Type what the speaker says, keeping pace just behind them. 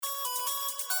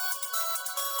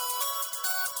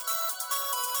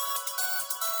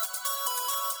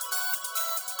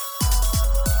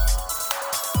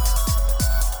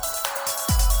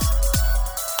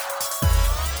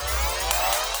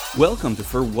Welcome to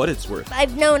For What It's Worth.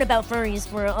 I've known about furries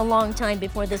for a long time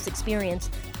before this experience,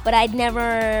 but I'd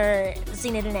never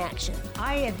seen it in action.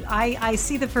 I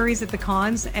see the furries at the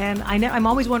cons, and I'm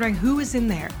always wondering who is in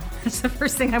there. That's the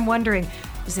first thing I'm wondering.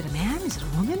 Is it a man? Is it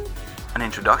a woman? An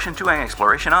introduction to an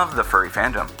exploration of the furry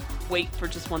fandom. Wait for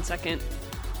just 1 second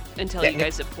until you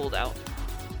guys have pulled out.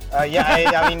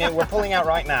 I mean, we're pulling out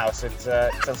right now, so it's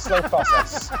a slow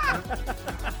process.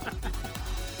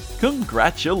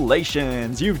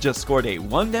 Congratulations! You've just scored a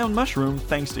 1-down mushroom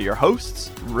thanks to your hosts,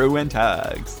 Rue and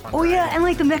Tugs. Oh yeah, and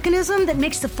like the mechanism that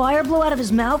makes the fire blow out of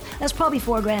his mouth, that's probably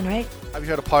 $4,000, right? Have you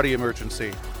had a potty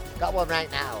emergency? Got one right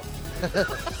now.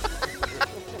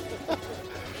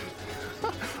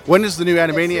 When is the new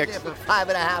Animaniacs? For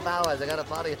 5.5 hours, I got a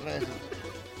potty emergency.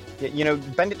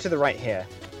 Bend it to the right here.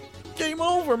 Game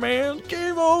over, man!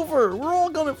 Game over! We're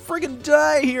all gonna friggin'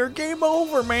 die here! Game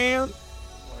over, man!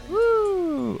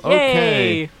 Woo!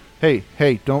 Okay. Yay.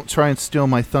 Hey, don't try and steal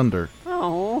my thunder.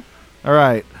 Oh. All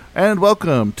right. And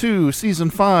welcome to Season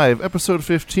 5, Episode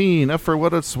 15 of For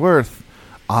What It's Worth.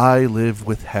 I live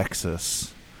with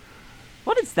Hexus.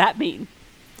 What does that mean?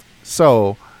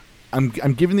 So, I'm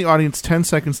giving the audience 10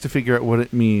 seconds to figure out what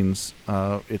it means.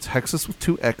 It's Hexus with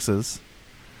 2 X's,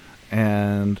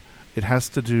 and it has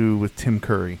to do with Tim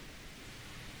Curry.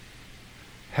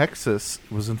 Hexus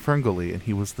was in Ferngully, and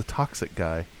he was the toxic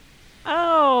guy.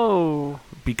 Oh.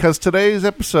 Because today's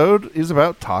episode is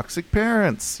about toxic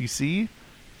parents, you see?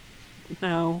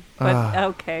 No, but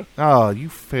okay. Oh, you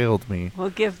failed me. We'll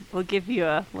give you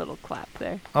a little clap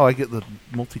there. Oh, I get the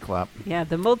multi-clap. Yeah,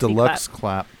 the multi-clap. Deluxe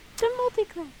clap. The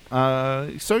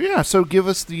multi-clap. So give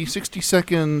us the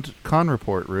 60-second con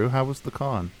report, Rue. How was the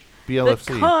con? BLFC.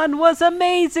 The con was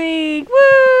amazing!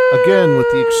 Woo! Again,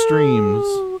 with the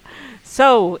extremes.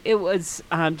 So, it was,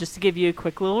 just to give you a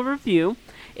quick little review,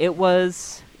 it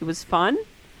was fun.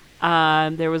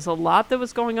 There was a lot that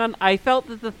was going on. I felt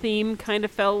that the theme kind of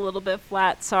fell a little bit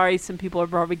flat. Sorry, some people are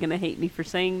probably going to hate me for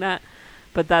saying that,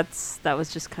 but that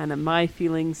was just kind of my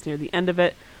feelings near the end of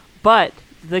it. But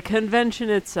the convention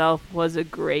itself was a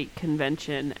great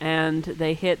convention, and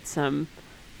they hit some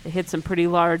pretty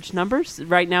large numbers.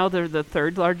 Right now, they're the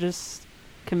 3rd largest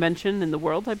convention in the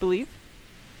world, I believe.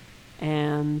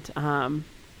 And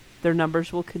their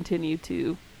numbers will continue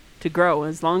to grow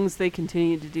as long as they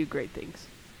continue to do great things.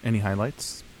 Any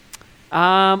highlights? There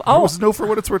was no For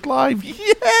What It's Worth Live.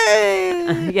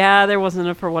 Yay! Yeah, there wasn't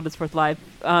a For What It's Worth Live.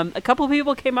 A couple of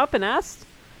people came up and asked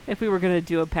if we were going to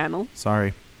do a panel.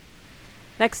 Sorry.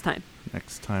 Next time.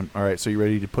 All right, so you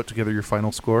ready to put together your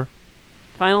final score?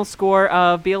 Final score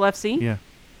of BLFC? Yeah.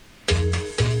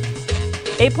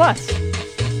 A+.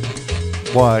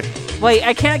 Why? Wait,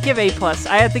 I can't give A+.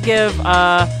 I have to give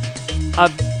a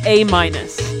A-.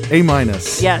 A-.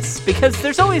 Yes, because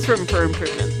there's always room for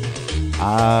improvement.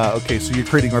 Okay, so you're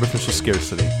creating artificial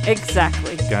scarcity.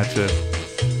 Exactly. Gotcha.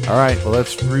 All right, well,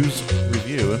 that's Rue's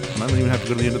review. I don't even have to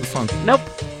go to the end of the song. Nope.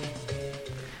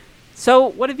 So,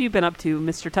 what have you been up to,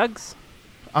 Mr. Tugs?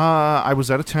 I was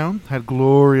out of town, had a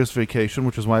glorious vacation,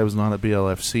 which is why I was not at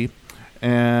BLFC.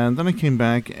 And then I came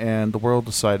back, and the world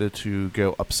decided to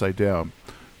go upside down.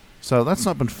 So that's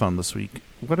not been fun this week.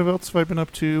 What else have I been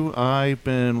up to? I've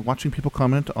been watching people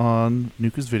comment on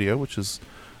Nuka's video, which has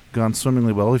gone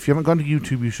swimmingly well. If you haven't gone to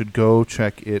YouTube, you should go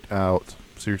check it out.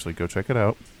 Seriously, go check it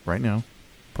out right now.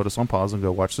 Put us on pause and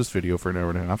go watch this video for an hour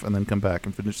and a half, and then come back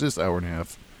and finish this hour and a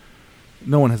half.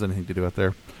 No one has anything to do out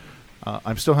there.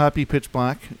 I'm still happy Pitch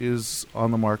Black is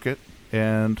on the market,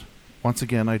 and once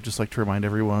again, I'd just like to remind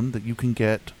everyone that you can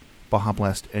get Baja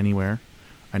Blast anywhere.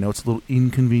 I know it's a little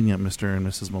inconvenient, Mr. and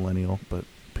Mrs. Millennial, but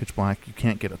Pitch Black, you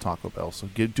can't get at Taco Bell, so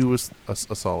do us a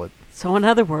solid. So in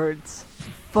other words,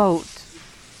 vote.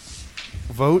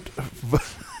 Vote?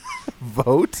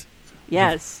 Vote?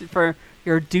 Yes, for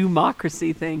your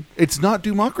democracy thing. It's not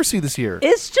democracy this year.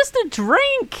 It's just a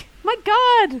drink. My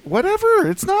God. Whatever.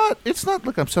 It's not.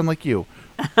 Look, I'm sounding like you.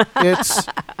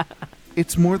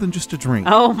 It's more than just a drink.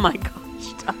 Oh my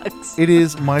gosh, Tugs. It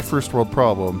is my first world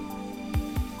problem.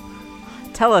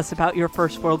 Tell us about your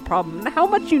first world problem and how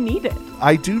much you need it.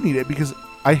 I do need it because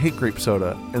I hate grape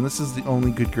soda, and this is the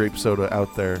only good grape soda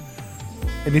out there.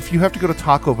 And if you have to go to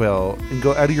Taco Bell and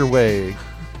go out of your way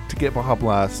to get Baja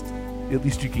Blast, at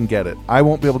least you can get it. I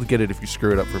won't be able to get it if you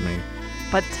screw it up for me.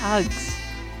 But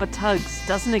Tugs,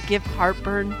 doesn't it give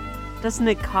heartburn? Doesn't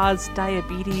it cause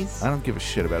diabetes? I don't give a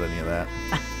shit about any of that.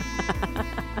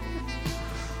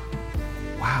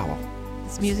 Wow.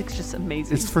 This music's just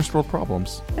amazing. It's first world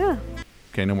problems. Yeah.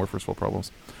 Okay, no more first world problems.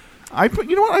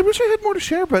 You know what? I wish I had more to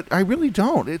share, but I really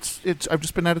don't. I've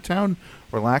just been out of town,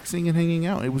 relaxing and hanging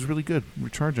out. It was really good,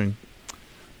 recharging.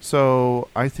 So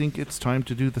I think it's time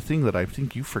to do the thing that I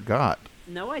think you forgot.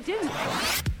 No, I didn't.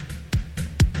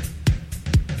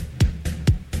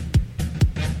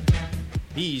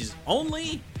 He's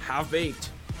only half-baked.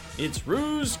 It's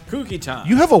Rue's Cookie Time.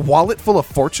 You have a wallet full of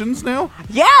fortunes now?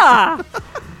 Yeah!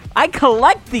 I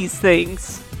collect these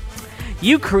things.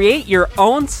 You create your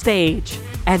own stage,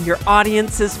 and your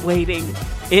audience is waiting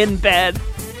in bed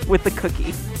with the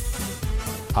cookie.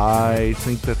 I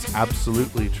think that's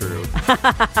absolutely true.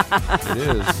 It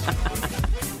is.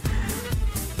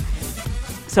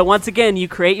 So once again, you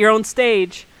create your own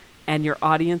stage, and your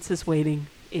audience is waiting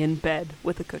in bed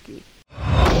with a cookie.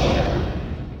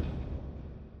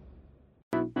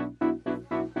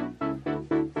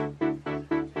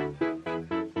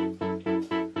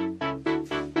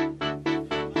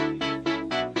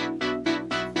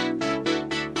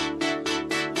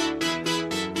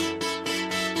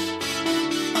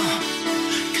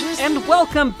 And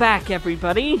welcome back,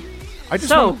 everybody. I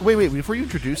just want, wait, before you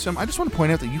introduce him, I just want to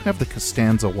point out that you have the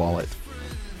Costanza wallet.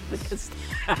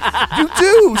 You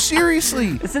do,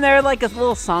 seriously. Isn't there like a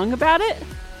little song about it?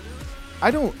 I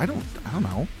don't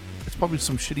know. It's probably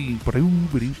some shitty.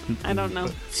 I don't know.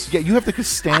 Yeah, you have the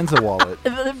Costanza wallet.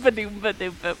 Yeah.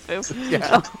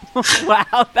 Oh,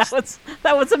 wow, that was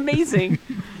amazing.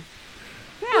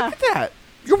 Yeah. Look at that.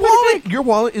 Your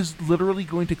wallet is literally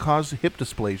going to cause hip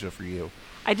dysplasia for you.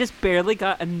 I just barely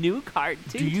got a new card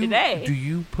today. Do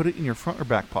you put it in your front or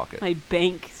back pocket? My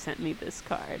bank sent me this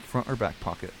card. Front or back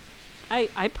pocket?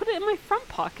 I put it in my front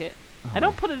pocket. I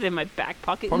don't put it in my back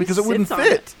pocket. Probably because it wouldn't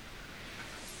fit.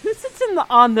 Who sits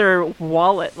on their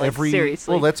wallet? Like,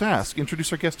 seriously. Well, let's ask.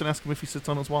 Introduce our guest and ask him if he sits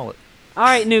on his wallet. All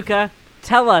right, Nuka,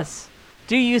 tell us.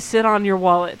 Do you sit on your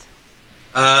wallet?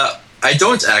 I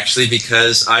don't actually,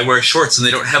 because I wear shorts and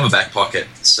they don't have a back pocket.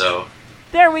 So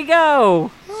there we go.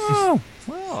 Oh.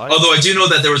 Although I do know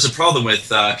that there was a problem with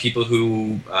people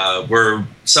who were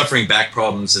suffering back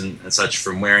problems and such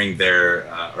from wearing their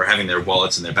or having their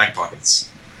wallets in their back pockets.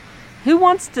 Who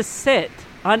wants to sit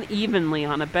unevenly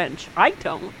on a bench? I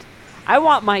don't. I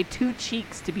want my two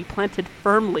cheeks to be planted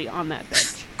firmly on that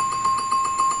bench.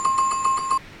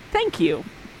 Thank you.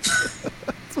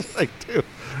 That's what I do.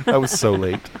 I was so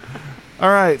late. All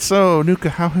right, so Nuka,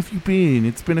 how have you been?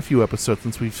 It's been a few episodes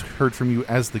since we've heard from you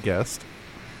as the guest.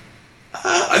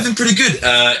 I've been pretty good.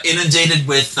 Inundated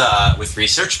with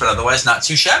research, but otherwise not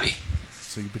too shabby.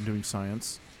 So you've been doing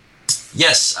science?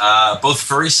 Yes, both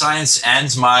furry science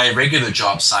and my regular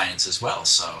job science as well.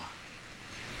 So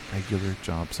regular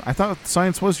jobs. I thought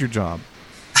science was your job.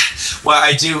 Well,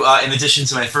 I do. In addition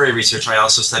to my furry research, I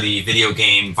also study video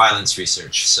game violence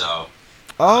research. So.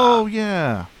 Oh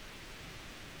yeah.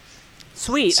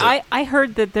 Sweet. So, I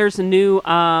heard that there's a new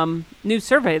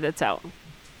survey that's out.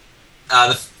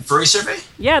 The furry survey?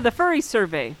 Yeah, the furry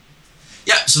survey.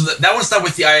 Yeah, so that one's not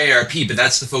with the IARP, but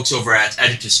that's the folks over at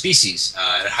Adjective Species.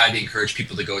 I'd highly encourage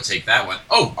people to go take that one.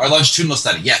 Oh, our longitudinal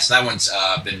study. Yes, that one's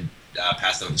been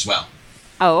passed out as well.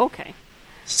 Oh, okay.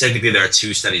 So technically, there are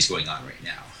 2 studies going on right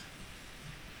now.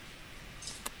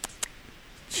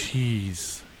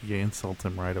 Jeez. You insult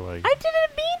him right away. I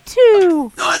didn't mean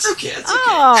to. No, it's okay. It's okay.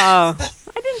 Oh,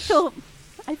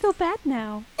 I feel bad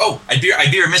now. Oh, I'd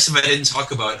be remiss if I didn't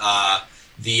talk about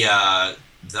the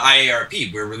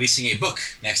IARP. We're releasing a book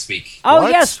next week. Oh,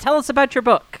 what? Yes. Tell us about your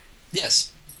book.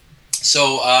 Yes.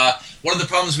 So one of the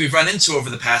problems we've run into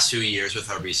over the past few years with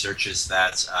our research is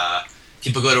that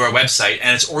people go to our website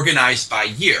and it's organized by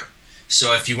year.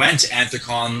 So if you went to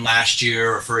Anthrocon last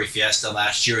year or Furry Fiesta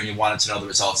last year and you wanted to know the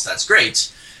results, that's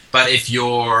great. But if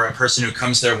you're a person who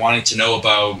comes there wanting to know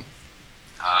about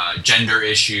gender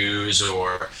issues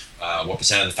or what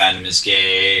percent of the fandom is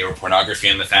gay or pornography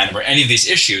in the fandom or any of these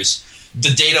issues,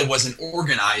 the data wasn't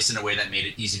organized in a way that made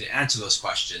it easy to answer those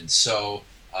questions. So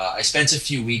I spent a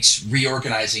few weeks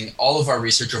reorganizing all of our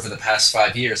research over the past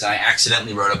 5 years, and I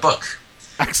accidentally wrote a book.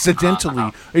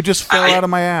 Accidentally? It just fell out of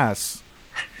my ass.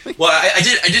 Well, I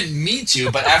didn't mean to,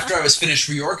 but after I was finished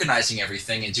reorganizing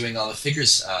everything and doing all the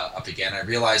figures up again, I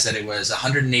realized that it was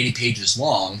 180 pages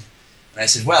long. And I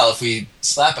said, well, if we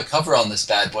slap a cover on this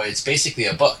bad boy, it's basically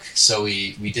a book. So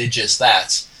we did just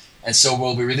that. And so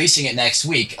we'll be releasing it next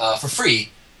week for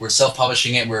free. We're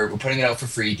self-publishing it. We're putting it out for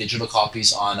free, digital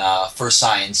copies on Fur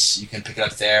Science. You can pick it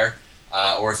up there.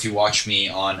 Or if you watch me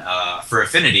on Fur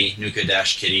Affinity,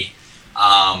 Nuka-Kitty,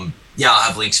 I'll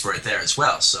have links for it there as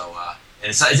well. So and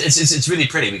it's really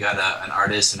pretty. We got an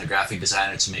artist and a graphic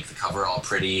designer to make the cover all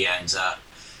pretty, and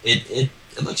it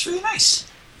looks really nice.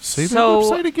 Say the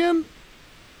website again.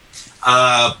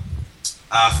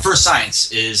 Fur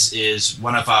Science is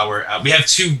one of our. We have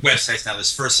 2 websites now.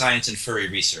 There's Fur Science and Furry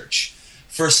Research.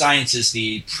 First Science is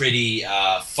the pretty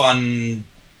fun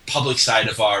public side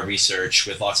of our research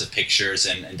with lots of pictures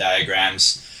and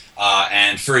diagrams,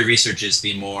 and Furry Research is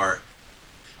the more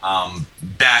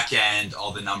back end,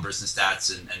 all the numbers and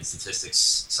stats and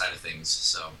statistics side of things.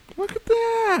 So look at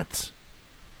that.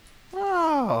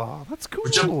 Oh, that's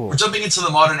cool. We're jumping into the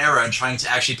modern era and trying to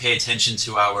actually pay attention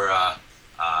to our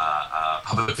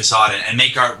public facade and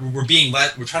make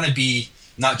we're trying to be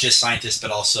not just scientists,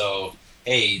 but also,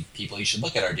 hey, people, you should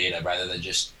look at our data rather than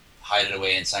just hide it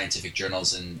away in scientific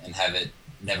journals and have it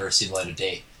never see the light of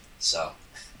day. So.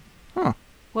 Huh.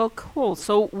 Well, cool.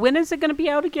 So when is it going to be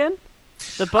out again?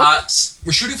 The book?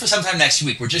 We're shooting for sometime next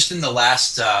week. We're just in the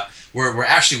last. We're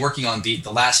actually working on the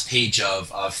last page of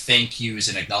thank yous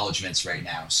and acknowledgments right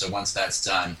now. So once that's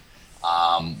done,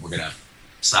 we're gonna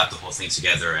slap the whole thing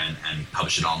together and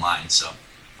publish it online. So.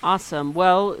 Awesome.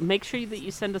 Well, make sure that you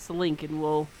send us a link, and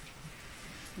we'll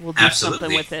do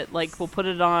something with it. Like we'll put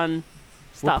it on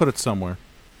stuff. We'll put it somewhere.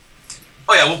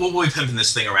 Oh yeah, we'll be pimping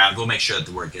this thing around. We'll make sure that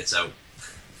the word gets out.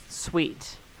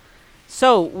 Sweet.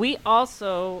 So we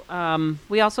also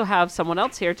have someone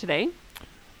else here today.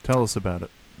 Tell us about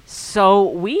it. So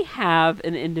we have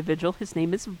an individual. His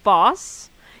name is Voss.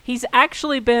 He's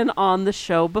actually been on the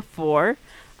show before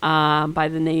by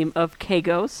the name of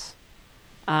Kagos.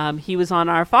 He was on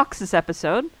our Foxes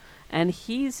episode, and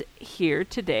he's here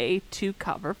today to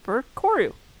cover for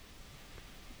Koru.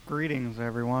 Greetings,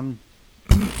 everyone.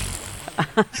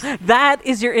 That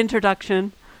is your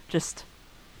introduction. Just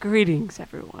greetings,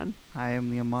 everyone. I am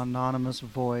the anonymous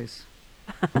voice.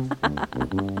 What?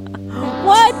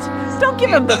 Don't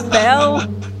give him the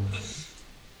bell.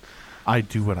 I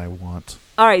do what I want.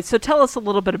 All right, so tell us a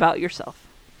little bit about yourself.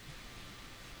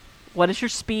 What is your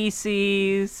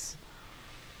species?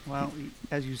 Well,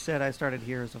 as you said, I started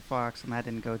here as a fox, and that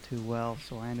didn't go too well,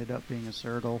 so I ended up being a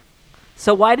Sergal.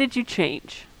 So why did you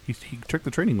change? He took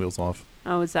the training wheels off.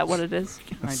 Oh, is that what it is?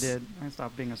 Yes. I did. I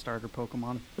stopped being a starter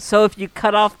Pokemon. So if you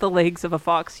cut off the legs of a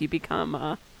fox, you become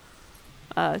a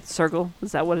Sergal?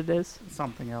 Is that what it is?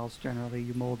 Something else. Generally,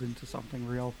 you mold into something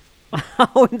real.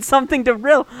 Oh, and something to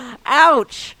real.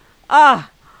 Ouch!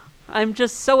 I'm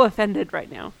just so offended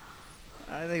right now.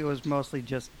 I think it was mostly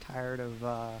just tired of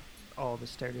all the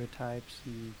stereotypes,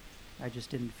 and I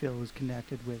just didn't feel as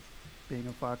connected with being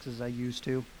a fox as I used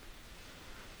to.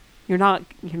 You're not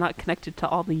connected to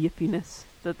all the yippiness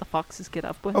that the foxes get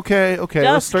up with. Okay,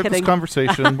 let's start kidding. this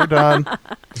conversation. We're done.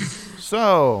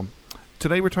 So,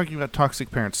 today we're talking about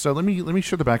toxic parents. So let me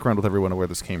share the background with everyone of where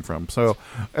this came from. So,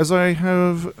 as I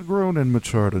have grown and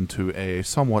matured into a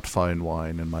somewhat fine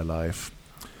wine in my life,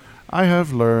 I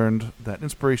have learned that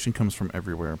inspiration comes from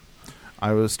everywhere.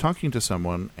 I was talking to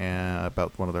someone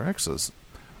about one of their exes,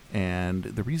 and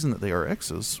the reason that they are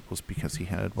exes was because he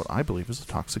had what I believe is a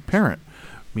toxic parent,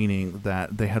 meaning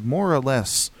that they had more or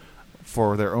less,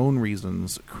 for their own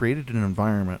reasons, created an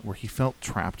environment where he felt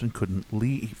trapped and couldn't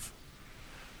leave.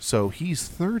 So he's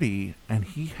 30, and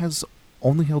he has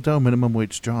only held down minimum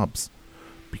wage jobs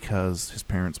because his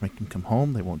parents make him come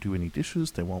home. They won't do any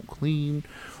dishes. They won't clean.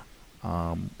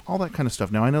 All that kind of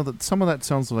stuff. Now, I know that some of that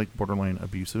sounds like borderline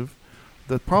abusive.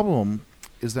 The problem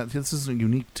is that this isn't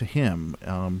unique to him.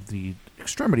 The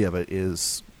extremity of it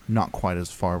is not quite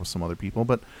as far with some other people,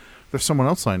 but there's someone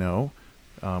else I know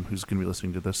who's going to be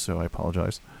listening to this, so I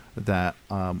apologize, that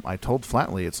I told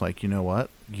flatly, it's like, you know what,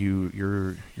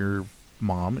 your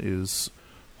mom is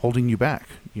holding you back.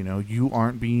 You know, you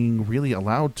aren't being really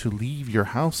allowed to leave your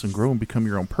house and grow and become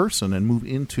your own person and move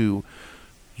into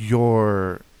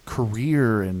your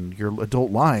career and your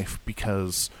adult life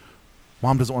because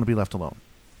mom doesn't want to be left alone.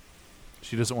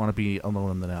 She doesn't want to be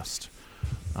alone in the nest.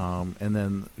 And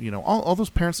then, you know, all those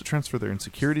parents that transfer their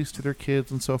insecurities to their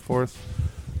kids and so forth.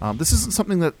 This isn't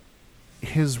something that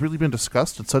has really been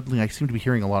discussed, and suddenly I seem to be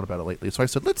hearing a lot about it lately. So I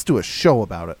said, let's do a show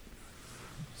about it.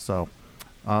 So,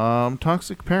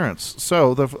 toxic parents.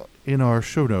 So, in our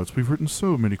show notes, we've written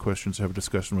so many questions to have a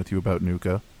discussion with you about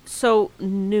Nuka. So,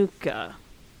 Nuka,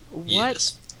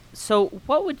 Yes. So,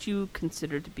 what would you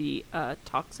consider to be a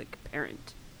toxic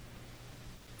parent?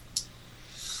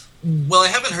 Well, I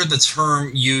haven't heard the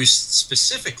term used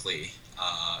specifically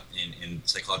in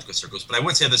psychological circles, but I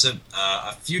would say there's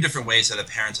a few different ways that a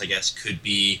parent, I guess, could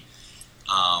be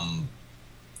a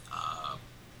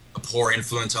poor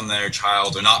influence on their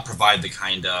child or not provide the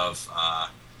kind of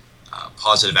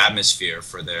positive atmosphere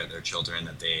for their children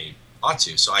that they ought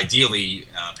to. So ideally,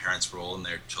 parents' role in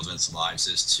their children's lives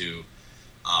is to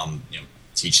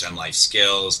teach them life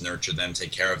skills, nurture them,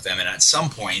 take care of them, and at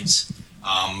some point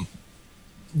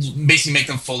basically make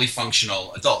them fully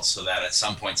functional adults so that at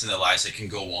some points in their lives they can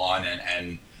go on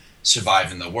and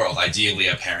survive in the world. Ideally,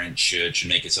 a parent should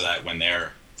make it so that when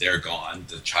they're gone,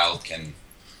 the child can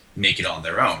make it on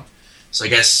their own. So I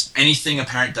guess anything a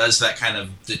parent does that kind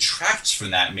of detracts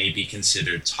from that may be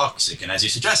considered toxic. And as you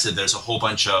suggested, there's a whole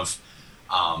bunch of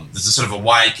there's a sort of a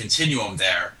wide continuum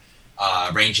there,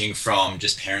 ranging from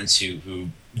just parents who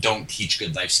don't teach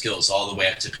good life skills all the way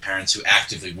up to parents who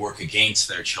actively work against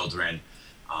their children,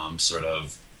 sort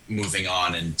of moving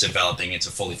on and developing into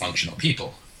fully functional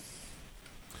people.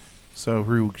 So,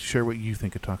 Rue, share what you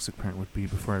think a toxic parent would be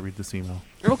before I read this email.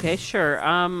 Okay, sure.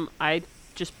 I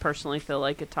just personally feel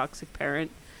like a toxic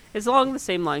parent is along the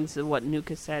same lines of what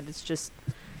Nuka said. It's just,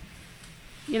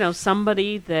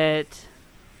 somebody that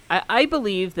I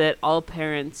believe that all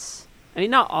parents, I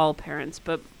mean, not all parents,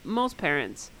 but most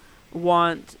parents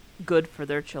want good for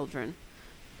their children.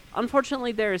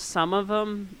 Unfortunately, there are some of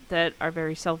them that are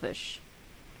very selfish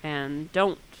and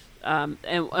don't,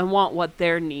 and want what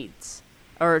their needs,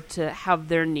 or to have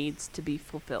their needs to be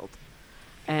fulfilled.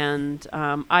 And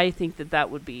I think that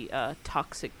would be a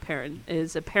toxic parent,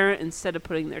 is a parent, instead of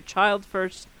putting their child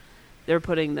first, they're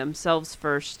putting themselves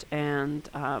first and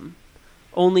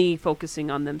only focusing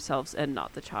on themselves and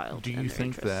not the child. Do you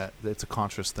think that it's a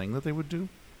conscious thing that they would do?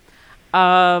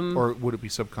 Or would it be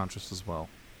subconscious as well?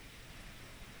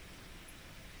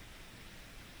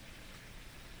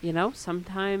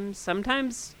 Sometimes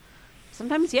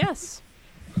yes.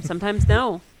 Sometimes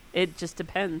no. It just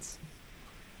depends.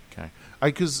 Okay.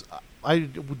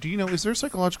 Do you know, is there a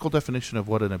psychological definition of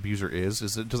what an abuser is?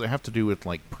 Does it have to do with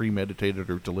like premeditated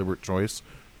or deliberate choice?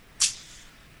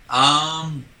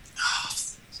 The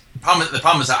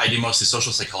problem is that I do mostly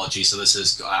social psychology, so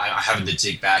I having to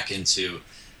dig back into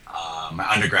my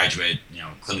undergraduate,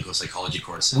 clinical psychology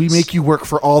courses. We make you work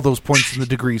for all those points in the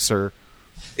degree, sir.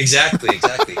 Exactly.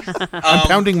 I'm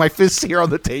pounding my fists here on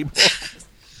the table.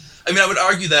 I mean, I would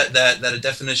argue that a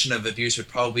definition of abuse would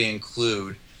probably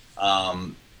include.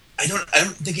 I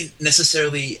don't think it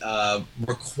necessarily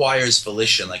requires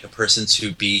volition, like a person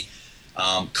to be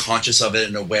conscious of it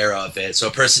and aware of it. So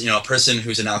a person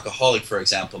who's an alcoholic, for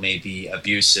example, may be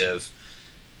abusive,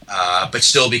 but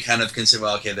still be kind of considered,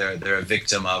 well, okay, they're a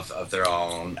victim of their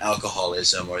own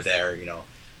alcoholism, or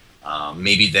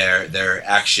maybe their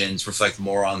actions reflect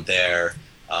more on their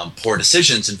poor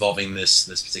decisions involving this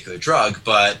particular drug,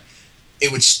 but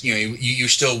it would, you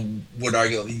still would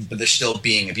argue, but they're still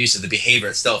being abusive. The behavior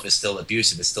itself is still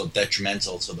abusive. It's still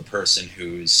detrimental to the person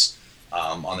who's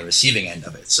on the receiving end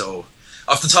of it. So,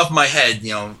 off the top of my head,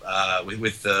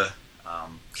 with the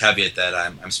caveat that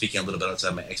I'm speaking a little bit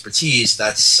outside my expertise,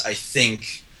 that's, I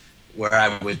think, where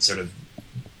I would sort of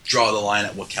draw the line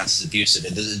at what counts as abusive.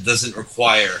 It doesn't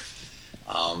require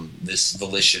this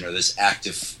volition or this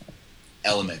active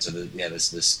element, or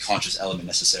this conscious element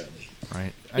necessarily.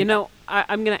 Right.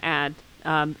 I'm going to add,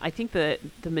 I think that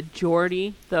the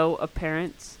majority, though, of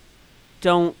parents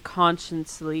don't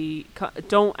actually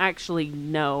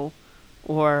know,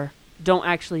 or don't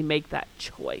actually make that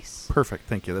choice. Perfect.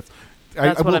 Thank you.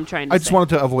 That's what I'm trying to say. I just wanted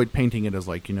to avoid painting it as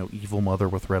like, evil mother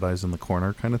with red eyes in the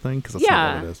corner kind of thing, because that's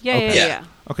not what it is. Yeah.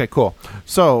 Okay, cool.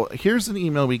 So here's an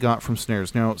email we got from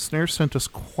Snares. Now, Snares sent us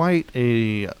quite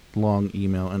a long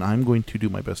email, and I'm going to do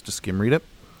my best to skim read it.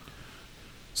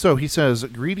 So he says,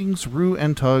 "Greetings, Rue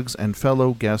and Tugs, and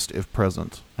fellow guest if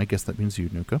present." I guess that means you,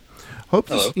 Nuka. Hope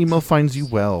Hello. This email finds you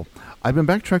well. I've been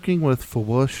backtracking with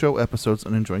Fawwa show episodes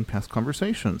and enjoying past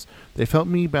conversations. They've helped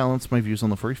me balance my views on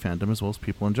the furry fandom as well as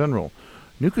people in general.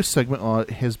 Nuka's segment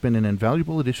has been an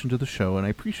invaluable addition to the show, and I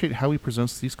appreciate how he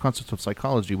presents these concepts of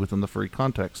psychology within the furry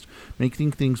context,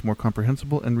 making things more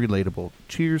comprehensible and relatable.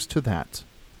 Cheers to that.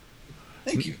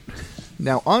 Thank you.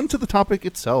 Now, on to the topic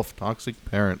itself, toxic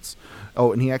parents.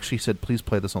 Oh, and he actually said, please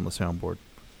play this on the soundboard.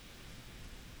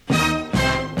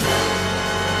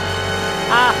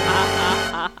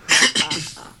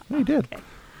 He did. Okay.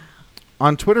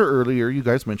 On Twitter earlier, you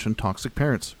guys mentioned toxic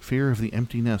parents, fear of the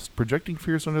empty nest, projecting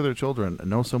fears onto their children, and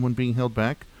know someone being held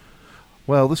back.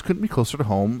 Well, this couldn't be closer to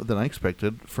home than I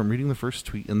expected from reading the first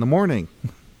tweet in the morning.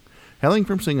 Hailing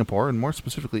from Singapore, and more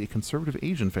specifically a conservative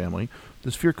Asian family,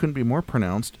 this fear couldn't be more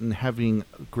pronounced and having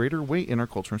greater weight in our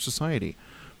culture and society.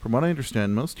 From what I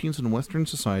understand, most teens in Western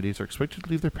societies are expected to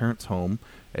leave their parents' home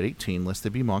at 18 lest they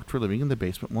be mocked for living in the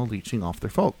basement while leeching off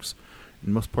their folks.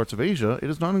 In most parts of Asia,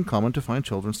 it is not uncommon to find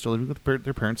children still living with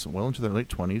their parents well into their late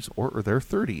 20s or their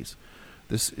 30s.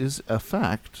 This is in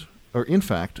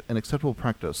fact, an acceptable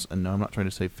practice, and no, I'm not trying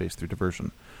to save face through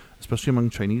diversion, especially among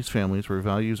Chinese families where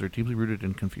values are deeply rooted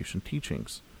in Confucian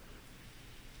teachings.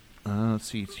 Let's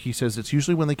see. He says it's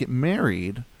usually when they get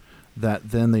married that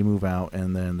then they move out,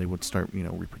 and then they would start,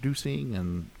 reproducing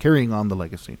and carrying on the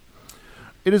legacy.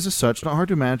 It is as such not hard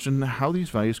to imagine how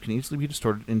these values can easily be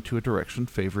distorted into a direction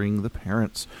favoring the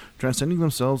parents, transcending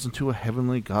themselves into a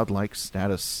heavenly godlike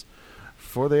status.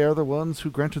 For they are the ones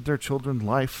who granted their children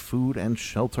life, food, and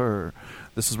shelter.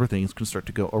 This is where things can start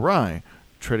to go awry,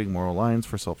 treading moral lines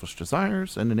for selfish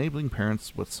desires, and enabling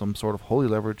parents with some sort of holy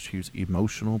leverage to use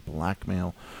emotional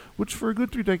blackmail, which for a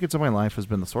good 3 decades of my life has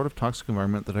been the sort of toxic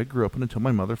environment that I grew up in until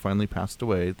my mother finally passed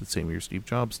away the same year Steve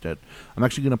Jobs did. I'm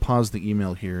actually going to pause the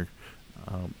email here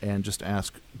and just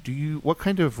ask, what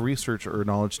kind of research or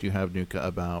knowledge do you have, Nuka,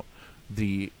 about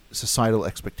the societal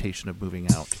expectation of moving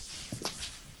out?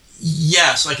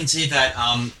 Yeah, so I can say that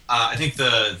I think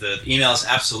the email is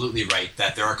absolutely right,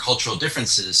 that there are cultural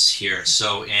differences here.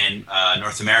 So in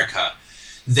North America,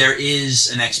 there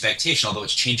is an expectation, although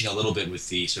it's changing a little bit with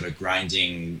the sort of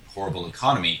grinding, horrible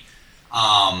economy.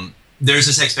 There's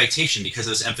this expectation, because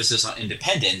of this emphasis on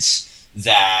independence,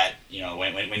 that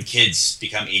when kids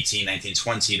become 18, 19,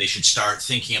 20, they should start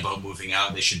thinking about moving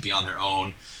out. They should be on their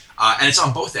own. And it's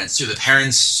on both ends, too. The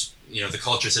parents, the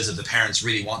culture says that the parents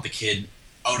really want the kid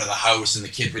out of the house, and the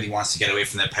kid really wants to get away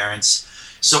from their parents.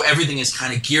 So everything is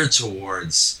kind of geared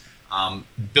towards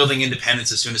building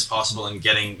independence as soon as possible and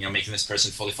making this person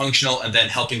fully functional, and then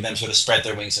helping them sort of spread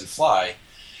their wings and fly.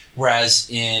 Whereas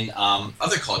in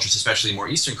other cultures, especially more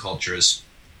Eastern cultures,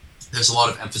 there's a lot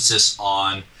of emphasis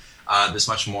on this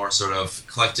much more sort of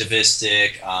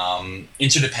collectivistic,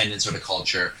 interdependent sort of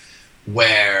culture,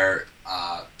 where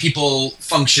people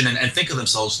function and think of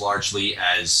themselves largely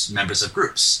as members of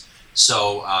groups.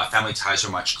 So family ties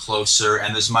are much closer,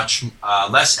 and there's much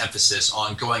less emphasis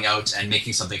on going out and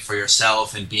making something for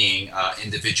yourself and being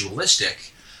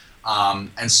individualistic.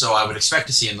 And so I would expect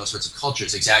to see in those sorts of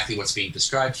cultures exactly what's being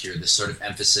described here, this sort of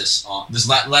emphasis on, there's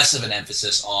less of an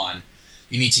emphasis on,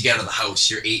 you need to get out of the house,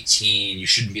 you're 18, you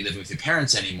shouldn't be living with your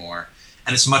parents anymore.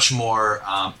 And it's much more,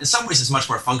 in some ways it's much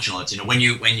more functional. It's, when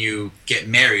you get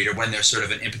married, or when there's sort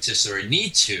of an impetus or a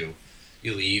need to,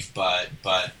 you leave, but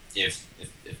if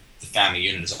the family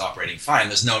unit is operating fine,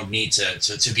 there's no need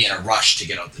to be in a rush to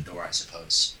get out the door, I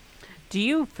suppose. Do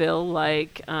you feel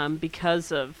like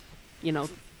because of,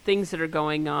 things that are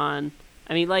going on,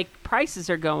 I mean, like prices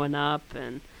are going up,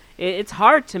 and it's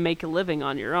hard to make a living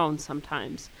on your own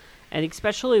sometimes. And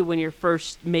especially when you're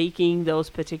first making those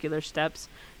particular steps,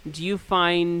 do you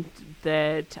find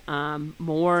that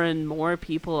more and more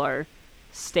people are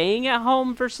staying at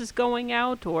home versus going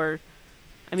out? Or,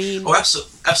 I mean... Oh,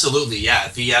 absolutely, yeah.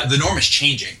 The norm is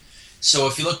changing. So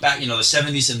if you look back, the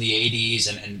 70s and the 80s,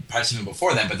 and perhaps even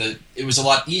before then, but it was a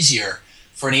lot easier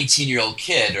for an 18-year-old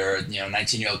kid or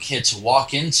 19-year-old kid to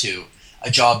walk into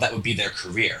a job that would be their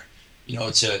career.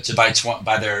 To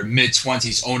by their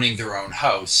mid-20s owning their own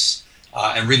house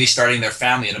and really starting their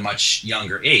family at a much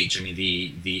younger age. I mean,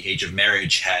 the age of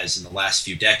marriage has, in the last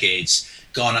few decades,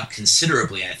 gone up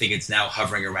considerably. I think it's now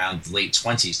hovering around the late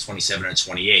 20s, 27 or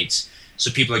 28.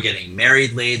 So people are getting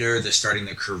married later, they're starting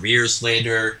their careers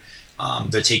later,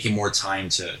 they're taking more time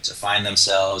to find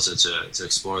themselves, or to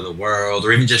explore the world,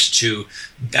 or even just to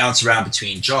bounce around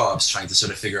between jobs, trying to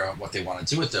sort of figure out what they want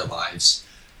to do with their lives.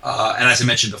 And as I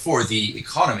mentioned before, the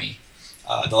economy,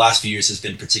 the last few years has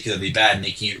been particularly bad,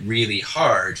 making it really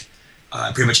hard,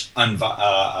 pretty much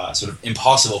sort of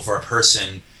impossible for a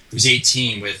person who's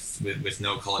 18 with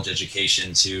no college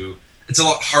education it's a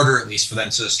lot harder, at least, for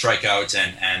them to strike out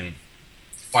and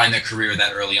find their career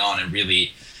that early on and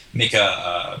really make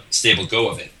a stable go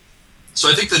of it. So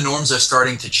I think the norms are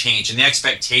starting to change, and the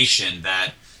expectation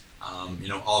that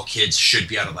all kids should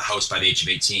be out of the house by the age of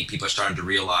 18, people are starting to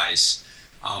realize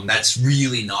that's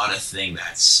really not a thing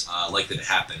that's likely to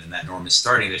happen, and that norm is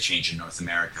starting to change in North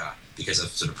America because of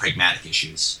sort of pragmatic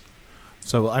issues.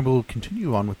 So I will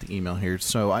continue on with the email here.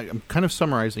 So I'm kind of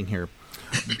summarizing here,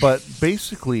 but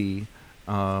basically,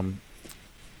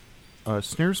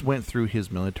 Snares went through his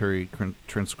military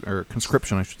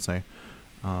conscription, I should say,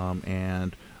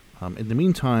 and in the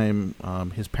meantime,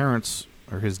 his parents,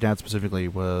 or his dad specifically,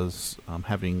 was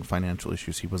having financial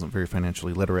issues. He wasn't very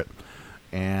financially literate.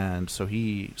 And so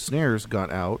Snares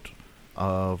got out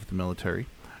of the military,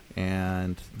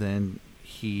 and then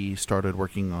he started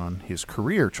working on his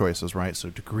career choices, right? So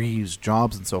degrees,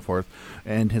 jobs, and so forth.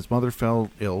 And his mother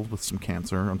fell ill with some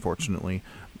cancer, unfortunately.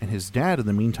 And his dad, in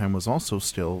the meantime, was also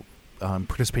still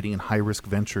participating in high-risk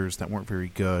ventures that weren't very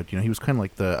good. He was kind of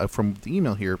like from the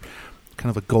email here, kind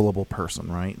of a gullible person,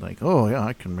 right? Like, oh, yeah,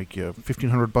 I can make you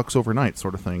 $1,500 overnight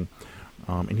sort of thing.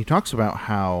 And he talks about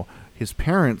how his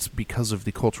parents, because of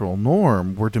the cultural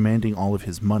norm, were demanding all of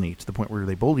his money to the point where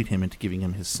they bullied him into giving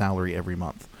him his salary every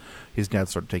month. His dad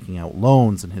started taking out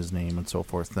loans in his name and so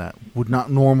forth that would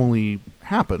not normally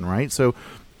happen, right? So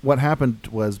what happened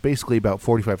was basically about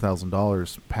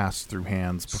 $45,000 passed through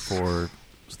hands before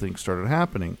things started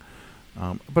happening.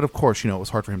 But of course, it was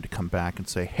hard for him to come back and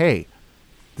say, "Hey,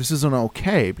 this isn't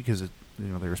okay," because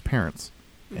there's parents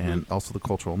and also the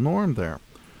cultural norm there.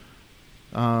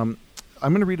 I'm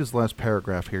going to read his last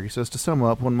paragraph here. He says, to sum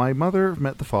up, when my mother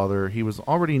met the father, he was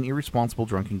already an irresponsible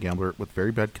drunken gambler with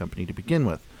very bad company to begin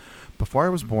with. Before I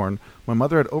was born, my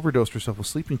mother had overdosed herself with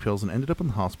sleeping pills and ended up in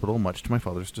the hospital, much to my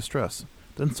father's distress.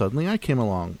 Then suddenly I came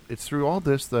along. It's through all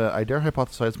this that I dare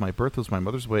hypothesize my birth was my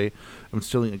mother's way of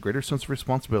instilling a greater sense of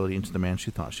responsibility into the man she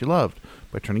thought she loved,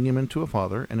 by turning him into a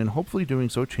father, and in hopefully doing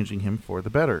so changing him for the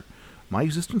better. My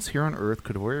existence here on Earth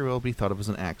could very well be thought of as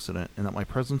an accident, and that my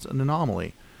presence an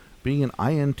anomaly. Being an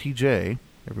INTJ,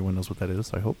 everyone knows what that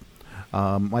is, I hope,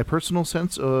 my personal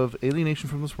sense of alienation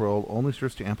from this world only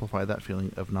serves to amplify that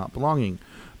feeling of not belonging.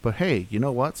 But hey, you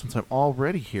know what? Since I'm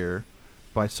already here,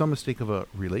 by some mistake of a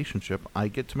relationship, I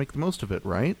get to make the most of it,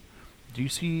 right? Do you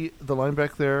see the line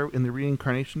back there in the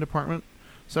reincarnation department?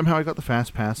 Somehow I got the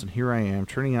fast pass, and here I am,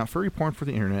 turning out furry porn for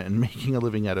the internet and making a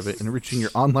living out of it, and enriching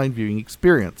your online viewing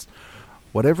experience.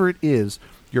 Whatever it is,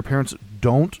 your parents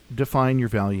don't define your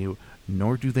value,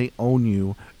 nor do they own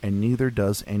you, and neither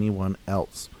does anyone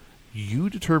else. You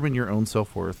determine your own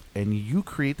self-worth, and you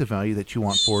create the value that you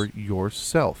want for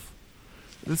yourself.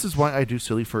 This is why I do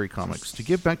Silly Furry Comics, to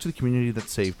give back to the community that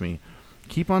saved me.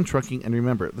 Keep on trucking, and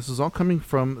remember, this is all coming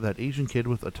from that Asian kid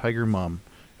with a tiger mom.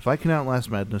 If I can outlast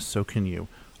madness, so can you.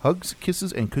 Hugs,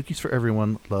 kisses, and cookies for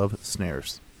everyone. Love,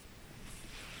 Snares.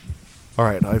 All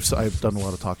right, I've done a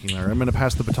lot of talking there. I'm going to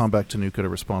pass the baton back to Nuka to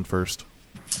respond first.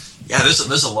 Yeah,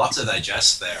 there's a lot to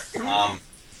digest there.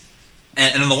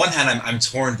 And on the one hand, I'm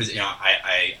torn because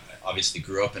I obviously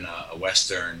grew up in a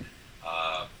Western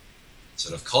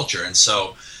sort of culture, and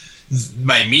so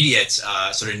my immediate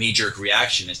sort of knee-jerk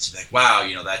reaction is to be like, wow,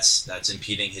 that's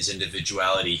impeding his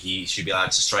individuality. He should be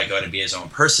allowed to strike out and be his own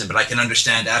person. But I can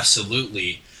understand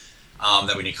absolutely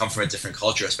that when you come from a different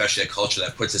culture, especially a culture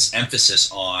that puts this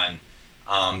emphasis on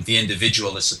the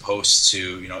individual is supposed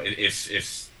to,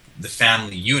 if the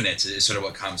family unit is sort of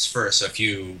what comes first. So if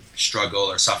you struggle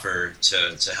or suffer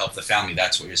to help the family,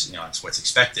 that's what it's what's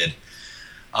expected.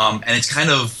 And it's kind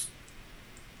of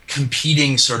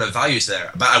competing sort of values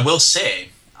there. But I will say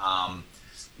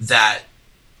that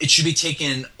it should be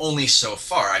taken only so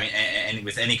far. I mean, and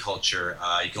with any culture,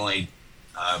 you can only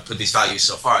put these values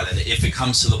so far. That if it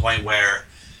comes to the point where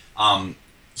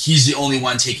he's the only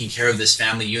one taking care of this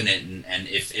family unit, and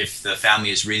if the family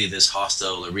is really this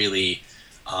hostile or really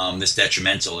this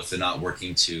detrimental, if they're not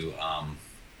working to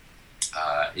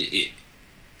if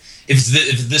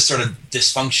it's this sort of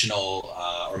dysfunctional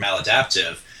or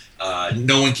maladaptive,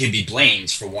 no one can be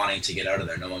blamed for wanting to get out of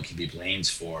there. No one can be blamed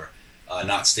for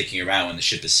not sticking around when the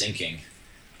ship is sinking.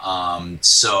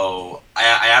 So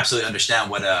I absolutely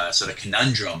understand what a sort of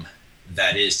conundrum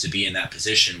that is to be in that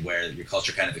position where your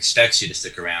culture kind of expects you to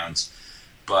stick around,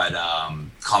 but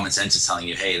common sense is telling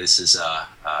you, hey, this is a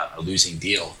losing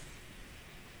deal.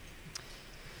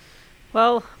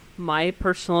 Well, my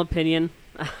personal opinion,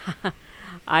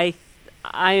 I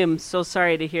am so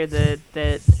sorry to hear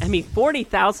that. I mean,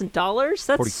 $40,000.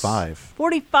 That's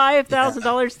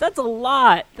 $45,000. That's a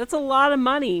lot. That's a lot of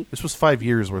money. This was 5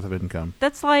 years worth of income.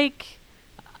 That's like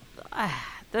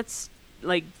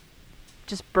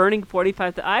just burning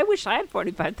I wish I had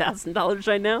 $45,000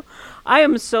 right now. I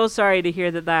am so sorry to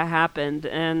hear that happened,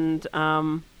 and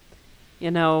I'm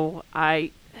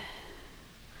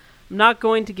not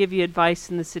going to give you advice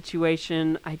in the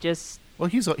situation. Well,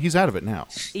 he's out of it now.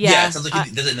 Yeah, it sounds like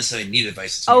he doesn't necessarily need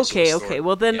advice. Okay.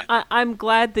 Well, then I'm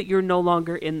glad that you're no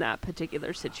longer in that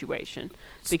particular situation,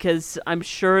 because I'm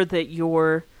sure that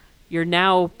you're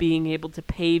now being able to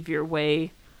pave your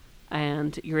way,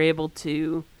 and you're able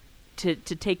to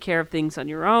take care of things on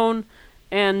your own,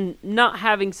 and not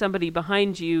having somebody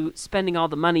behind you spending all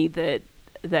the money that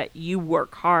you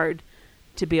work hard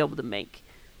to be able to make.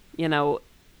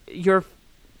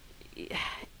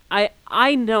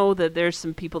 I know that there's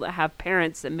some people that have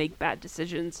parents that make bad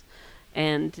decisions,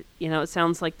 and it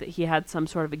sounds like that he had some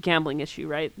sort of a gambling issue,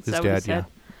 right? His dad, yeah,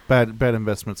 bad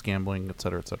investments, gambling,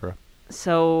 etc., etc.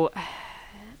 So,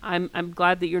 I'm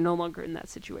glad that you're no longer in that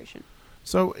situation.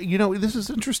 So this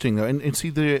is interesting though, and see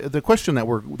the question that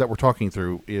we're talking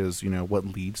through is what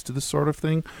leads to this sort of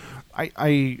thing.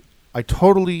 I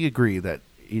totally agree that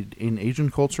in Asian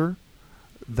culture,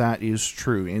 that is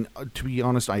true. And to be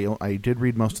honest, I did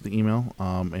read most of the email,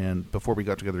 and before we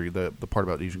got together, the part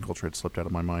about Asian culture had slipped out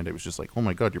of my mind. It was just like, oh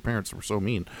my god, your parents were so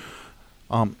mean.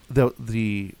 I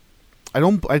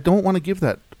don't want to give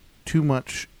that too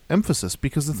much emphasis,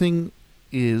 because the thing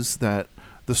is that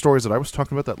the stories that I was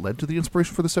talking about that led to the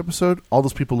inspiration for this episode, all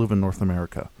those people live in North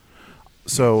America.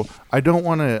 So I don't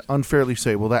want to unfairly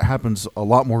say, well, that happens a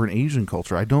lot more in Asian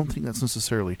culture. I don't think that's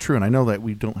necessarily true, and I know that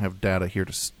we don't have data here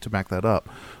to back that up.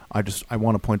 I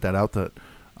want to point that out that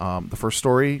the first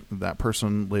story, that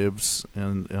person lives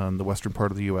in the western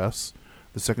part of the U.S.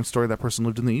 The second story, that person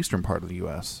lived in the eastern part of the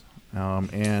U.S.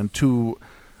 And to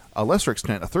a lesser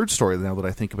extent, a third story, now that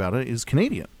I think about it, is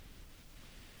Canadian.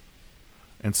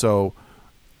 And so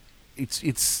it's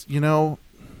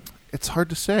it's hard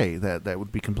to say that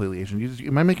would be completely Asian.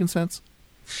 Am I making sense?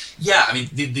 Yeah, I mean,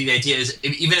 the idea is,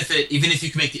 even if you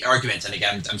can make the argument, and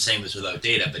again, I'm saying this without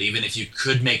data, but even if you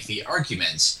could make the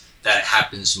arguments that it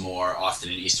happens more often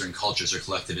in Eastern cultures or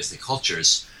collectivistic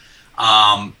cultures,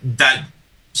 that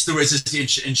still raises the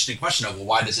interesting question of, well,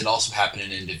 why does it also happen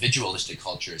in individualistic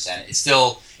cultures? And it's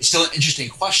still an interesting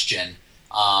question,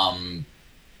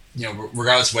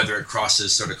 regardless of whether it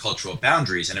crosses sort of cultural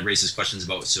boundaries, and it raises questions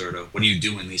about sort of what do you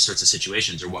do in these sorts of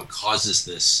situations, or what causes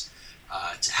this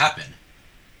to happen.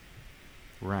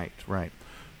 Right.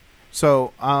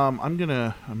 So I'm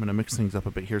gonna mix things up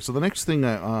a bit here. So the next thing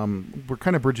that we're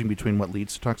kind of bridging between what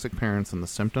leads to toxic parents and the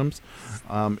symptoms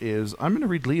is I'm gonna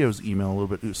read Leo's email a little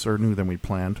bit sooner than we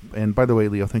planned. And by the way,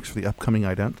 Leo, thanks for the upcoming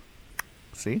ident.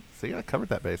 See, I covered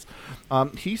that base.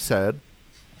 He said,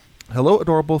 "Hello,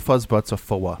 adorable fuzzbutts of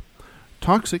FOA.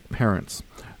 Toxic parents.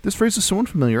 This phrase is so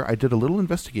unfamiliar. I did a little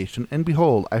investigation, and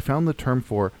behold, I found the term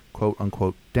for quote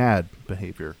unquote dad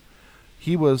behavior.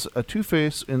 He was a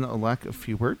two-face in a lack of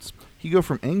few words. He go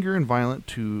from anger and violent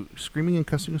to screaming and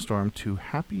cussing a storm to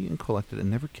happy and collected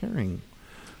and never caring.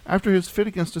 After his fit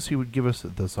against us, he would give us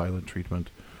the silent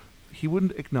treatment. He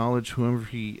wouldn't acknowledge whoever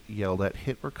he yelled at,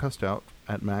 hit, or cussed out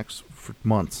at max for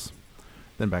months.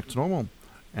 Then back to normal.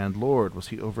 And Lord, was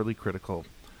he overly critical.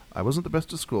 I wasn't the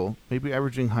best at school, maybe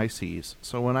averaging high C's.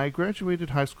 So when I graduated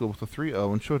high school with a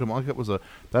 3.0 and showed him all I got was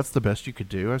that's the best you could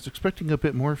do, I was expecting a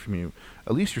bit more from you.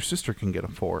 At least your sister can get a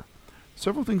 4.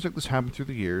 Several things like this happened through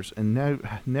the years, and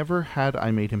never had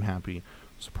I made him happy.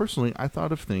 So personally, I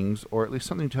thought of things, or at least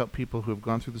something to help people who have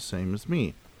gone through the same as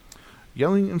me.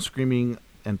 Yelling and screaming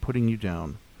and putting you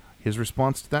down. His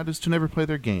response to that is to never play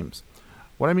their games.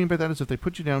 What I mean by that is if they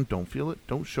put you down, don't feel it,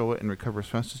 don't show it, and recover as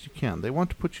fast as you can. They want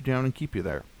to put you down and keep you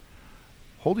there.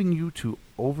 Holding you to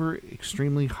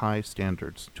extremely high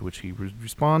standards, to which he would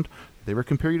respond, they would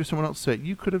compare you to someone else, say,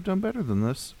 you could have done better than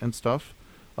this, and stuff,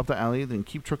 up the alley, then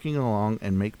keep trucking along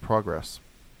and make progress.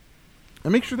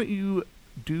 And make sure that you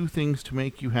do things to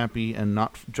make you happy and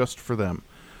not just for them.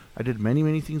 I did many,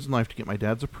 many things in life to get my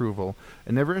dad's approval,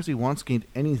 and never has he once gained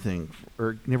anything,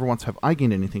 or never once have I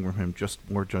gained anything from him, just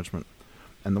more judgment.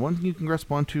 And the one thing you can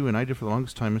grasp onto, and I did for the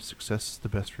longest time, is success is the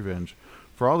best revenge.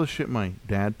 For all the shit my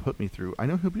dad put me through, I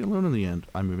know he'll be alone in the end.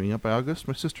 I'm moving up by August.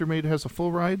 My sister made a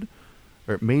full ride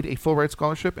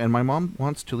scholarship, and my mom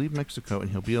wants to leave Mexico, and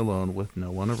he'll be alone with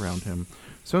no one around him.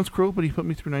 Sounds cruel, but he put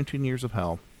me through 19 years of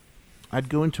hell. I'd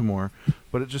go into more,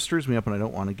 but it just stirs me up, and I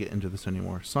don't want to get into this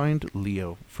anymore. Signed,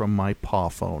 Leo, from my paw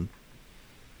phone."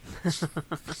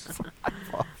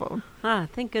 Paw phone.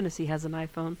 Thank goodness he has an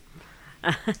iPhone.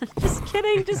 Just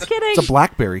kidding. It's a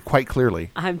BlackBerry, quite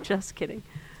clearly. I'm just kidding.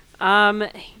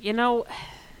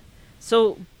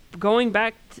 So going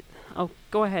back to... Oh,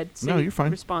 go ahead. No, you're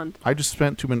fine. Respond. I just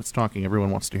spent 2 minutes talking.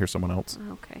 Everyone wants to hear someone else.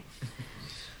 Okay.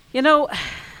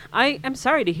 I'm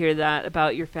sorry to hear that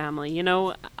about your family.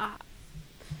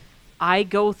 I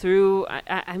go through...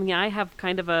 I mean, I have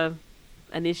kind of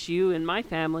an issue in my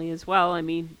family as well. I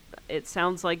mean, it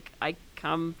sounds like I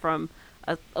come from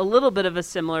a little bit of a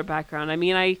similar background. I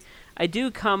mean, I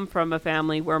do come from a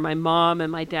family where my mom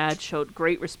and my dad showed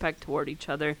great respect toward each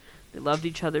other. They loved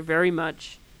each other very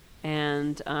much.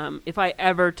 And if I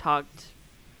ever talked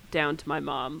down to my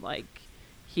mom, like,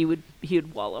 he would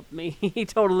wallop me. He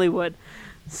totally would.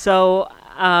 So,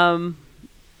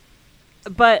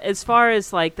 but as far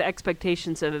as, like, the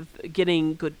expectations of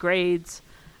getting good grades,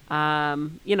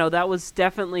 that was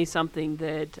definitely something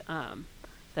that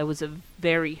was a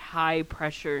very high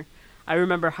pressure. I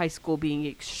remember high school being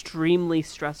extremely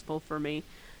stressful for me.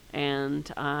 And,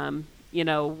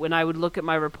 when I would look at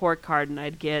my report card and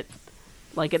I'd get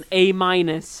like an A-,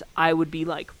 I would be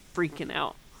like freaking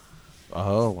out.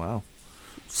 Oh, wow.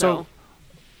 So,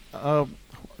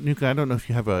 Nuka, I don't know if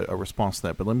you have a response to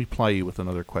that, but let me ply you with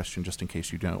another question just in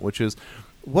case you don't, which is,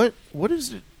 what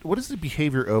is the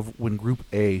behavior of when Group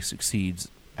A succeeds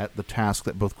at the task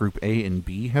that both Group A and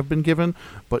B have been given,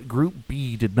 but Group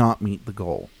B did not meet the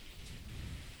goal?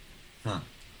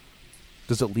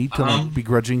 Does it lead to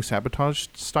begrudging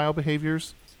sabotage-style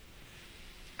behaviors?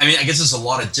 I mean, I guess there's a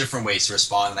lot of different ways to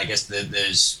respond, and I guess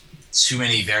there's too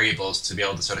many variables to be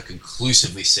able to sort of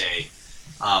conclusively say.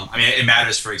 I mean, it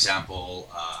matters, for example,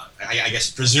 I guess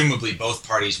presumably both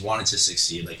parties wanted to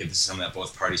succeed. Like if this is something that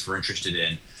both parties were interested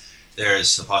in,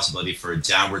 there's the possibility for a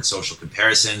downward social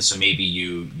comparison. So maybe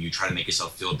you try to make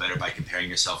yourself feel better by comparing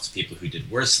yourself to people who did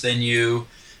worse than you.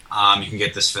 You can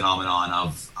get this phenomenon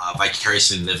of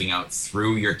vicariously living out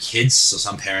through your kids. So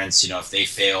some parents, if they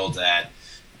failed at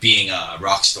being a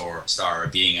rock star or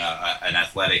being an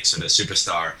athletic sort of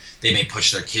superstar, they may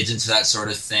push their kids into that sort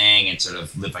of thing and sort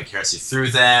of live vicariously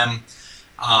through them.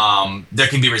 There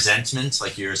can be resentment,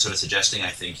 like you're sort of suggesting, I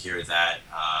think, here, that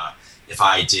if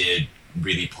I did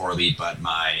really poorly but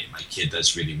my kid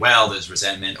does really well, there's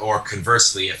resentment. Or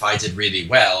conversely, if I did really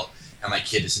well and my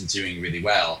kid isn't doing really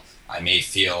well, I may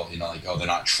feel, like, oh, they're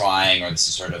not trying, or this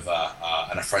is sort of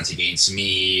an affront against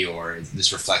me, or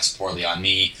this reflects poorly on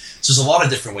me. So there's a lot of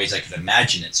different ways I could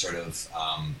imagine it sort of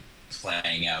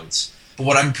playing out. But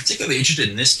what I'm particularly interested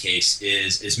in this case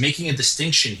is making a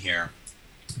distinction here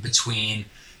between,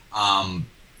 I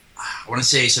want to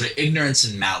say, sort of ignorance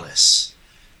and malice.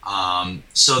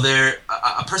 So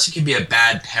a person can be a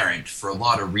bad parent for a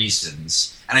lot of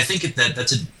reasons, and I think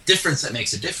that's a difference that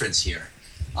makes a difference here.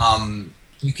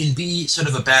 You can be sort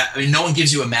of no one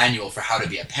gives you a manual for how to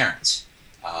be a parent.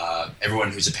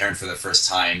 Everyone who's a parent for the first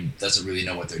time doesn't really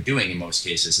know what they're doing in most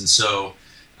cases. And so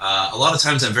a lot of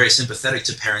times I'm very sympathetic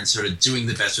to parents sort of doing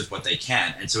the best with what they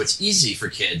can. And so it's easy for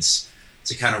kids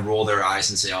to kind of roll their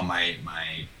eyes and say, oh, my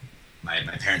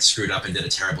parents screwed up and did a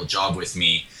terrible job with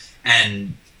me.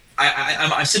 And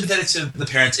I'm sympathetic to the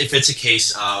parents if it's a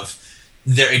case of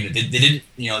they're ignorant. They didn't,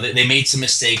 they made some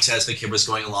mistakes as the kid was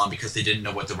going along because they didn't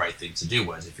know what the right thing to do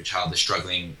was. If your child is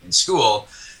struggling in school,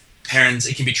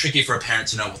 it can be tricky for a parent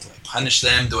to know, well, do I punish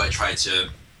them? Do I try to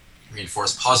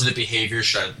reinforce positive behavior?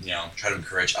 Should I, try to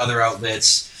encourage other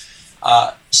outlets?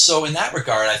 So in that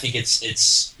regard, I think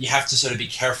it's you have to sort of be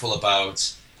careful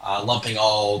about lumping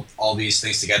all these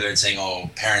things together and saying,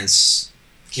 oh, parents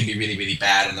can be really, really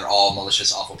bad and they're all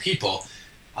malicious, awful people.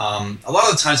 A lot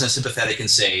of the times I'm sympathetic and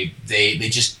say they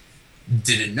just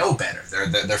didn't know better.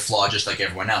 They're flawed just like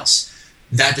everyone else.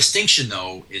 That distinction,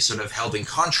 though, is sort of held in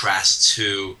contrast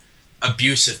to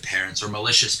abusive parents or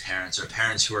malicious parents or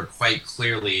parents who are quite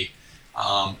clearly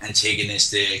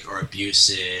antagonistic or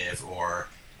abusive or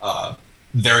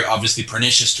very obviously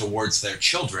pernicious towards their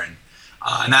children.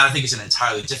 And that, I think, is an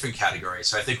entirely different category.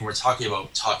 So I think when we're talking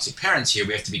about toxic parents here,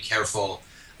 we have to be careful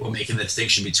about making the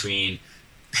distinction between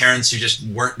parents who just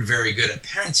weren't very good at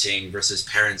parenting versus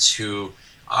parents who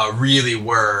really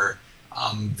were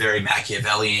very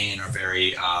Machiavellian or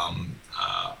very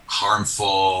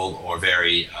harmful or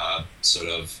very sort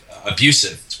of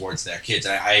abusive towards their kids.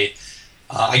 I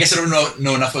guess I don't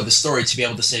know enough about the story to be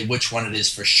able to say which one it is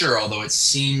for sure, although it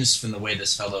seems from the way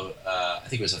this fellow, I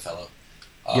think it was a fellow,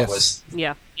 yes.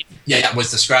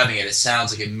 was describing it, it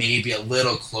sounds like it may be a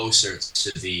little closer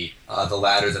to the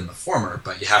latter than the former,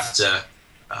 but you have to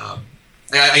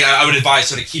I would advise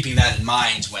sort of keeping that in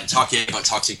mind when talking about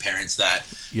toxic parents, that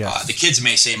the kids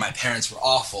may say my parents were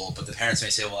awful, but the parents may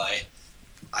say, well,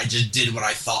 I just did what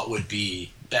I thought would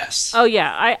be best. Oh,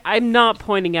 yeah. I'm not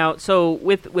pointing out. So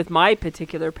with my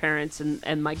particular parents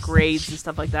and my grades and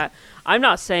stuff like that, I'm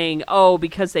not saying, oh,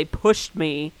 because they pushed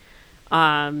me,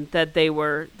 that they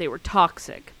were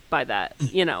toxic by that.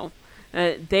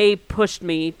 They pushed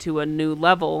me to a new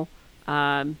level,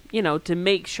 to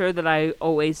make sure that I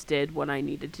always did what I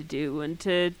needed to do and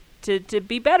to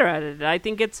be better at it. I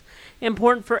think it's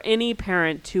important for any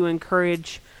parent to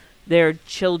encourage their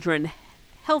children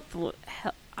healthily.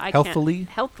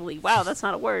 Wow, that's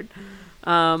not a word.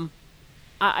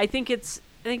 I think it's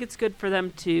good for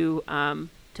them to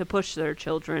push their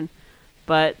children,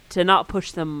 but to not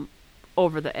push them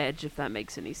over the edge, if that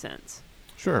makes any sense.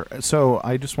 Sure. So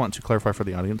I just want to clarify for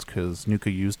the audience, because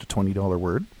Nuka used a $20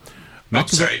 word.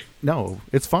 Sorry. No,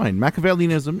 it's fine.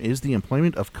 Machiavellianism is the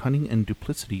employment of cunning and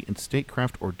duplicity in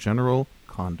statecraft or general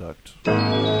conduct. Thank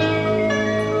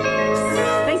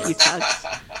you, Tug.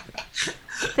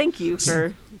 Thank you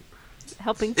for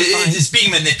helping. It's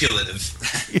being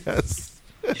manipulative. Yes.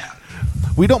 Yeah.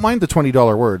 We don't mind the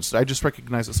 $20 words. I just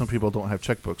recognize that some people don't have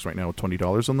checkbooks right now with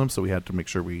 $20 on them, so we had to make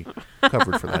sure we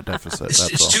covered for that deficit.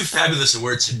 It's too fabulous a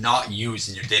word to not use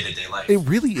in your day-to-day life. It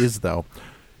really is, though.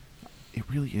 It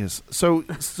really is. So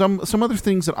some other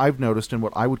things that I've noticed in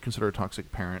what I would consider a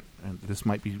toxic parent, and this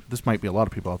might be a lot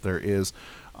of people out there, is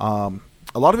a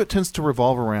lot of it tends to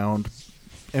revolve around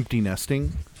empty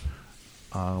nesting.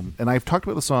 And I've talked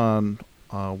about this on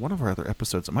one of our other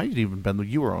episodes. It might have even been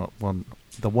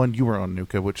the one you were on,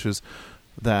 Nuka, which is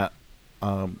that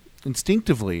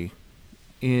instinctively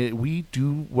we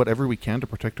do whatever we can to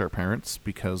protect our parents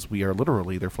because we are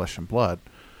literally their flesh and blood.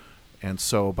 And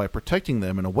so by protecting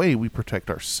them, in a way, we protect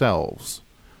ourselves.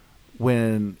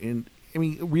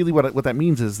 Really what that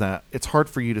means is that it's hard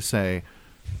for you to say,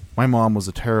 my mom was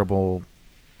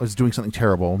doing something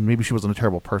terrible. Maybe she wasn't a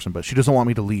terrible person, but she doesn't want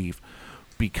me to leave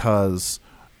because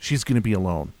she's going to be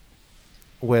alone.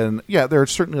 When, yeah, there are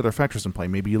certainly other factors in play.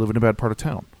 Maybe you live in a bad part of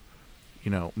town.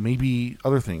 Maybe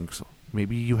other things.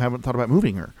 Maybe you haven't thought about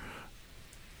moving her.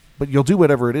 But you'll do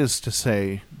whatever it is to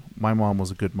say, my mom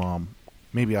was a good mom.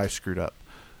 Maybe I screwed up.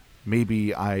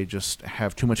 Maybe I just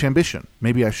have too much ambition.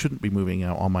 Maybe I shouldn't be moving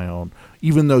out on my own,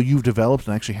 even though you've developed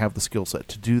and actually have the skill set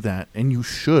to do that. And you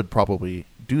should probably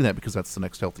do that because that's the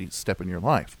next healthy step in your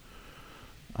life.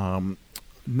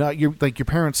 Not your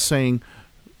parents saying,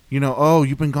 oh,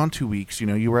 you've been gone 2 weeks.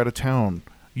 You were out of town.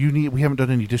 We haven't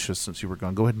done any dishes since you were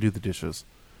gone. Go ahead and do the dishes.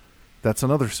 That's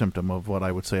another symptom of what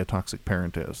I would say a toxic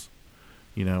parent is.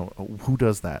 Who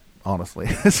does that? Honestly,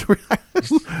 can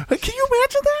you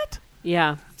imagine that?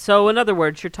 Yeah. So in other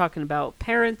words, you're talking about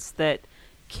parents that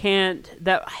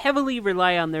heavily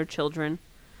rely on their children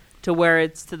to where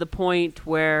it's to the point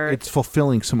where it's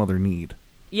fulfilling some other need.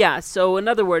 Yeah. So in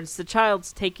other words, the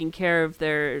child's taking care of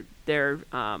their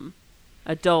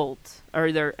adult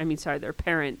or their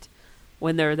parent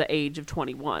when they're the age of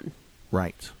 21.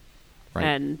 Right.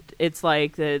 And it's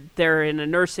like they're in a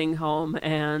nursing home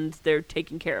and they're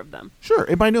taking care of them. Sure.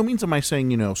 And by no means am I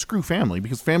saying, screw family,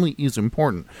 because family is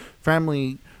important.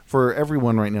 Family, for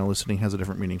everyone right now listening, has a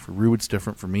different meaning. For Rue, it's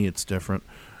different. For me, it's different.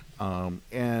 Your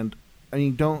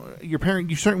parent,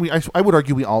 I would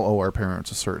argue we all owe our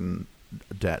parents a certain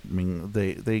debt.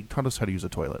 They taught us how to use a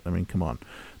toilet. Come on.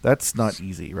 That's not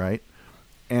easy, right?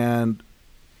 And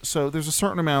so there's a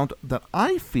certain amount that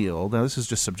I feel, now this is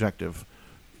just subjective,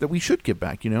 that we should give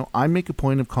back. I make a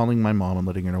point of calling my mom and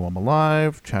letting her know I'm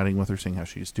alive, chatting with her, seeing how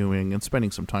she's doing, and spending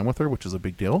some time with her, which is a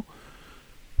big deal.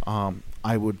 But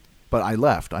I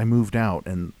left. I moved out,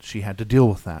 and she had to deal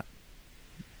with that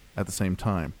at the same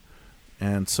time.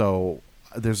 And so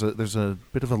there's a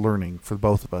bit of a learning for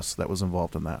both of us that was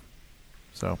involved in that.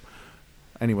 So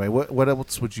anyway, what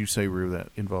else would you say, Rue, that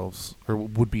involves or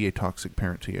would be a toxic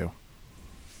parent to you?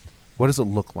 What does it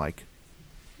look like?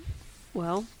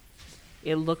 Well,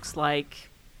 it looks like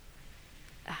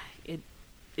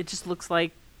it just looks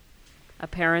like a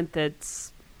parent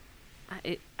that's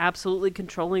absolutely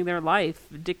controlling their life,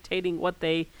 dictating what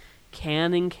they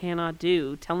can and cannot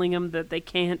do, telling them that they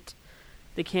can't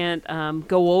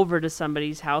go over to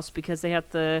somebody's house because they have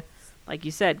to, like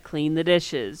you said, clean the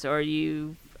dishes. Or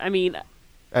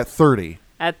at 30.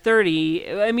 At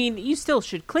 30, you still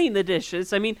should clean the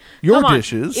dishes. Your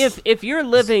dishes. If you're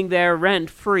living there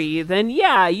rent free, then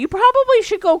yeah, you probably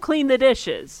should go clean the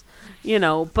dishes.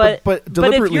 But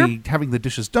deliberately having the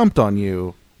dishes dumped on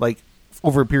you, like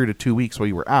over a period of 2 weeks while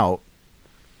you were out,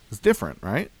 is different,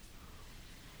 right?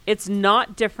 It's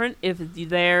not different if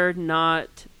they're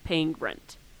not paying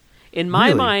rent. In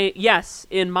my mind, yes.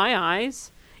 In my eyes,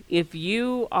 if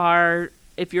you're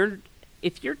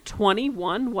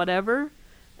 21, whatever.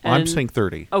 I'm saying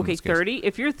 30. Okay, 30.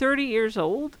 If you're 30 years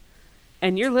old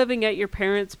and you're living at your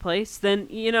parents' place, then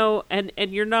and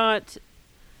you're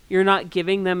not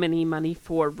giving them any money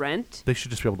for rent. They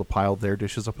should just be able to pile their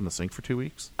dishes up in the sink for 2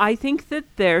 weeks. I think that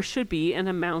there should be an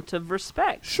amount of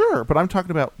respect. Sure, but I'm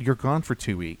talking about you're gone for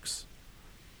 2 weeks,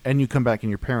 and you come back and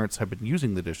your parents have been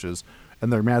using the dishes,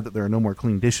 and they're mad that there are no more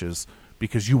clean dishes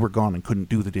because you were gone and couldn't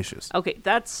do the dishes. Okay,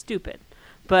 that's stupid.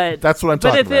 But that's what I'm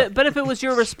talking about. But if it was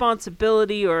your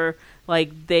responsibility, or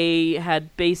like they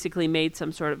had basically made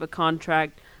some sort of a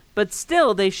contract, but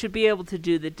still they should be able to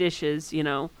do the dishes.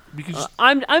 Because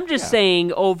I'm just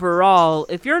saying overall,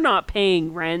 if you're not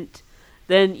paying rent,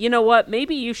 then you know what?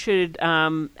 Maybe you should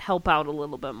help out a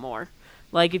little bit more.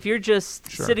 Like if you're just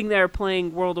sitting there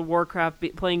playing World of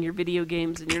Warcraft, playing your video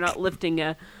games, and you're not lifting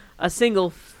a single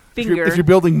finger. If you're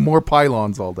building more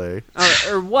pylons all day.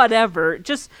 Or whatever.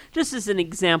 Just as an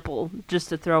example, just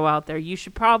to throw out there, you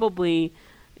should probably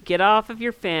get off of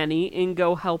your fanny and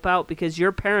go help out because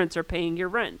your parents are paying your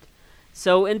rent.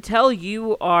 So until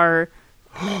you are...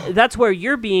 that's where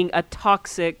you're being a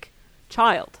toxic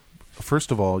child. First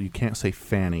of all, you can't say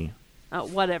fanny.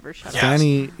 Whatever, shut up.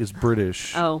 Fanny is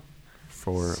British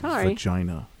for Sorry.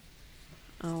 vagina.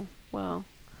 Oh, well.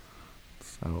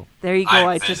 So there you go.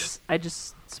 I just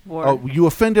swore. Oh, you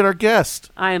offended our guest.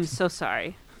 I am so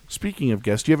sorry. Speaking of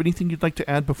guests, do you have anything you'd like to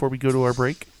add before we go to our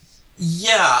break?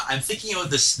 Yeah, I'm thinking about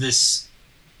this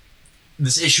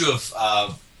issue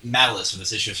of malice, or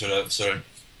this issue of sort of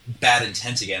bad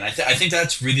intent again. I think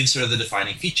that's really sort of the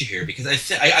defining feature here, because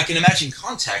I can imagine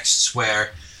contexts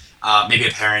where maybe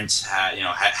a parent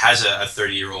has a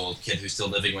 30-year-old kid who's still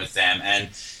living with them, and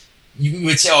you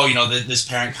would say, oh, this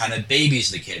parent kind of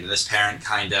babies the kid, or this parent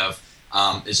kind of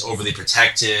is overly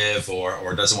protective,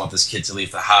 or doesn't want this kid to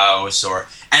leave the house,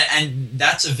 and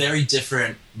that's a very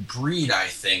different breed, I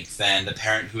think, than the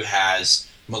parent who has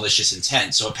malicious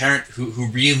intent. So a parent who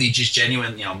really just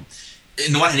genuine,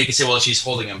 in the one hand you could say, well, she's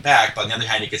holding him back, but on the other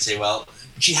hand you could say, well,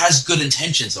 she has good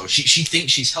intentions though. She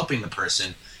thinks she's helping the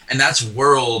person, and that's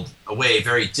world away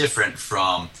very different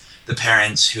from the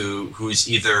parents who's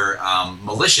either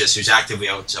malicious, who's actively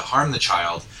out to harm the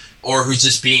child, or who's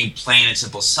just being plain and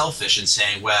simple selfish and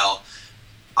saying, well,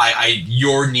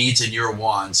 your needs and your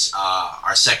wants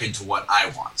are second to what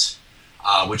I want,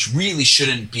 which really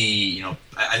shouldn't be.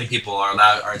 I think people are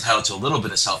entitled to a little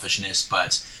bit of selfishness,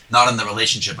 but not in the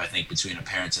relationship, I think, between a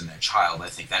parent and their child. I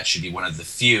think that should be one of the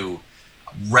few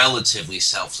relatively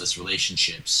selfless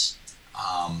relationships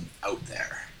out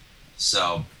there.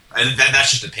 So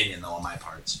that's just opinion, though, on my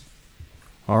part.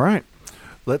 All right.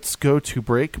 Let's go to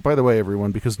break. By the way,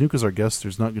 everyone, because Nuke is our guest,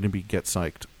 there's not going to be Get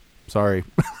Psyched. Sorry.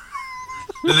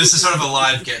 This is sort of a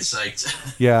live Get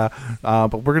Psyched. Yeah,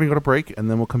 but we're going to go to break, and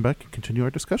then we'll come back and continue our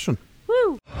discussion.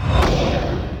 Woo!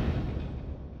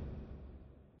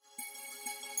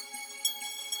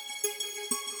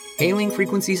 Hailing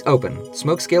frequencies open.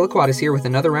 Smokescale Aquatis here with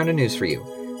another round of news for you.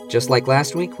 Just like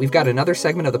last week, we've got another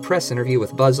segment of the press interview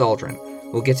with Buzz Aldrin.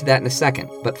 We'll get to that in a second,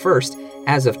 but first,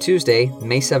 as of Tuesday,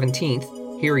 May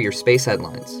 17th, here are your space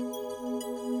headlines.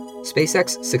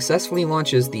 SpaceX successfully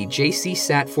launches the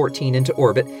JCSat-14 into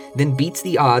orbit, then beats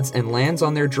the odds and lands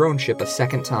on their drone ship a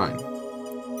second time.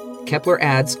 Kepler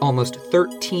adds almost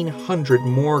 1,300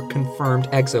 more confirmed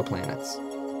exoplanets.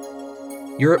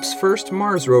 Europe's first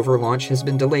Mars rover launch has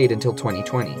been delayed until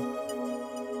 2020.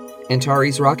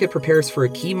 Antares rocket prepares for a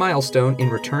key milestone in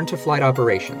return to flight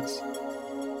operations.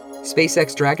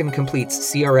 SpaceX Dragon completes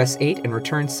CRS-8 and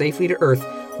returns safely to Earth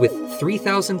with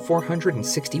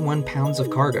 3,461 pounds of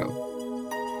cargo.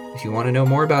 If you want to know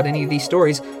more about any of these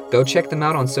stories, go check them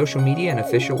out on social media and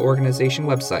official organization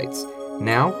websites.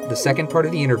 Now, the second part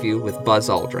of the interview with Buzz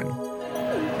Aldrin.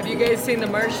 Have you guys seen The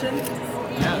Martian?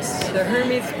 Yes. The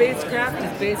Hermes spacecraft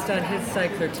is based on his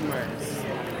cycler to Mars.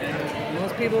 And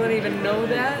most people don't even know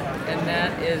that, and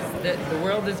that is that the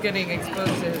world is getting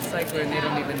exposed to his cycler and they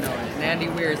don't even know it. And Andy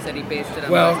Weir said he based it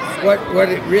on Well, what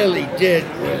it really did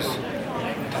was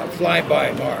fly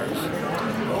by Mars,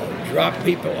 drop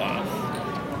people off,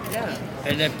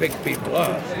 and then pick people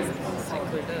up.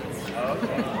 Cycler does.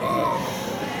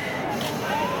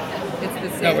 It's the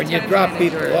same Now, when you time drop and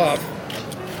people endurance.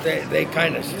 off, they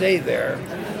kind of stay there.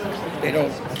 They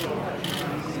don't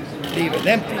leave it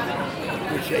empty,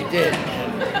 which they did.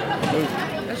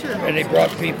 And they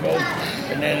brought people,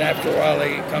 and then after a while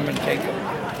they come and take them.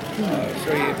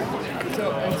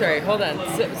 So I'm sorry, hold on.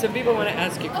 So people want to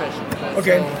ask you questions.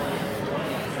 Okay.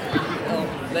 I'll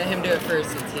let him do it first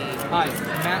since he... Hi,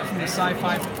 Matt from the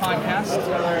Sci-Fi Podcast.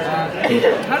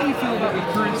 How do you feel about the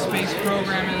current space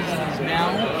program as it is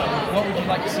now? What would you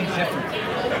like to see different?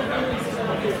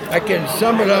 I can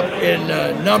sum it up in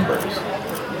numbers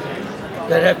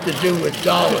that have to do with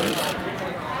dollars,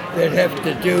 that have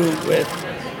to do with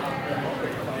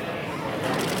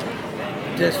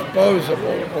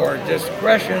disposable or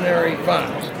discretionary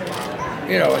funds.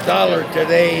 You know, $1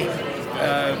 today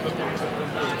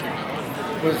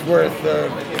was worth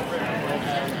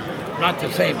not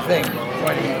the same thing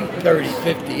 20, 30,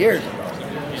 50 years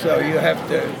ago. So you have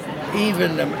to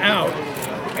even them out,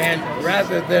 and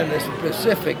rather than a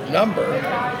specific number,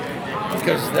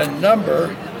 because the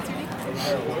number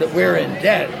that we're in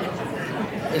debt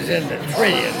is in the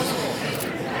trillions,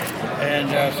 and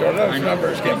so those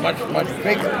numbers get much, much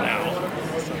bigger now.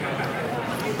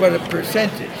 But a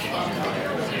percentage.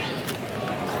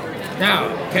 Now,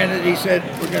 Kennedy said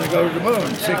we're going to go to the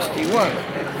moon, 61.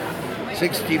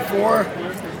 64,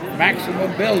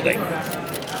 maximum building,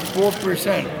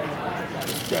 4%.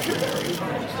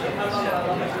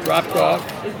 Dropped off.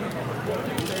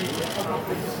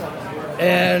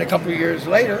 And a couple of years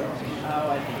later,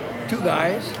 2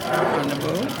 guys on the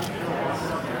moon,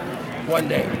 one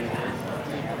day.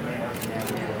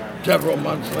 Several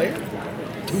months later,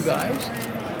 2 guys,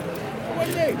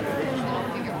 one day.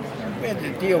 We had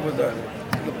to deal with the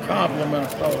problem of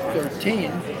Apollo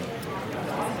 13,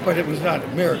 but it was not a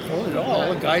miracle at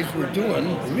all. The guys were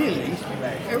doing, really,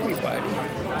 everybody,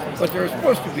 what they were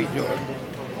supposed to be doing.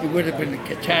 It would have been a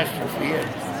catastrophe and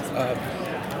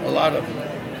a lot of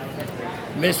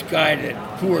misguided,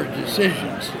 poor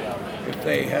decisions if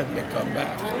they hadn't come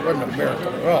back. So it wasn't a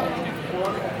miracle at all.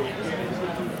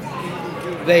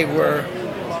 They were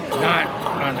not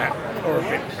on that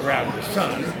orbit around the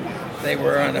sun. They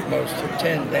were on at most a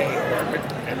 10-day orbit,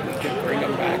 and we could bring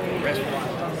them back and rest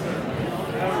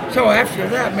them. So after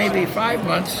that, maybe 5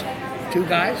 months, 2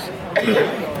 guys.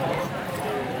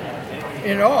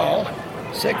 In all,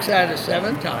 6 out of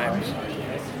 7 times,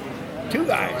 2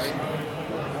 guys.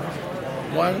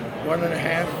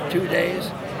 1.5, 2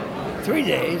 days, 3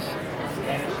 days,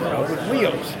 with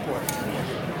wheels.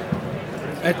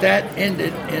 That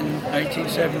ended in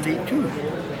 1972.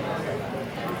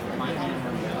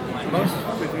 Most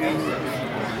of you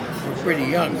were pretty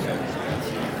young then.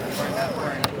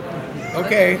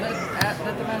 Okay,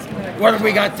 what have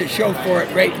we got to show for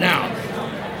it right now?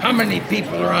 How many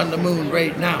people are on the moon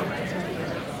right now?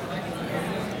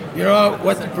 You know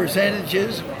what the percentage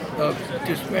is of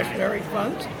discretionary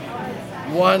funds?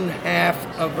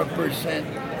 0.5%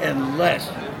 and less.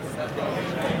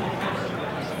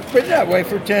 It's been that way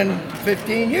for 10,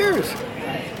 15 years.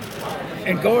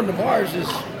 And going to Mars is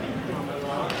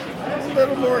a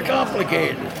little more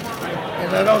complicated.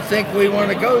 And I don't think we want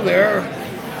to go there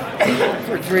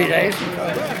for 3 days and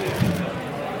come back.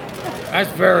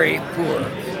 That's very poor.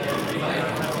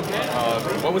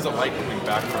 What was it like coming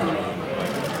back from the moon?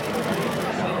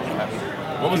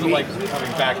 What was it like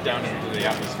coming back down into the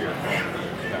atmosphere?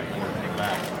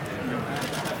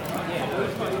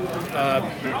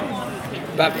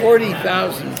 About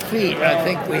 40,000 feet. I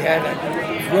think we had a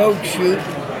rogue chute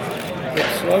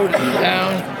that slowed us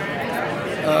down.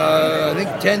 I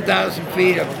think 10,000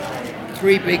 feet of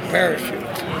 3 big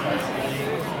parachutes.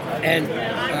 And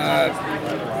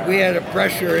we had a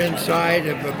pressure inside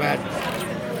of about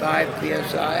 5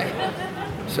 psi.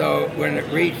 So when it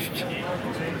reached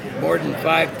more than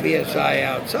 5 psi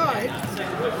outside,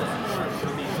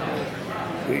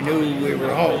 we knew we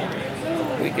were home.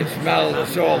 We could smell the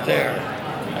salt air.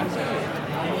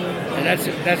 And that's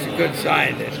a good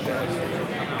sign that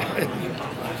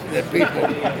that people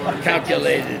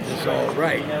calculated this all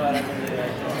right.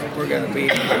 We're going to be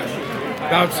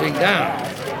bouncing down.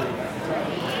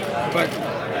 But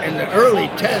in the early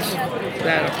tests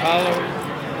that Apollo,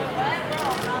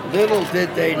 little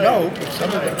did they know, but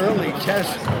some of the early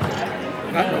tests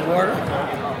got in the water.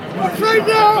 Upside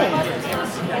down!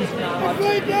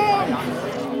 Upside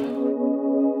down!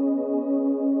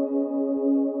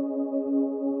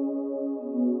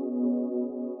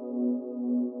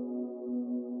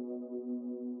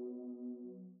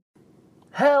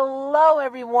 Hello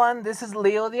everyone, this is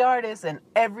Leo the Artist, and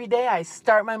every day I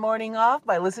start my morning off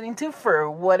by listening to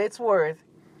For What It's Worth.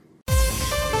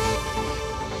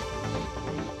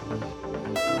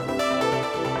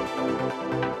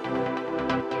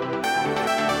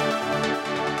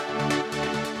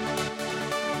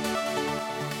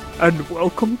 And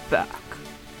welcome back.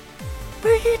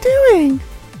 What are you doing?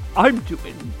 I'm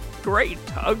doing great,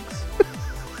 Tugs.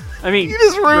 I mean, You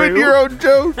just ruined Rue. your own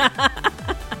joke.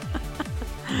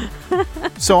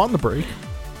 So on the break,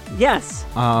 Yes.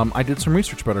 I did some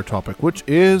research about our topic, which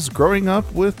is growing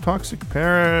up with toxic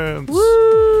parents.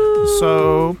 Woo!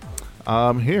 So,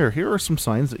 here are some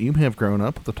signs that you may have grown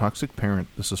up with a toxic parent.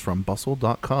 This is from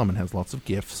bustle.com and has lots of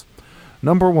GIFs.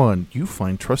 Number 1, you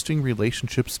find trusting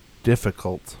relationships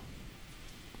difficult.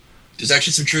 There's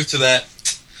actually some truth to that.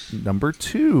 Number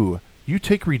 2, you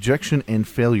take rejection and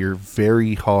failure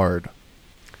very hard.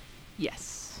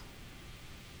 Yes.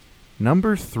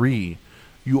 Number 3,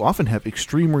 you often have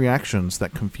extreme reactions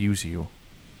that confuse you.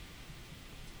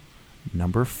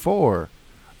 Number 4,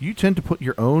 you tend to put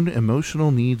your own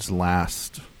emotional needs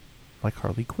last, like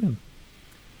Harley Quinn.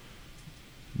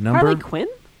 Harley Quinn?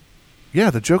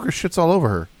 Yeah, the Joker shits all over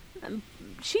her.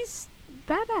 She's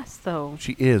badass, though.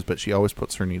 She is, but she always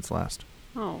puts her needs last.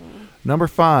 Oh. Number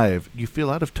 5, you feel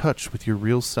out of touch with your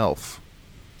real self.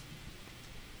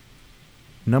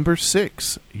 Number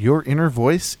 6, your inner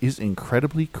voice is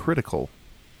incredibly critical.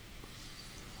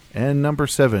 And number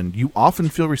 7, you often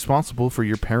feel responsible for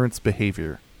your parents'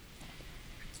 behavior.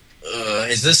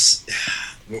 Is this...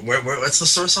 what's the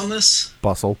source on this?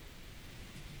 Bustle.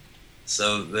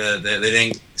 So they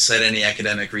didn't cite any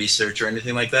academic research or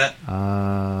anything like that?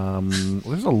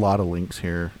 There's a lot of links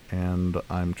here, and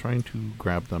I'm trying to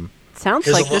grab them. Sounds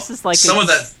like this is like some of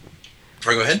that.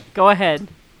 Sorry, go ahead. Go ahead.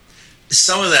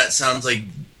 Some of that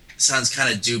sounds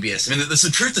kind of dubious. I mean, there's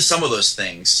some truth to some of those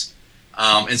things,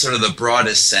 in sort of the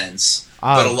broadest sense.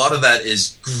 But a lot of that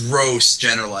is gross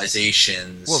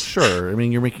generalizations. Well, sure. I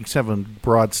mean, you're making 7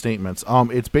 broad statements.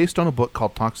 It's based on a book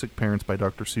called Toxic Parents by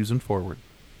Dr. Susan Forward.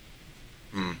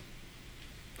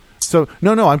 So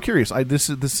no, I'm curious. This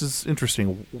is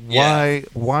interesting. Why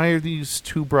are these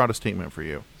too broad a statement for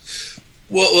you?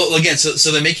 Well, again,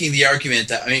 so they're making the argument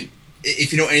that, I mean,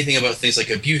 if you know anything about things like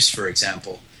abuse, for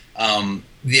example,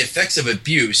 the effects of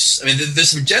abuse. I mean, there's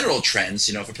some general trends.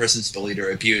 If a person's bullied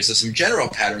or abused, there's some general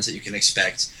patterns that you can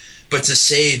expect. But to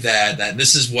say that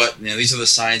this is what these are the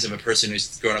signs of a person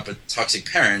who's grown up with toxic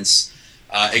parents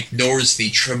ignores the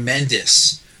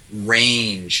tremendous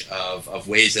range of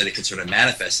ways that it can sort of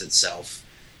manifest itself.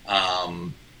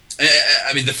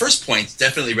 I mean, the first point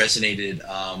definitely resonated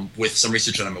with some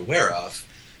research that I'm aware of,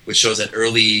 which shows that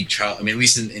at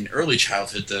least in early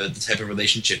childhood, the type of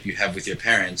relationship you have with your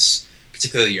parents,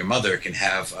 particularly your mother, can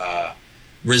have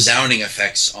resounding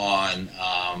effects on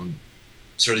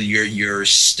sort of your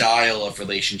style of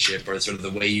relationship, or sort of the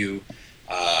way you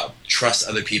trust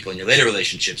other people in your later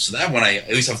relationships. So that one, at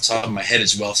least off the top of my head,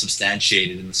 is well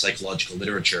substantiated in the psychological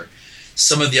literature.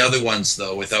 Some of the other ones,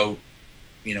 though, without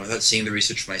seeing the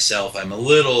research myself, I'm a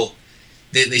little.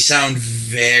 They sound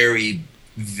very,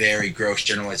 very gross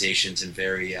generalizations and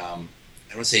very, I don't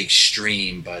want to say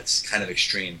extreme, but kind of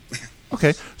extreme.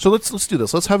 Okay, so let's do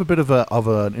this. Let's have a bit of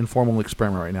an informal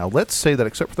experiment right now. Let's say that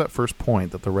except for that first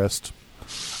point, that the rest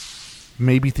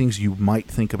may be things you might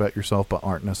think about yourself but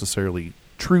aren't necessarily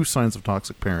true signs of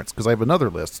toxic parents, because I have another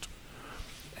list.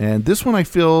 And this one I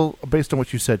feel, based on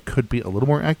what you said, could be a little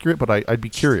more accurate, but I'd be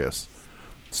curious.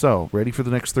 So, ready for the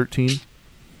next 13?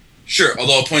 Sure,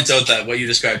 although I'll point out that what you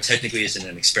described technically isn't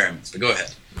an experiment, but go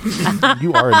ahead.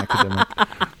 You are an academic.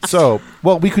 So,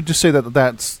 well, we could just say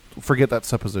forget that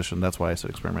supposition. That's why I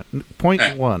said experiment.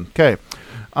 Point 1. Okay.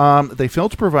 They fail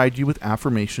to provide you with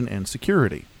affirmation and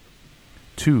security.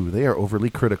 2. They are overly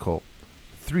critical.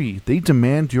 3. They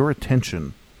demand your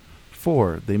attention.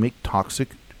 4. They make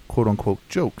toxic, quote-unquote,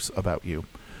 jokes about you.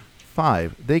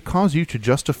 5. They cause you to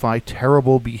justify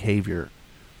terrible behavior.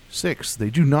 6. They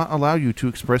do not allow you to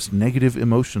express negative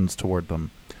emotions toward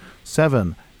them.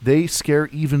 7. They scare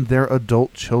even their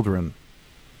adult children.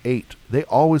 8. They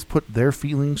always put their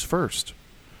feelings first.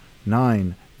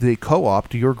 9. They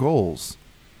co-opt your goals.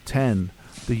 10.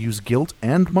 They use guilt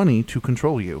and money to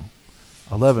control you.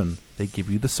 11. They give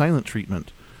you the silent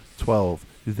treatment. 12.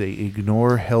 They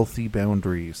ignore healthy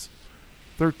boundaries.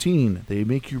 13. They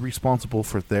make you responsible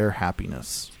for their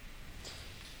happiness.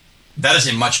 That is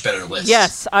a much better list.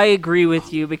 Yes, I agree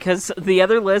with you, because the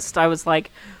other list, I was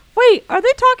like, wait, are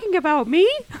they talking about me?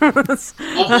 well,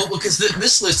 because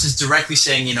this list is directly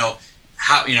saying,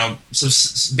 how,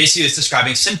 so basically it's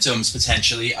describing symptoms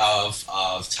potentially of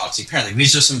toxic parenting.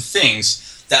 These are some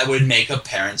things that would make a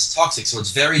parent toxic. So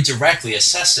it's very directly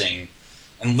assessing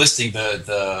and listing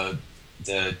the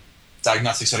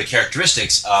diagnostic sort of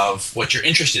characteristics of what you're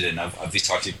interested in of these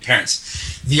toxic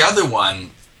parents. The other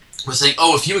one was saying,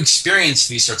 if you experience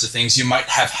these sorts of things, you might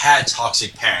have had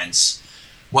toxic parents,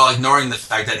 while ignoring the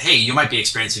fact that, hey, you might be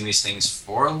experiencing these things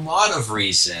for a lot of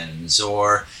reasons,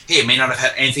 or, hey, it may not have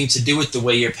had anything to do with the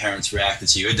way your parents reacted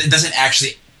to you. It doesn't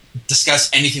actually discuss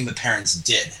anything the parents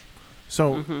did.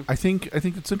 So I think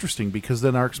it's interesting, because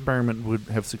then our experiment would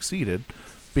have succeeded,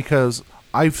 because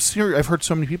I've heard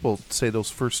so many people say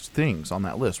those first things on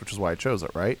that list, which is why I chose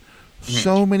it, right? Mm-hmm.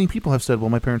 So many people have said, well,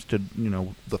 my parents did,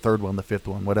 the third one, the fifth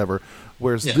one, whatever,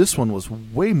 whereas this one was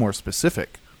way more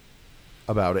specific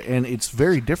about it, and it's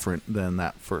very different than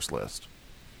that first list.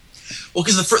 Well,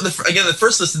 because the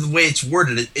first list, the way it's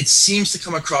worded, it seems to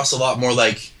come across a lot more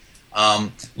like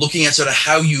looking at sort of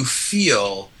how you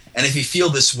feel, and if you feel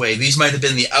this way, these might have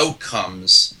been the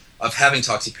outcomes of having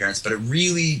toxic parents, but it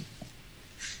really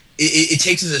it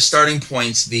takes as a starting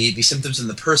point the symptoms in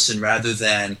the person rather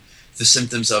than the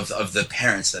symptoms of the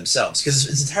parents themselves. Because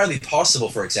it's entirely possible,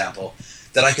 for example,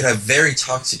 that I could have very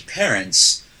toxic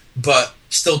parents, but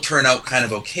still turn out kind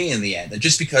of okay in the end. And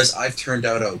just because I've turned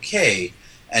out okay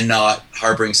and not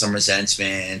harboring some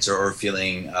resentment or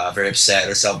feeling very upset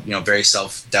or very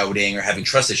self-doubting or having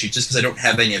trust issues, just because I don't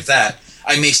have any of that,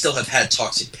 I may still have had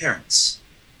toxic parents.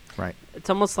 Right. It's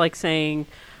almost like saying,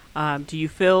 do you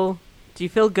feel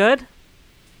good?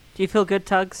 Do you feel good,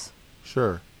 Tugs?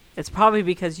 Sure. It's probably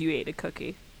because you ate a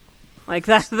cookie. Like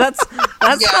that's yeah,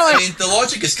 I mean, the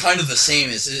logic is kind of the same.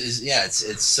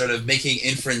 It's sort of making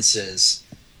inferences.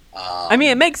 I mean,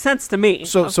 it makes sense to me.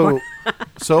 So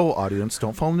audience,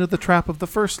 don't fall into the trap of the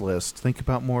first list. Think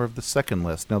about more of the second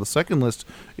list. Now, the second list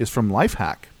is from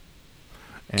Lifehack,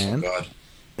 and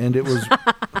it was.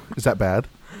 Is that bad?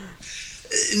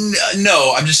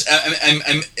 No, I'm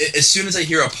as soon as I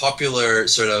hear a popular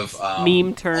sort of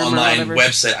meme term online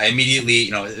website, I immediately,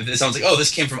 if it sounds like,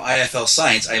 this came from IFL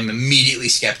Science, I am immediately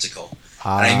skeptical.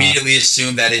 And I immediately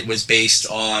assume that it was based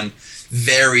on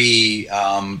very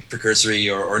precursory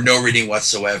or no reading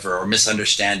whatsoever, or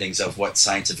misunderstandings of what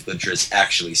scientific literature has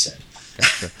actually said.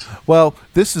 Gotcha. Well,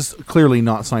 this is clearly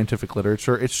not scientific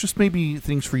literature. It's just maybe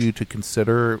things for you to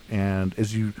consider, and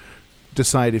as you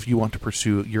decide if you want to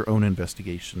pursue your own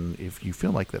investigation if you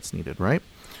feel like that's needed, right?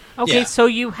 Okay, so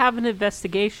you have an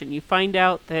investigation. You find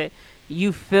out that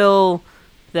you feel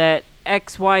that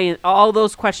X, Y, and all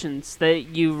those questions that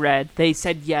you read, they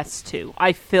said yes to.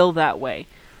 I feel that way.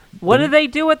 What do they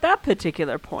do at that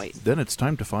particular point? Then it's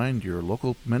time to find your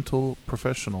local mental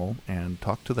professional and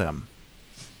talk to them.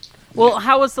 Well,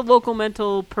 how is the local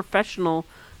mental professional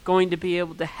going to be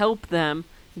able to help them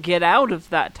get out of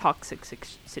that toxic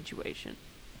situation?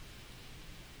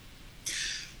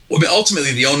 Well, I mean,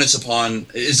 ultimately, the onus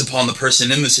is upon the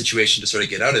person in the situation to sort of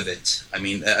get out of it. I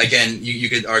mean, again, you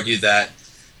could argue that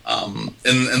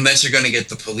unless you're going to get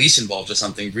the police involved or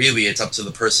something, really, it's up to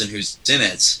the person who's in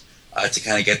it to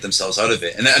kind of get themselves out of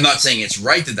it. And I'm not saying it's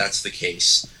right that that's the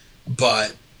case,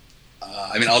 but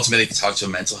I mean, ultimately, if you talk to a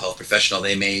mental health professional,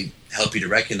 they may help you to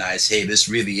recognize, hey, this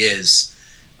really is.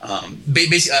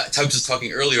 Basically, Tug was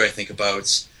talking earlier, I think,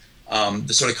 about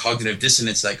the sort of cognitive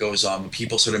dissonance that goes on when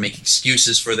people sort of make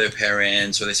excuses for their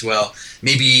parents, or they say, well,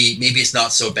 maybe it's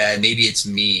not so bad, maybe it's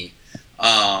me.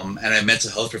 And a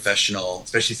mental health professional,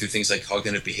 especially through things like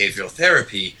cognitive behavioral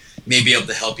therapy, may be able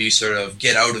to help you sort of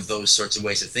get out of those sorts of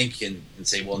ways of thinking and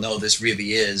say, well, no, this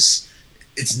really is,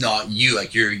 it's not you.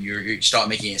 Like you're stop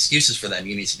making excuses for them.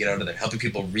 You need to get out of there. Helping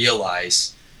people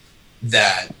realize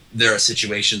that there are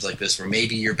situations like this where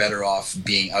maybe you're better off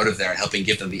being out of there and helping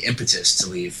give them the impetus to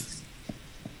leave.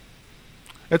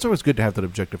 It's always good to have that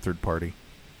objective third party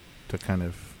to kind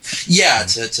of... Yeah,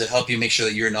 to help you make sure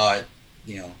that you're not,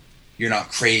 you're not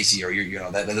crazy, or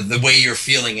that the way you're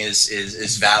feeling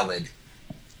is valid.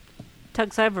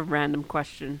 Tugs, I have a random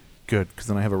question. Good, because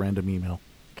then I have a random email.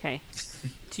 Okay.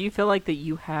 Do you feel like that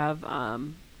you have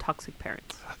toxic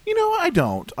parents? I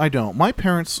don't. My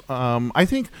parents, I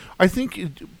think.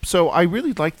 So I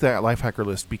really liked that Lifehacker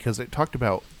list because it talked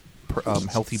about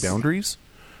healthy boundaries,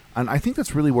 and I think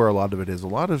that's really where a lot of it is. A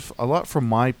lot from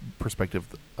my perspective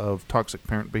of toxic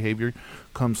parent behavior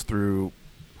comes through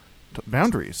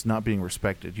boundaries not being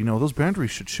respected. Those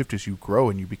boundaries should shift as you grow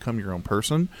and you become your own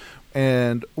person.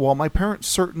 And while my parents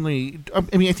certainly, I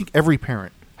think every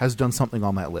parent has done something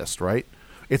on that list, right?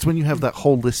 It's when you have that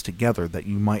whole list together that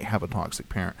you might have a toxic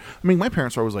parent. I mean, my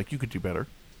parents are always like, you could do better.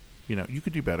 You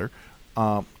could do better.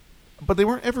 But they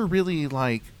weren't ever really,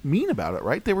 mean about it,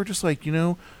 right? They were just like,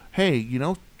 hey,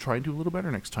 try and do a little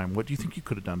better next time. What do you think you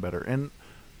could have done better? And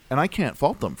I can't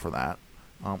fault them for that.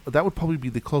 But that would probably be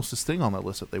the closest thing on that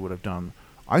list that they would have done.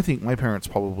 I think my parents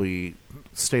probably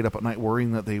stayed up at night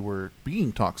worrying that they were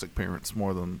being toxic parents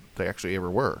more than they actually ever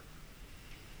were.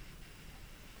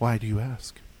 Why do you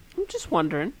ask? I'm just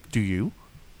wondering. Do you?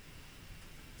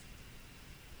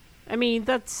 I mean,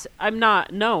 I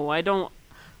don't,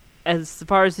 as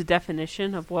far as the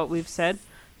definition of what we've said,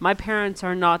 my parents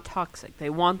are not toxic. They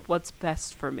want what's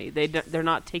best for me. They're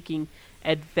not taking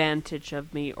advantage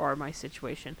of me or my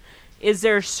situation. Is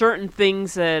there certain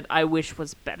things that I wish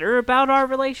was better about our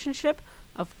relationship?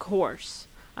 Of course.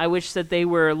 I wish that they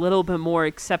were a little bit more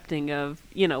accepting of,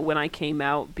 when I came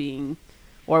out being,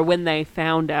 or when they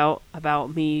found out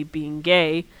about me being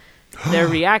gay, their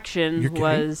reaction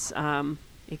was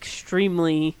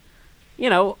extremely,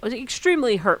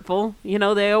 extremely hurtful.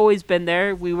 They always been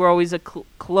there. We were always a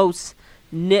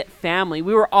close-knit family.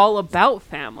 We were all about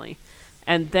family.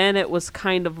 And then it was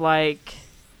kind of like...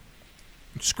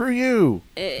 Screw you!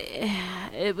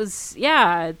 It was,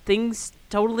 things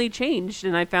totally changed,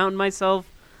 and I found myself...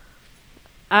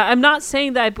 I'm not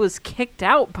saying that I was kicked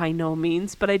out by no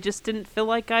means, but I just didn't feel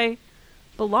like I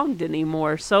belonged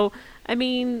anymore. So, I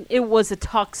mean, it was a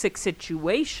toxic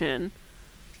situation,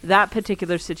 that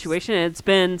particular situation, and it's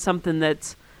been something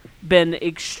that's been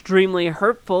extremely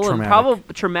hurtful and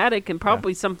probably traumatic, and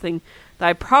probably something that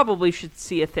I probably should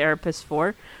see a therapist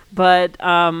for. But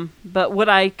would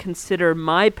I consider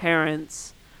my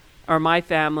parents or my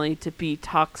family to be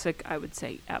toxic? I would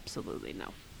say absolutely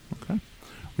no. Okay.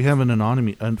 We have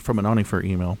an from Anony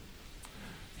email.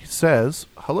 He says,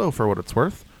 hello, for what it's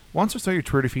worth. Once I saw your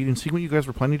Twitter feed and seeing what you guys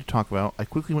were planning to talk about, I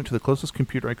quickly went to the closest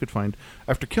computer I could find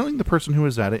after killing the person who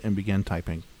was at it and began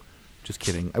typing. Just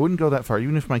kidding. I wouldn't go that far,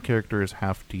 even if my character is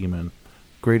half demon.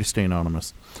 Great to stay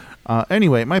anonymous.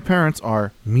 Anyway, my parents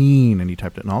are mean, and he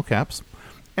typed it in all caps.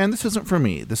 And this isn't for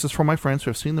me. This is for my friends who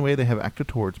have seen the way they have acted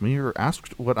towards me or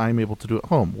asked what I'm able to do at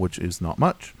home, which is not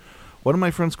much. One of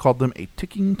my friends called them a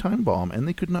ticking time bomb, and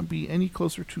they could not be any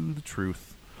closer to the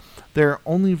truth. They're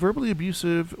only verbally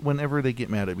abusive whenever they get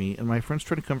mad at me, and my friends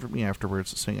try to comfort me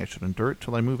afterwards, saying I should endure it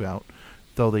till I move out,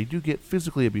 though they do get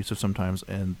physically abusive sometimes,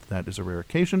 and that is a rare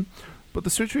occasion. But the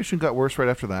situation got worse right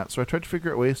after that, so I tried to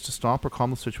figure out ways to stop or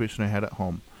calm the situation I had at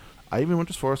home. I even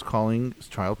went as far as calling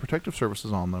Child Protective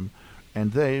Services on them,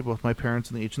 And they, both my parents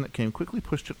and the agent that came, quickly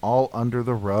pushed it all under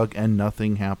the rug and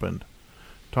nothing happened.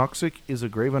 Toxic is a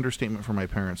grave understatement for my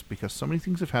parents because so many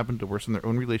things have happened to worsen their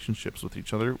own relationships with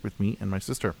each other, with me and my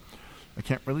sister. I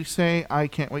can't really say I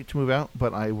can't wait to move out,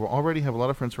 but I will already have a lot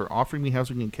of friends who are offering me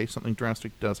housing in case something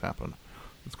drastic does happen.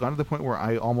 It's gone to the point where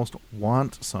I almost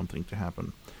want something to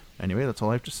happen. Anyway, that's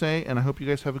all I have to say, and I hope you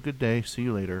guys have a good day. See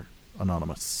you later,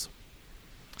 Anonymous.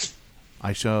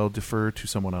 I shall defer to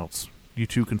someone else. You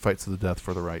two can fight to the death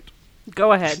for the right.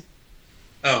 Go ahead.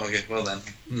 Oh, okay. Well then,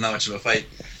 not much of a fight.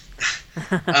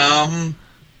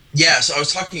 Yeah, so I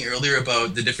was talking earlier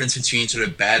about the difference between sort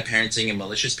of bad parenting and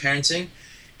malicious parenting,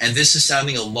 and this is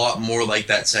sounding a lot more like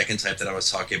that second type that I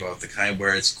was talking about, the kind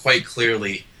where it's quite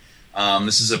clearly,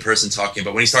 this is a person talking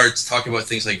about, when he starts talking about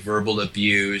things like verbal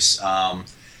abuse,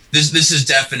 this is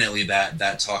definitely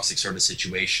that toxic sort of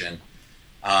situation.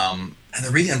 And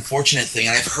the really unfortunate thing,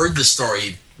 and I've heard this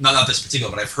story, not this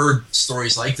particular, but I've heard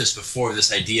stories like this before,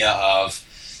 this idea of,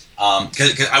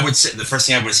 because I would say, the first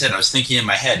thing I would have said, I was thinking in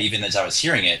my head, even as I was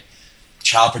hearing it,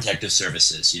 Child Protective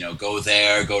Services, go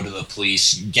there, go to the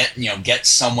police, get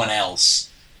someone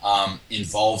else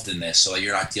involved in this so that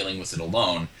you're not dealing with it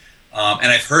alone.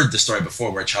 And I've heard the story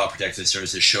before where Child Protective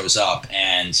Services shows up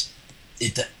and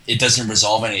it doesn't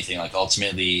resolve anything. Like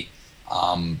ultimately,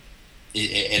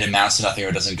 it amounts to nothing or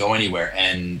it doesn't go anywhere.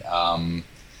 And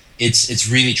it's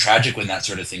really tragic when that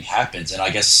sort of thing happens. And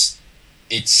I guess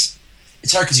it's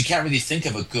hard because you can't really think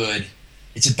of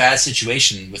it's a bad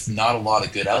situation with not a lot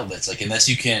of good outlets. Like unless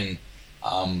you're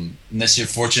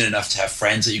fortunate enough to have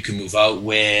friends that you can move out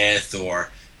with, or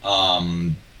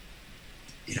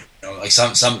like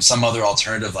some other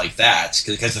alternative like that.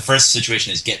 Because the first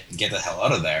situation is get the hell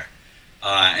out of there,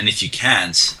 and if you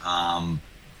can't,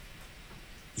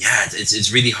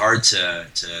 it's really hard to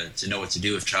know what to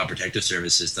do if Child Protective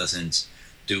Services doesn't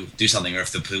do something, or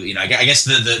if the police. I guess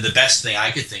the best thing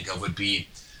I could think of would be,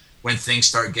 when things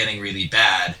start getting really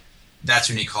bad, that's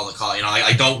when you call the call.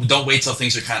 Don't wait till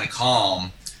things are kind of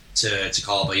calm to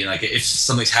call. But like if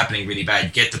something's happening really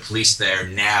bad, get the police there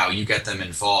now. You get them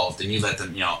involved, and you let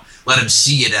them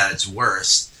see it at its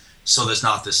worst. So there's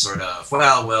not this sort of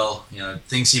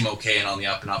things seem okay and on the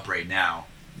up and up right now.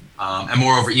 And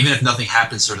moreover, even if nothing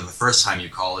happens sort of the first time you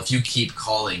call, if you keep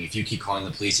calling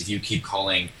the police, if you keep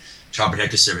calling Child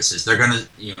Protective Services, they're gonna,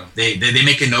 they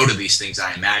make a note of these things.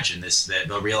 I imagine that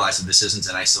they'll realize that this isn't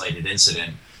an isolated incident,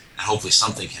 and hopefully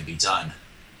something can be done.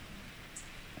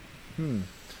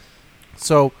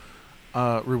 So,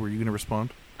 Rue, were you gonna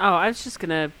respond? Oh, I was just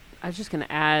gonna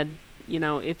add,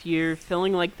 if you're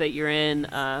feeling like that you're in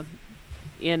a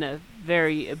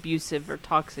very abusive or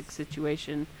toxic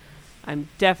situation, I'm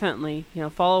definitely,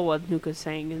 follow what Nuka's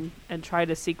saying and try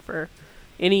to seek for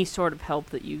any sort of help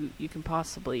that you can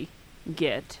possibly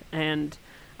get. And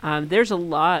there's a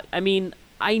lot. I mean,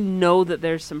 I know that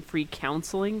there's some free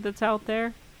counseling that's out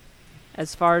there,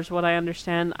 as far as what I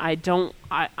understand. I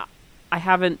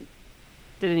haven't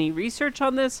did any research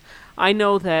on this. I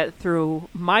know that through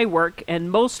my work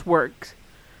and most work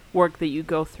that you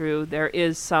go through, there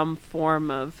is some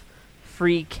form of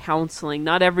free counseling.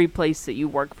 Not every place that you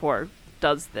work for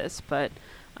does this, but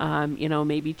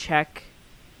maybe check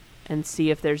and see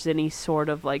if there's any sort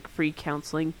of like free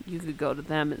counseling. You could go to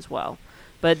them as well.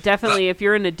 But definitely, if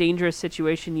you're in a dangerous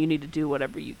situation, you need to do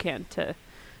whatever you can to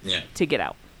get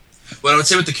out. Well, I would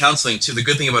say with the counseling too, the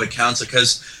good thing about a counselor,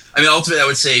 because ultimately I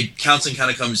would say counseling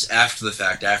kind of comes after the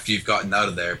fact, after you've gotten out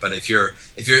of there. But if you're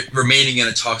remaining in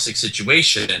a toxic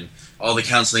situation, all the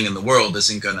counseling in the world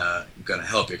isn't gonna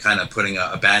help. You're kind of putting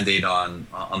a Band-Aid on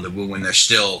the wound when there's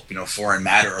still foreign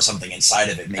matter or something inside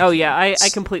of it. I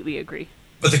completely agree.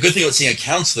 But the good thing about seeing a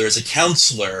counselor is a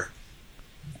counselor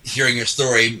hearing your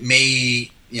story may,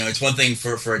 it's one thing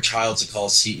for a child to call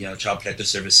Child Protective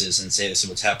Services and say this is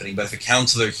what's happening. But if a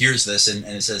counselor hears this and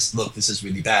it says, look, this is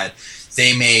really bad,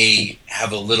 they may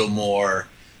have a little more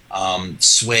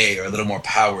sway or a little more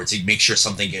power to make sure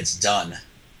something gets done,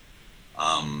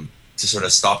 to sort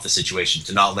of stop the situation,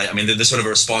 to not let, there's sort of a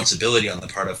responsibility on the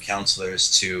part of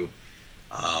counselors to,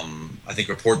 I think,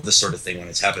 report this sort of thing when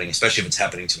it's happening, especially if it's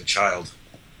happening to a child.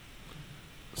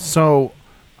 So,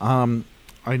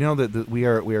 I know that we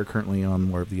are currently on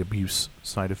more of the abuse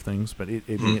side of things, but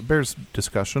it bears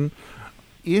discussion.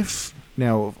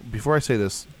 Now, before I say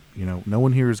this, no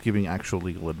one here is giving actual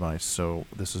legal advice, so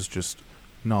this is just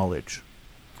knowledge.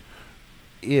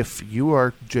 If you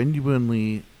are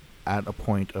genuinely at a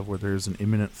point of where there's an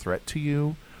imminent threat to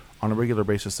you on a regular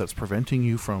basis that's preventing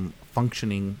you from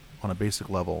functioning on a basic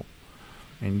level,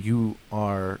 and you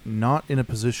are not in a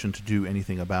position to do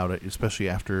anything about it, especially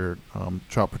after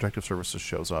Child Protective Services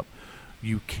shows up,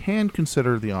 you can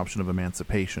consider the option of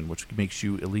emancipation, which makes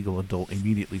you a legal adult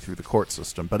immediately through the court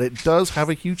system. But it does have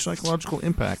a huge psychological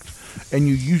impact, and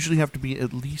you usually have to be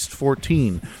at least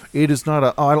 14. It is not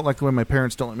I don't like the way my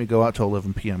parents don't let me go out till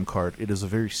 11 p.m. card. It is a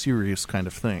very serious kind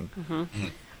of thing. Mm-hmm.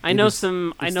 I know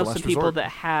some people that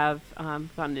have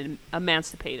gotten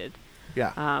emancipated.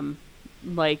 Yeah.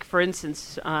 Like for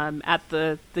instance, at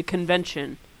the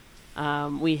convention,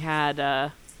 we had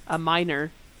a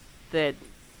minor that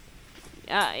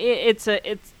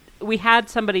we had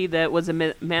somebody that was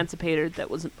emancipated that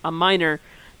was a minor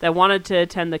that wanted to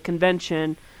attend the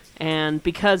convention, and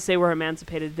because they were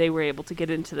emancipated, they were able to get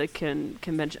into the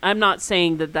convention. I'm not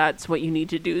saying that that's what you need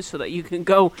to do so that you can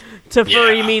go to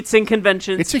furry meets and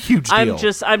conventions. It's a huge deal.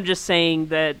 I'm just saying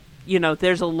that,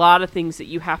 there's a lot of things that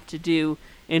you have to do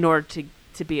in order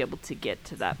to be able to get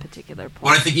to that particular point.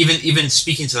 Well, I think even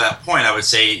speaking to that point, I would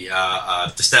say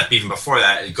the step even before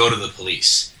that, go to the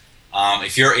police.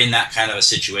 If you're in that kind of a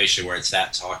situation where it's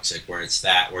that toxic, where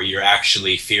you're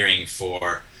actually fearing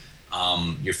for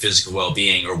your physical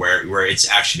well-being, or where it's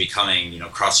actually becoming,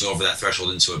 crossing over that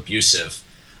threshold into abusive,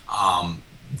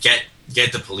 get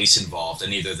the police involved,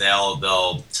 and either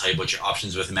they'll tell you about your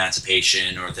options with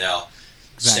emancipation, or they'll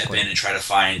step in and try to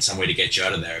find some way to get you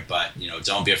out of there. But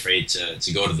don't be afraid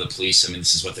to go to the police. I mean,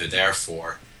 this is what they're there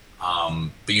for.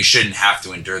 But you shouldn't have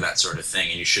to endure that sort of thing,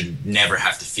 and you should never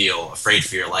have to feel afraid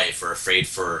for your life or afraid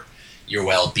for your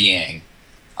well-being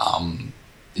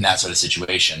in that sort of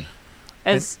situation.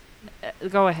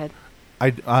 Go ahead. I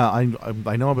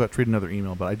know I'm about to read another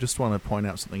email, but I just want to point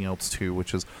out something else too,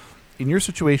 which is, in your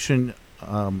situation,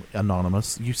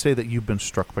 Anonymous, you say that you've been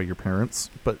struck by your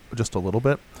parents, but just a little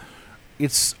bit.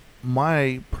 It's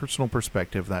my personal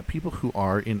perspective that people who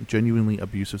are in genuinely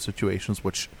abusive situations,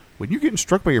 which when you're getting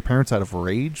struck by your parents out of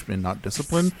rage and not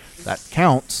discipline, that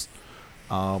counts.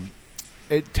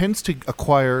 It tends to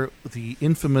acquire the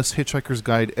infamous Hitchhiker's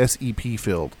Guide SEP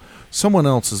field. Someone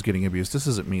else is getting abused. This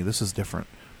isn't me. This is different.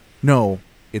 No,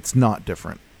 it's not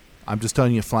different. I'm just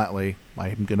telling you flatly.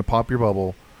 I'm going to pop your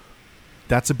bubble.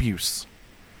 That's abuse.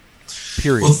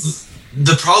 Period. Well,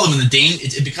 the problem and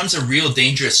it becomes a real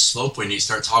dangerous slope when you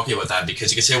start talking about that,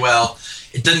 because you can say, well,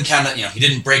 it doesn't count. He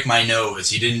didn't break my nose,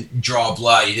 he didn't draw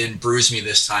blood, he didn't bruise me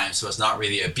this time, so it's not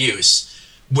really abuse.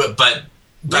 But by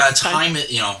the time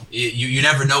you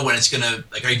never know when it's gonna,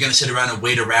 like, are you gonna sit around and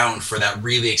wait around for that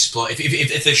really explode?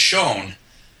 If they're shown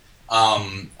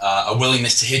a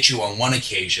willingness to hit you on one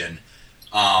occasion,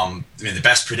 the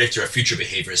best predictor of future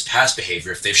behavior is past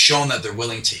behavior. If they've shown that they're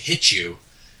willing to hit you,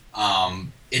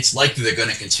 it's likely they're going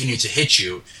to continue to hit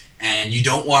you, and you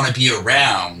don't want to be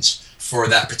around for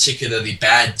that particularly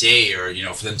bad day, or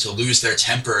for them to lose their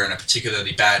temper in a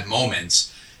particularly bad moment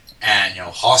and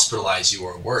hospitalize you,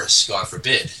 or worse, God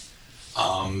forbid.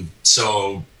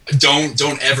 So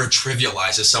don't ever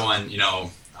trivialize if someone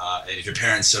if your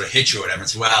parents sort of hit you or whatever, and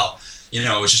say, well,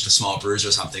 it was just a small bruise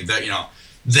or something. That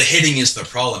the hitting is the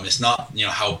problem. It's not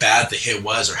how bad the hit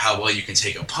was or how well you can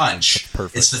take a punch.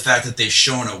 It's the fact that they've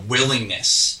shown a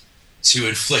willingness to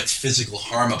inflict physical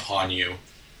harm upon you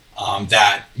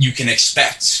that you can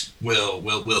expect will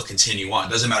continue on.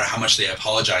 It doesn't matter how much they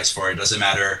apologize for it. It doesn't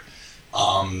matter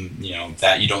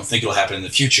that you don't think it'll happen in the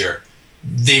future.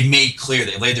 They've made clear,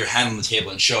 they laid their hand on the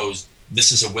table and shows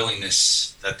this is a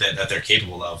willingness that they're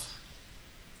capable of.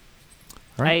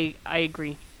 Right. I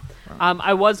agree.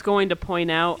 I was going to point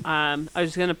out, I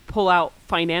was going to pull out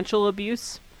financial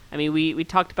abuse. I mean, we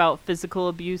talked about physical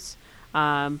abuse.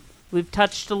 We've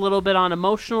touched a little bit on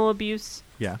emotional abuse.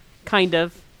 Yeah. Kind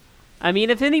of. I mean,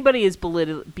 if anybody is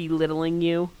belittling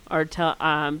you or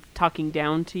talking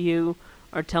down to you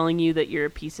or telling you that you're a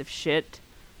piece of shit,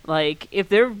 like, if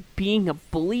they're being a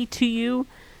bully to you,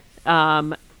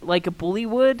 like a bully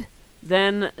would,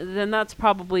 then that's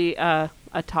probably a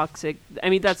toxic. I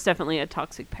mean, that's definitely a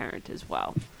toxic parent as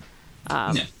well.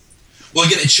 Yeah. Well,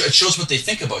 again, it shows what they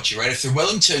think about you, right? If they're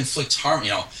willing to inflict harm,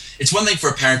 it's one thing for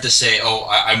a parent to say, "Oh,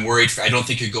 I'm worried. I don't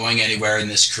think you're going anywhere in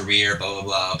this career, blah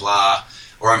blah blah blah,"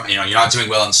 or you're not doing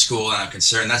well in school, and I'm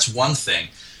concerned. That's one thing.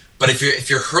 But if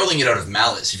you're hurling it out of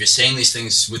malice, if you're saying these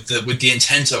things with the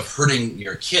intent of hurting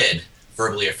your kid,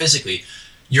 verbally or physically,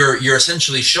 you're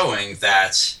essentially showing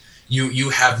that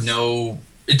you have no.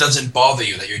 It doesn't bother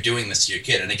you that you're doing this to your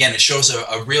kid. And again, it shows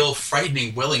a real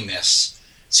frightening willingness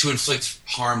to inflict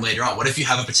harm later on. What if you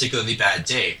have a particularly bad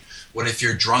day? What if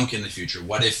you're drunk in the future?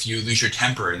 What if you lose your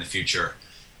temper in the future?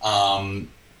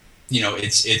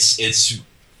 It's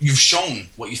you've shown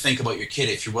what you think about your kid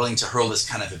if you're willing to hurl this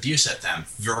kind of abuse at them,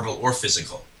 verbal or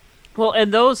physical. Well,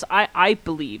 and those, I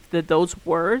believe that those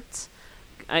words,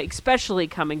 especially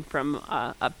coming from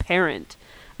a parent,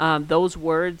 those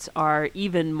words are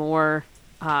even more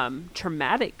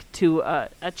traumatic to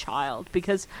a child,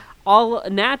 because all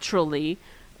naturally,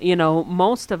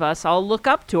 most of us all look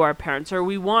up to our parents, or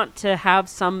we want to have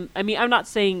some. I mean, I'm not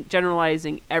saying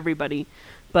generalizing everybody,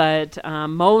 but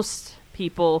most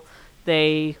people,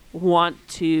 they want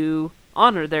to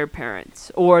honor their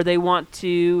parents, or they want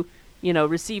to,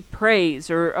 receive praise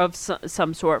or of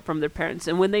some sort from their parents.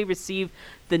 And when they receive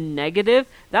the negative,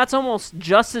 that's almost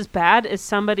just as bad as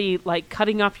somebody like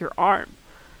cutting off your arm.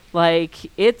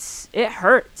 Like it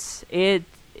hurts.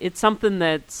 It's something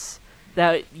that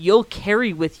you'll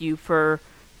carry with you for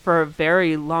a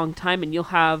very long time, and you'll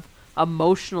have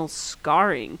emotional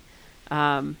scarring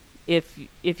if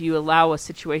you allow a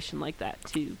situation like that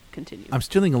to continue. I'm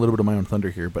stealing a little bit of my own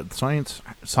thunder here, but science.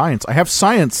 I have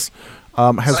science.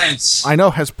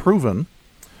 Has proven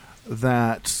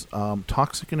that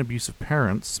toxic and abusive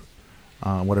parents,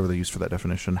 whatever they use for that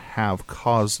definition, have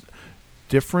caused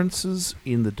differences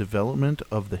in the development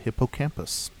of the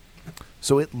hippocampus.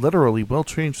 So it literally will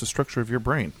change the structure of your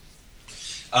brain.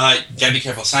 Gotta be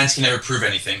careful. Science can never prove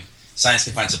anything. Science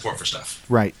can find support for stuff.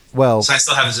 Right. Well, science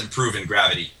still hasn't proven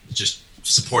gravity. It just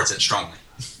supports it strongly.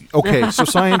 Okay, so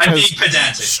science I'm has being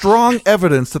pedantic. strong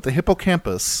evidence that the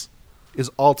hippocampus is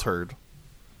altered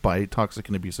by toxic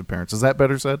and abusive parents. Is that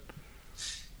better said?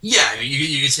 Yeah,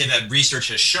 you could say that research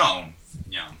has shown,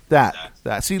 that.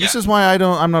 See, this is why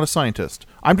I'm not a scientist.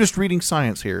 I'm just reading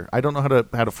science here. I don't know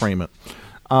how to frame it.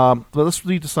 But let's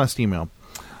read this last email.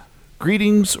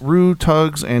 Greetings, Rue,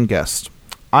 Tugs, and guest.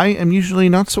 I am usually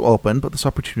not so open, but this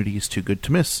opportunity is too good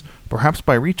to miss. Perhaps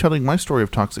by retelling my story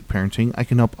of toxic parenting, I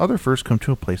can help other first come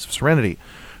to a place of serenity.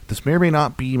 This may or may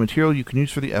not be material you can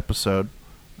use for the episode.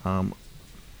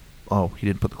 He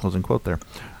didn't put the closing quote there.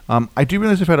 I do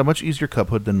realize I've had a much easier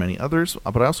cubhood than many others,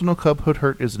 but I also know cubhood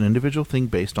hurt is an individual thing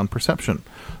based on perception.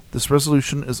 This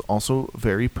resolution is also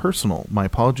very personal. My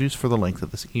apologies for the length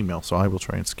of this email, so I will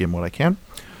try and skim what I can.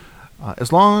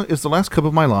 As long as the last cub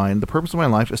of my line, the purpose of my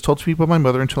life, as told to me by my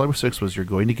mother until I was 6, was you're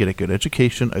going to get a good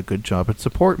education, a good job, and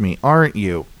support me, aren't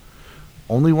you?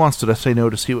 Only once did I say no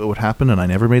to see what would happen, and I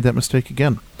never made that mistake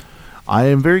again. I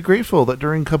am very grateful that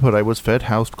during cubhood I was fed,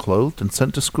 housed, clothed, and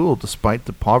sent to school despite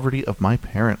the poverty of my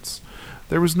parents.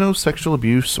 There was no sexual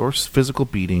abuse or physical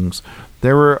beatings.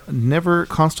 There were never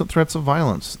constant threats of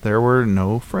violence. There were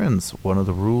no friends, one of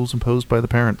the rules imposed by the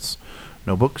parents.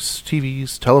 No books,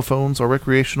 TVs, telephones, or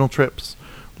recreational trips.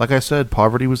 Like I said,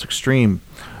 poverty was extreme.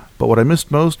 But what I missed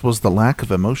most was the lack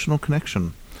of emotional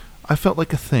connection. I felt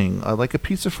like a thing, like a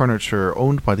piece of furniture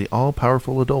owned by the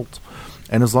all-powerful adult.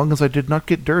 And as long as I did not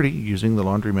get dirty, using the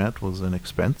laundromat was an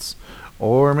expense,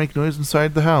 or make noise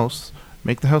inside the house,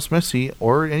 make the house messy,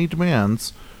 or any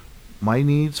demands, my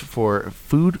needs for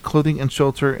food, clothing, and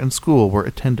shelter and school were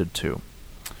attended to.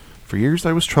 For years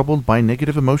I was troubled by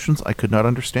negative emotions I could not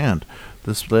understand.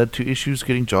 This led to issues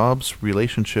getting jobs,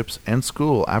 relationships, and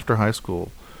school after high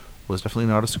school. Was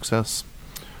definitely not a success.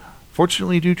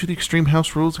 Fortunately, due to the extreme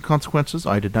house rules and consequences,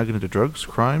 I did not get into drugs,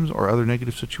 crimes, or other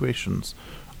negative situations.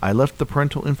 I left the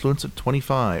parental influence at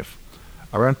 25.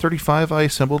 Around 35, I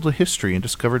assembled a history and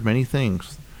discovered many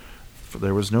things.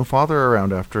 There was no father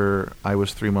around after I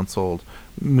was 3 months old.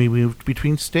 We moved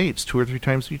between states 2 or 3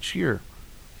 times each year.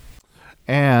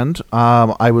 And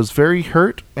I was very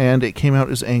hurt, and it came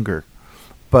out as anger.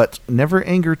 But never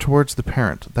anger towards the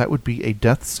parent. That would be a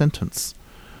death sentence.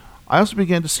 I also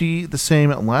began to see the same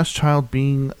last child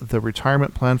being the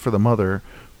retirement plan for the mother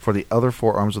for the other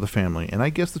 4 arms of the family. And I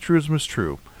guess the truism is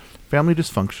true. Family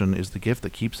dysfunction is the gift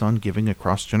that keeps on giving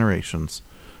across generations.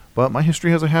 But my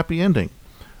history has a happy ending.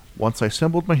 Once I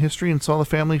assembled my history and saw the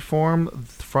family form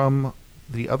from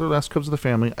the other last cubs of the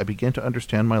family, I began to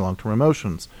understand my long-term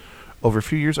emotions. Over a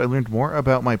few years, I learned more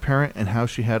about my parent and how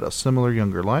she had a similar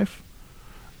younger life.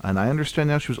 And I understand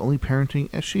now she was only parenting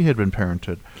as she had been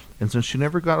parented. And since she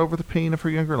never got over the pain of her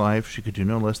younger life, she could do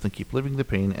no less than keep living the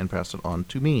pain and pass it on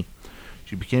to me.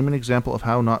 She became an example of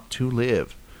how not to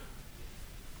live.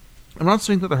 I'm not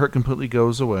saying that the hurt completely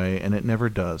goes away, and it never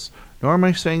does. Nor am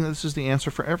I saying that this is the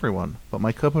answer for everyone. But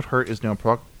my cubhood hurt is now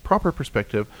proper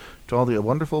perspective to all the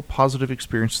wonderful, positive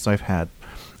experiences I've had.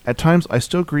 At times, I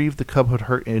still grieve the cubhood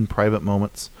hurt in private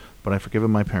moments, but I've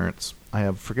forgiven my parents. I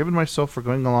have forgiven myself for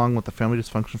going along with the family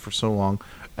dysfunction for so long,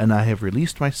 and I have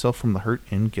released myself from the hurt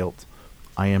and guilt.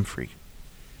 I am free.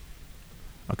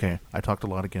 Okay, I talked a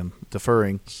lot again.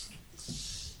 Deferring.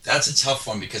 That's a tough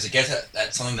one because it gets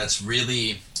at something that's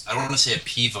really, I don't want to say a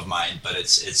peeve of mine, but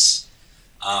it's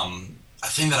a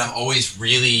thing that I'm always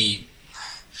really,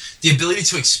 the ability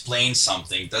to explain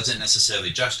something doesn't necessarily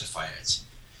justify it.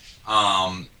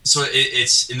 So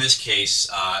it's in this case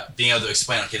being able to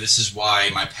explain, okay, this is why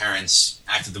my parents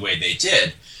acted the way they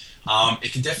did.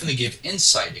 It can definitely give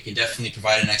insight. It can definitely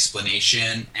provide an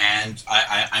explanation, and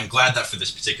I'm glad that for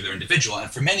this particular individual and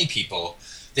for many people,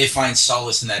 they find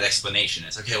solace in that explanation.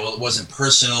 It's okay. Well, it wasn't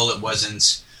personal. It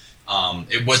wasn't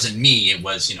me. It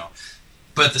was,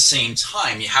 But at the same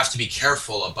time, you have to be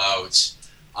careful about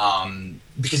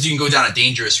because you can go down a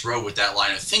dangerous road with that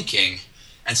line of thinking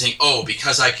and saying, oh,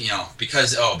 because they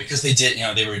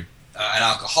did, they were an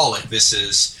alcoholic.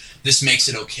 This makes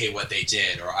it okay what they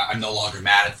did, or I'm no longer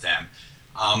mad at them.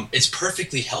 It's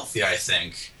perfectly healthy, I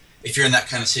think, if you're in that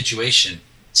kind of situation,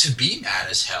 to be mad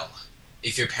as hell.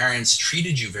 If your parents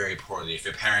treated you very poorly, if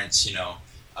your parents,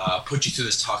 put you through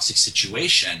this toxic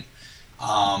situation,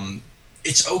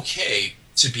 it's okay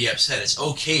to be upset. It's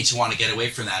okay to want to get away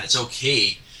from that. It's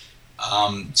okay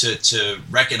to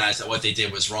recognize that what they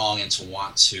did was wrong and to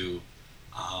want to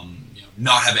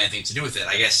not have anything to do with it.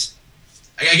 I guess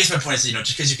my point is,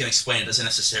 just because you can explain it doesn't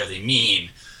necessarily mean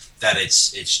that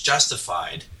it's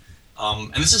justified.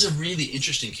 And this is a really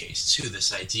interesting case too.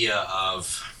 This idea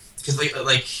of, because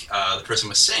like the person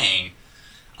was saying,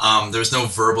 there was no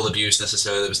verbal abuse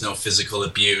necessarily. There was no physical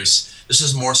abuse. This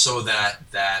was more so that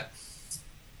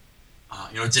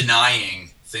denying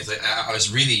things. Like I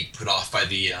was really put off by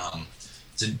the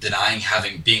denying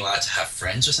being allowed to have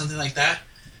friends or something like that,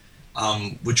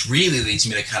 which really leads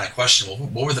me to kind of question, well,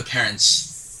 what were the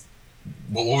parents?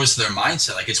 What was their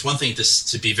mindset? Like, it's one thing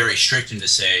to be very strict and to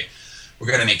say, we're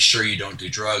going to make sure you don't do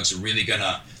drugs. We're really going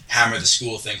to hammer the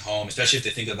school thing home, especially if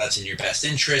they think that that's in your best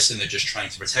interest and they're just trying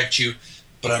to protect you.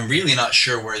 But I'm really not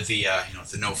sure where the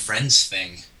the no friends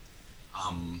thing.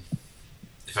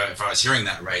 If I was hearing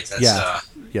that right, that's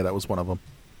yeah, that was one of them.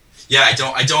 Yeah,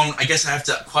 I guess I have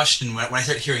to question when I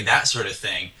start hearing that sort of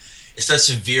thing. It starts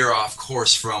to veer off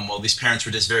course from, well, these parents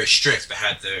were just very strict but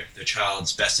had their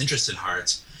child's best interest in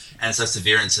heart, and it starts to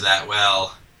veer into that.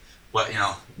 Well, what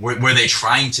were they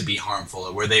trying to be harmful,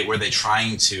 or were they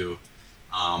trying to,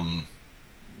 what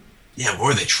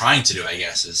were they trying to do? I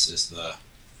guess is the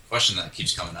question that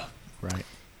keeps coming up. Right.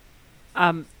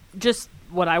 Just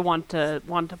what I want to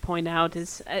point out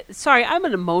is, sorry, I'm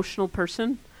an emotional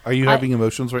person. Are you having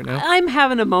emotions right now? I'm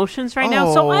having emotions right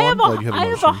now, so I have a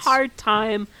emotions. hard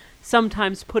time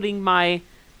sometimes putting my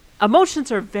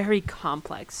emotions are very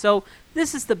complex. So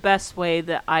this is the best way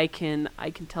that I can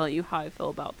tell you how I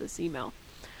feel about this email.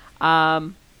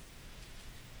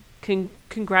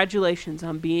 Congratulations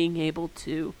on being able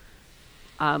to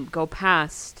go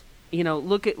past,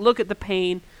 look at the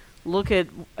pain, look at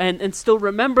and still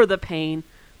remember the pain,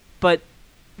 but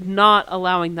not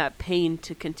allowing that pain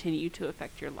to continue to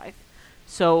affect your life.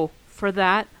 So for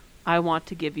that, I want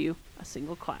to give you a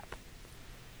single clap.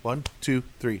 1, 2,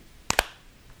 3.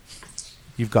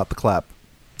 You've got the clap.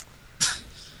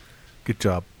 Good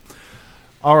job.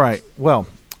 All right. Well,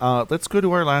 let's go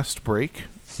to our last break,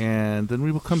 and then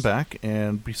we will come back.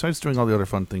 And besides doing all the other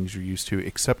fun things you're used to,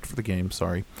 except for the game,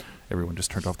 sorry, everyone just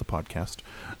turned off the podcast.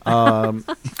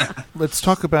 Let's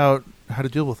talk about how to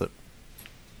deal with it.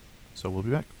 So we'll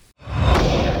be back.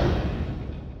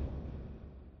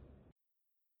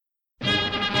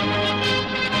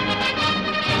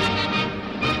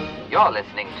 You're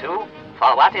listening to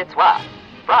For What It's Worth,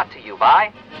 brought to you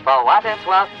by For What It's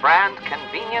Worth brand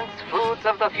convenience foods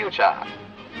of the future.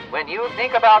 When you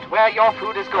think about where your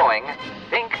food is going,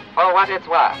 think For What It's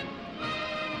Worth.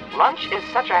 Lunch is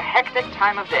such a hectic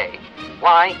time of day.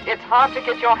 Why, it's hard to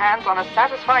get your hands on a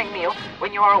satisfying meal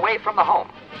when you are away from the home.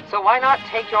 So why not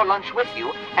take your lunch with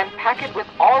you and pack it with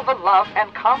all the love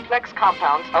and complex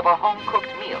compounds of a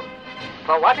home-cooked meal?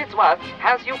 For What It's Worth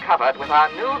has you covered with our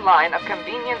new line of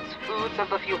convenience foods of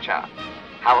the future.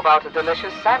 How about a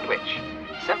delicious sandwich?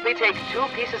 Simply take 2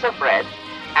 pieces of bread,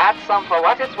 add some For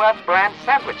What It's Worth brand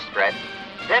sandwich spread,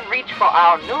 then reach for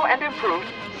our new and improved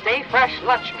Stay Fresh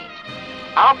lunch meat.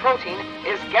 Our protein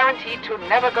is guaranteed to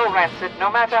never go rancid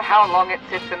no matter how long it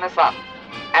sits in the sun.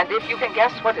 And if you can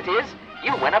guess what it is,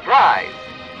 you win a prize.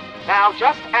 Now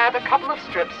just add a couple of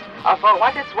strips of For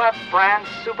What It's Worth brand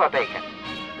super bacon.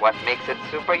 What makes it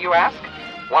super, you ask?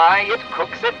 Why, it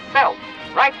cooks itself,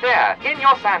 right there in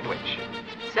your sandwich.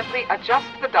 Simply adjust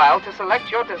the dial to select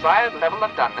your desired level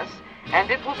of doneness, and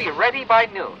it will be ready by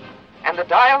noon. And the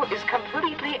dial is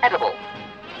completely edible.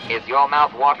 Is your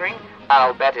mouth watering?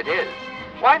 I'll bet it is.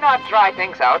 Why not dry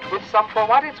things out with some For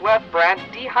What It's Worth brand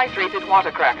dehydrated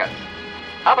water crackers?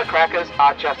 Other crackers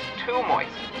are just too moist.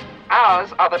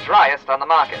 Ours are the driest on the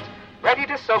market, ready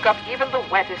to soak up even the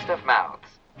wettest of mouths.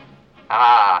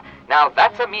 Ah, now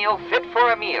that's a meal fit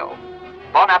for a meal.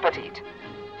 Bon appetit.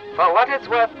 For What It's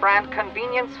Worth brand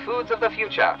convenience foods of the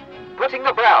future, putting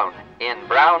the brown in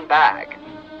brown bag.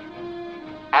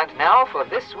 And now for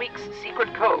this week's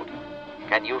secret code.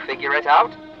 Can you figure it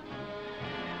out?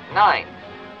 9,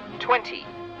 20,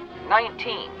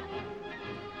 19,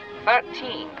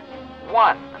 13,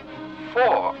 1,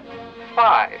 4,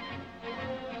 5,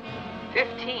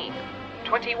 15,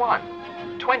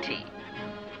 21, 20,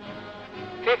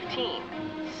 15,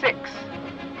 6,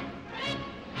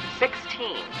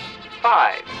 16,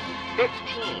 5,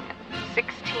 15,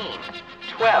 16,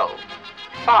 12,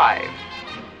 5.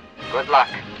 Good luck.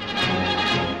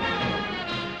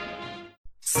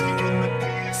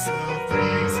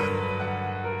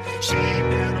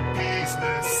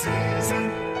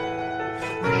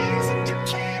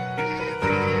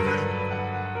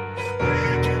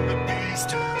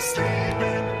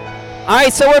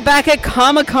 Alright, so we're back at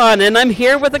Comic-Con, and I'm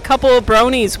here with a couple of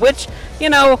bronies, which, you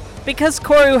know, because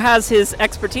Koru has his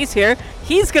expertise here,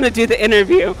 he's going to do the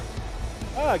interview.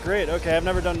 Ah, great. Okay, I've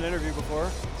never done an interview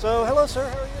before. So, hello, sir.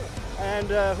 How are you? And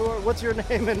what's your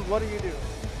name and what do you do?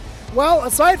 Well,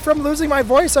 aside from losing my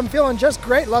voice, I'm feeling just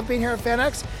great. Love being here at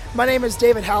FanX. My name is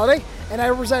David Halliday, and I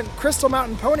represent Crystal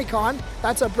Mountain PonyCon.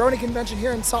 That's a brony convention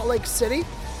here in Salt Lake City.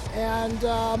 And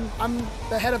I'm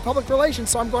the head of public relations,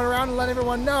 so I'm going around and letting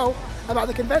everyone know about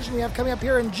the convention we have coming up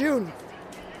here in June.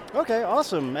 Okay,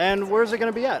 awesome. And where's it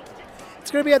going to be at?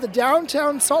 It's going to be at the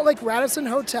downtown Salt Lake Radisson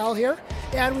Hotel here,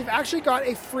 and we've actually got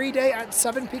a free day at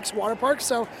Seven Peaks Water Park.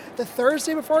 So the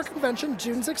Thursday before our convention,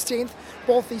 June 16th,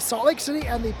 both the Salt Lake City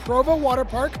and the Provo Water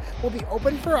Park will be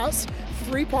open for us.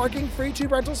 Free parking, free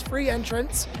tube rentals, free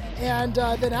entrance, and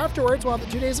then afterwards we'll have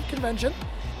the 2 days of convention.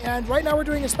 And right now we're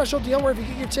doing a special deal where if you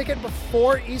get your ticket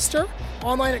before Easter,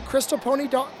 online at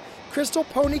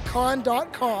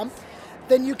crystalponycon.com,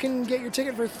 then you can get your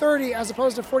ticket for $30 as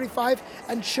opposed to $45,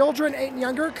 and children 8 and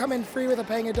younger come in free with a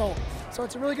paying adult. So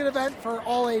it's a really good event for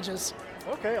all ages.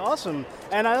 Okay, awesome.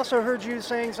 And I also heard you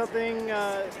saying something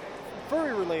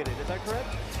furry related, is that correct?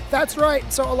 That's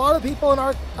right. So a lot of people in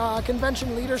our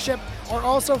convention leadership are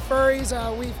also furries.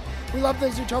 We love the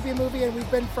Zootopia movie, and we've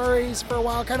been furries for a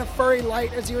while, kind of furry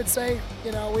light, as you would say.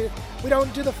 You know, we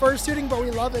don't do the fursuiting, but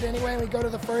we love it anyway, and we go to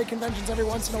the furry conventions every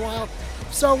once in a while.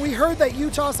 So we heard that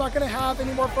Utah's not going to have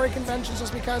any more furry conventions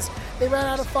just because they ran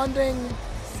out of funding,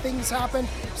 things happened.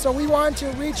 So we wanted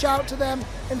to reach out to them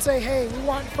and say, hey, we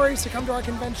want furries to come to our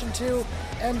convention too.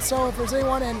 And so if there's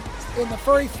anyone in the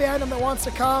furry fandom that wants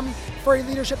to come, furry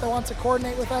leadership that wants to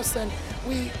coordinate with us, then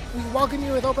we welcome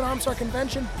you with open arms to our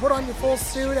convention. Put on your full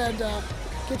suit and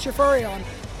get your furry on.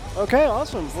 Okay,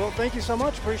 awesome. Well, thank you so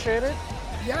much. Appreciate it.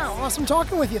 Yeah, awesome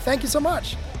talking with you. Thank you so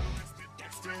much.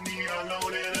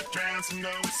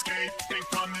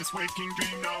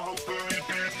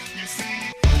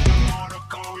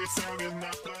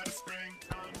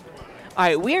 All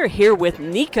right, we are here with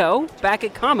Nico back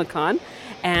at Comic-Con.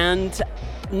 And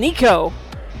Nico,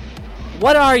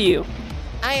 what are you?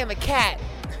 I am a cat.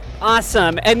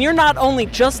 Awesome. And you're not only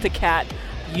just a cat,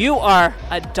 you are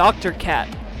a Dr. Cat.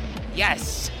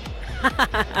 Yes.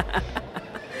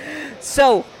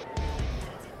 So,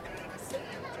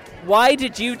 why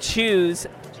did you choose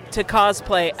to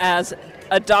cosplay as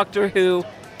a Doctor Who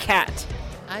cat?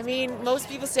 I mean, most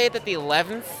people say that the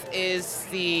 11th is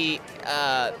the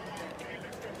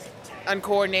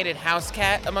uncoordinated house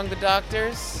cat among the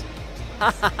doctors.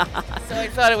 So I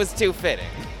thought it was too fitting.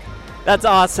 That's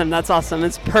awesome. That's awesome.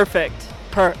 It's perfect.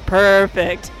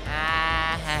 Perfect.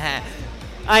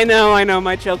 I know.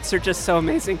 My jokes are just so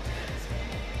amazing.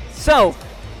 So,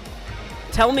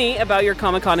 tell me about your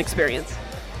Comic-Con experience.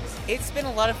 It's been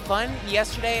a lot of fun.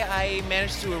 Yesterday, I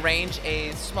managed to arrange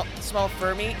a small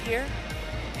fur meet here,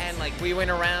 and we went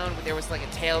around. There was a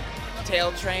tail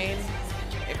train.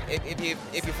 If you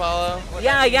follow.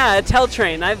 Yeah, a tail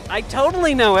train. I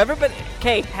totally know. Everybody.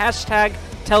 Okay, hashtag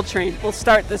tail train. We'll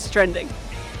start this trending.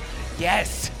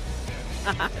 Yes.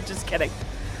 Just kidding.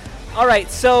 All right.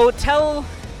 So tell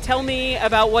me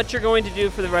about what you're going to do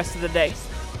for the rest of the day.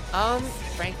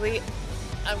 Frankly,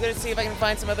 I'm gonna see if I can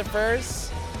find some other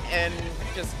furs and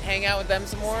just hang out with them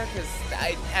some more, because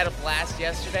I had a blast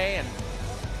yesterday and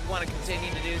want to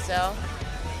continue to do so.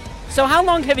 So how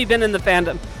long have you been in the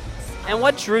fandom? And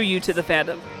what drew you to the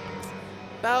fandom?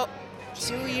 About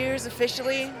 2 years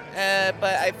officially,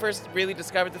 but I first really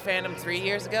discovered the fandom 3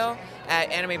 years ago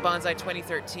at Anime Bonsai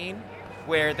 2013,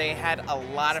 where they had a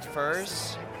lot of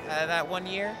furs that 1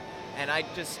 year, and I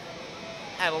just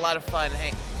had a lot of fun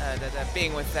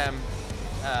being with them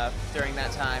during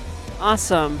that time.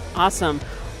 Awesome.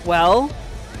 Well,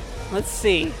 let's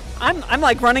see. I'm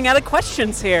running out of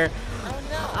questions here.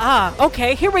 Oh no.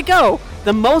 Okay, here we go.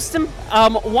 The most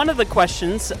one of the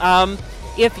questions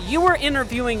If you were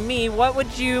interviewing me, what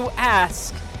would you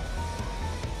ask?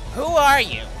 Who are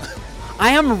you? I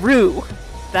am Rue.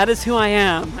 That is who I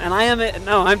am. And I am it.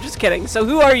 No, I'm just kidding. So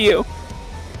who are you?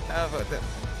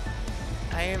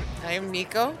 I am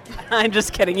Nico. I'm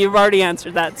just kidding. You've already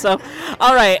answered that. So,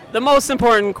 all right. The most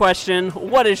important question.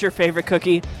 What is your favorite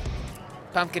cookie?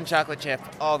 Pumpkin chocolate chip,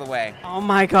 all the way. Oh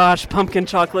my gosh, pumpkin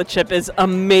chocolate chip is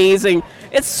amazing.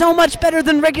 It's so much better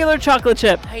than regular chocolate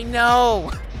chip. I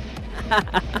know.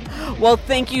 Well,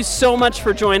 thank you so much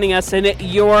for joining us, and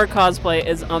your cosplay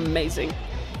is amazing.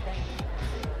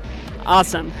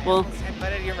 Awesome. Well, I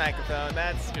butted your microphone.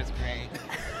 That's just great.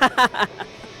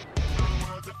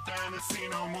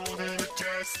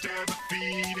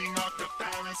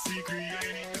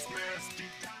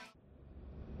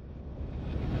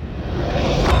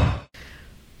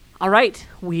 All right,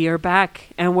 we are back,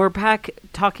 and we're back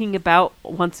talking about,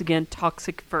 once again,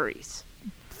 toxic furries.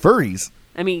 Furries?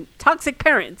 I mean, toxic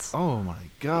parents. Oh my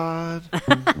god.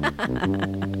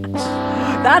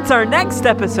 That's our next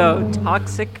episode,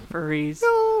 toxic furries.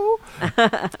 No.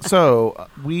 So,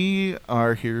 we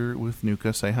are here with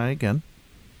Nuka. Say hi again.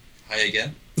 Hi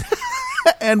again.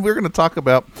 And we're going to talk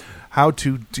about how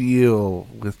to deal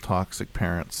with toxic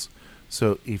parents.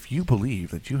 So if you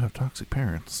believe that you have toxic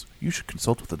parents, you should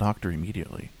consult with a doctor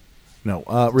immediately. No,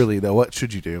 really though, what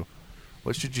should you do?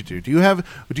 What should you do? Do you have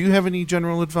any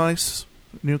general advice,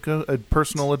 Nuka?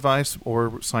 Personal advice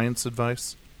or science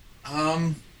advice?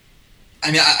 I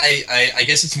mean, I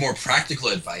guess it's more practical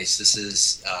advice. This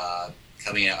is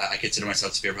coming out. I consider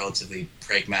myself to be a relatively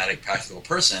pragmatic, practical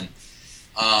person.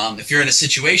 If you're in a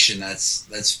situation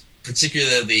that's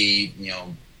particularly,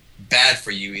 bad for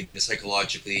you, either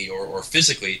psychologically or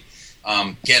physically,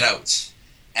 get out.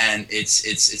 And it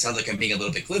sounds like I'm being a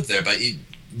little bit glib there, but you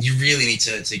really need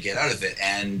to get out of it,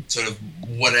 and sort of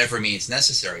whatever means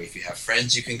necessary. If you have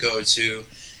friends you can go to,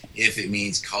 if it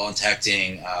means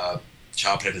contacting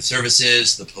Child Protective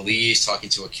Services, the police, talking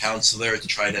to a counselor to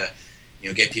try to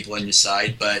get people on your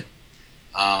side, but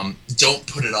don't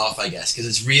put it off, I guess, because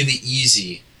it's really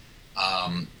easy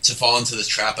to fall into this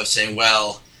trap of saying,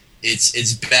 well,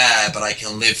 it's bad, but I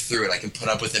can live through it. I can put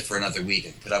up with it for another week.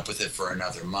 I can put up with it for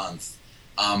another month.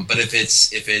 But if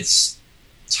it's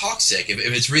toxic, if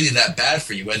it's really that bad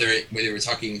for you, whether we're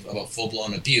talking about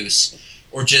full-blown abuse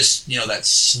or just that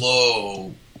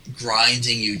slow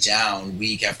grinding you down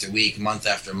week after week, month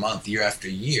after month, year after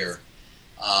year,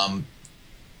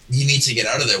 you need to get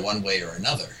out of there one way or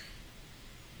another.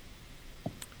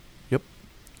 Yep.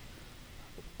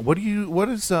 What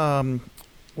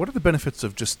are the benefits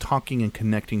of just talking and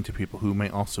connecting to people who may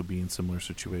also be in similar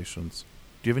situations?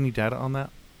 Do you have any data on that?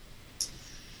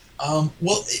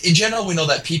 Well, in general, we know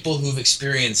that people who've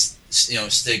experienced,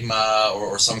 stigma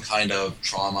or some kind of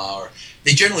trauma,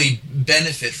 they generally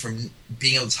benefit from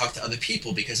being able to talk to other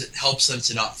people because it helps them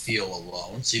to not feel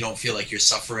alone. So you don't feel like you're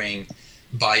suffering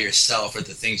by yourself, or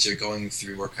the things you're going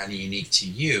through are kind of unique to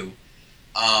you.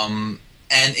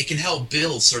 And it can help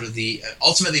build sort of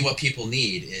ultimately what people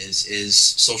need is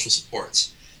social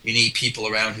support. You need people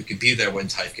around who can be there when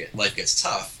life gets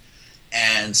tough.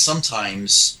 And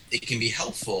sometimes it can be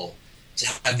helpful to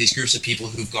have these groups of people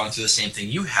who've gone through the same thing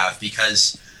you have,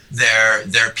 because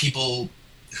they're people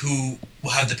who will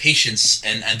have the patience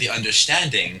and the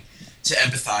understanding to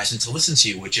empathize and to listen to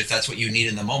you, which, if that's what you need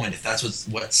in the moment, if that's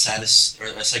what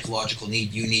a psychological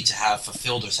need you need to have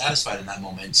fulfilled or satisfied in that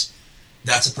moment,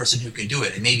 that's a person who can do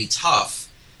it. It may be tough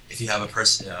if you have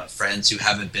friends who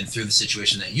haven't been through the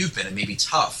situation that you've been. It may be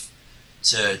tough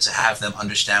to have them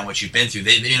understand what you've been through.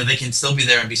 They can still be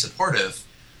there and be supportive,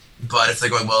 but if they're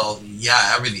going, well, yeah,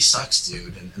 that really sucks,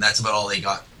 dude, and that's about all they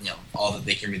got, all that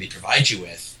they can really provide you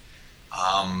with,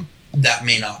 that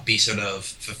may not be sort of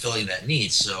fulfilling that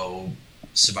need. So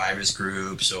survivors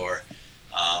groups or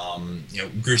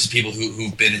groups of people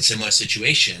who've been in similar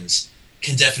situations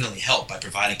can definitely help by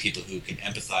providing people who can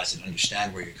empathize and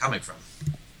understand where you're coming from.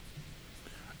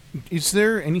 Is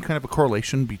there any kind of a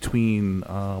correlation between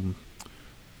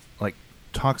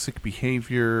toxic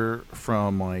behavior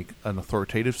from an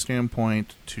authoritative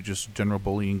standpoint to just general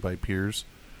bullying by peers?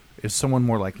 Is someone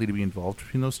more likely to be involved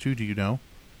between those two? Do you know?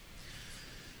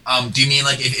 Do you mean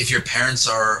if your parents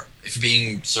if you're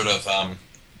being sort of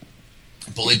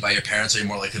bullied by your parents, are you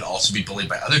more likely to also be bullied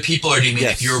by other people, or do you mean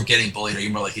if you're getting bullied, are you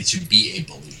more likely to be a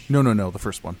bully? No, the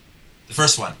first one. The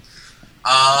first one.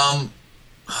 I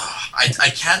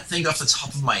can't think off the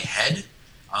top of my head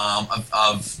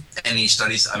of any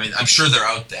studies. I mean, I'm sure they're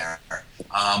out there,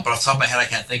 but off the top of my head, I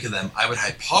can't think of them. I would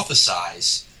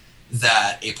hypothesize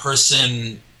that a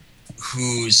person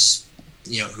who's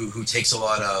who takes a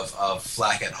lot of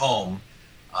flack at home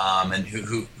and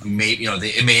who may,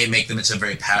 it may make them into a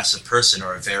very passive person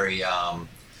or a very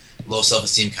low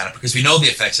self-esteem kind of, because we know the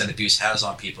effects that abuse has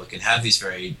on people. It can have these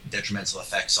very detrimental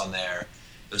effects on their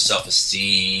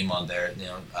self-esteem, on their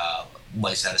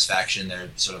life satisfaction, their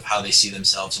sort of how they see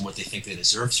themselves and what they think they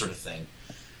deserve, sort of thing.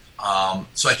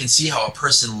 So I can see how a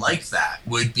person like that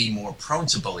would be more prone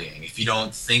to bullying if you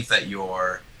don't think that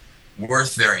you're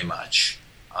worth very much,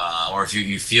 or if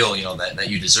you feel that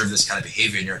you deserve this kind of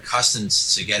behavior and you're accustomed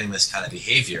to getting this kind of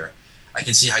behavior. I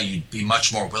can see how you'd be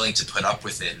much more willing to put up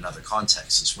with it in other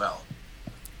contexts as well.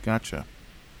 Gotcha.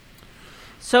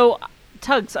 So,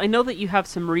 Tugs, I know that you have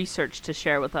some research to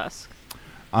share with us.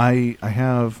 I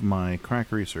have my crack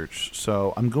research,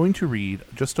 so I'm going to read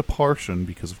just a portion,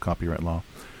 because of copyright law,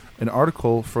 an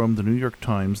article from the New York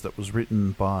Times that was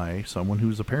written by someone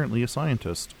who's apparently a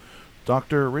scientist,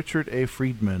 Dr. Richard A.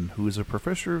 Friedman, who is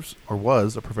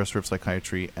was a professor of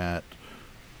psychiatry at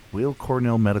Weill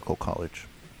Cornell Medical College.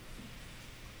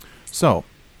 So,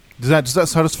 does that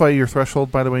satisfy your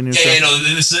threshold, by the way, Nuka?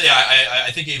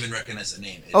 I think I even recognize the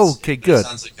name. Okay, good. It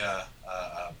sounds like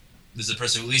this is a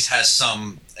person who at least has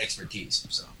some expertise.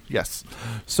 So. Yes.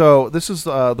 So this is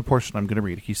the portion I'm going to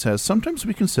read. He says, sometimes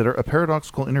we consider a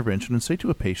paradoxical intervention and say to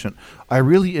a patient, I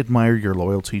really admire your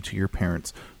loyalty to your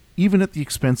parents, even at the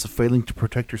expense of failing to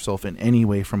protect yourself in any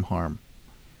way from harm.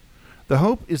 The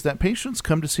hope is that patients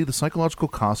come to see the psychological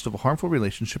cost of a harmful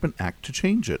relationship and act to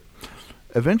change it.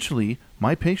 Eventually,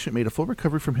 my patient made a full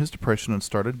recovery from his depression and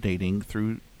started dating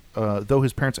though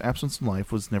his parents' absence in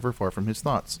life was never far from his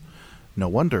thoughts. No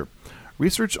wonder.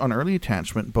 Research on early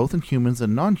attachment, both in humans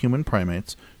and non-human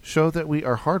primates, show that we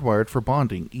are hardwired for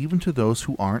bonding, even to those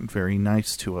who aren't very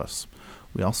nice to us.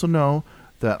 We also know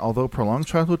that although prolonged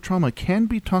childhood trauma can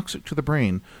be toxic to the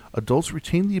brain, adults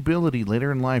retain the ability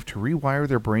later in life to rewire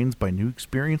their brains by new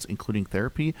experience, including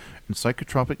therapy and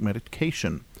psychotropic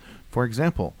medication. For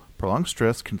example, prolonged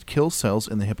stress can kill cells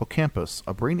in the hippocampus,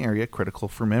 a brain area critical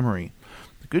for memory.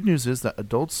 The good news is that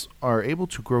adults are able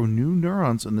to grow new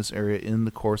neurons in this area in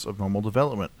the course of normal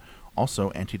development.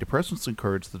 Also, antidepressants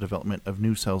encourage the development of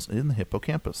new cells in the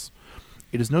hippocampus.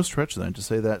 It is no stretch, then, to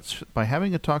say that by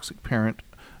having a toxic parent,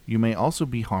 you may also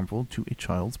be harmful to a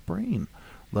child's brain,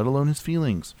 let alone his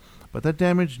feelings. But that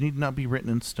damage need not be written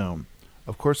in stone.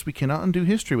 Of course, we cannot undo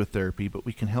history with therapy, but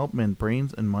we can help mend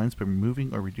brains and minds by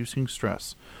removing or reducing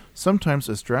stress. Sometimes,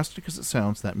 as drastic as it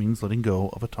sounds, that means letting go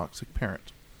of a toxic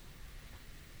parent.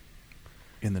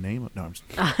 In the name of... No, I'm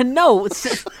just... No,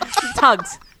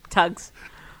 Tugs.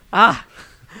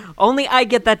 Only I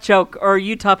get that joke, or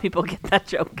Utah people get that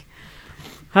joke.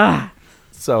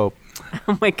 So...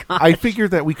 Oh my god. I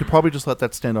figured that we could probably just let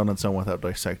that stand on its own without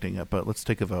dissecting it, but let's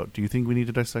take a vote. Do you think we need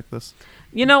to dissect this?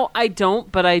 I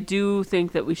don't, but I do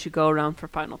think that we should go around for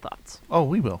final thoughts. Oh,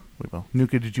 we will.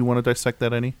 Nuka, did you want to dissect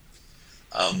that any?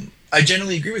 I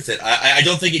generally agree with it. I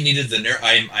don't think it needed the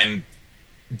I'm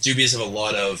dubious of a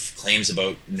lot of claims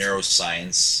about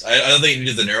neuroscience. I don't think it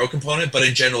needed the neuro component, but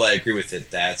in general, I agree with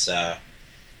it that,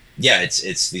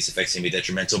 it's these effects can be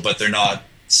detrimental, but they're not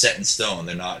set in stone.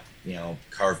 They're not,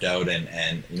 carved out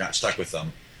and you're not stuck with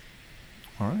them.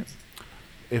 All right.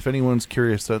 If anyone's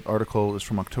curious, that article is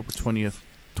from October 20th,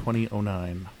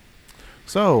 2009.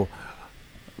 So,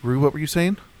 Rue, what were you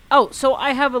saying? Oh, so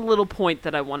I have a little point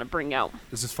that I want to bring out.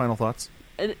 Is this final thoughts?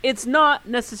 It's not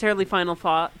necessarily final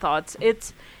thoughts.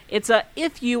 It's a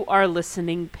if you are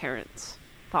listening parents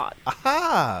thought.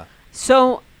 Aha!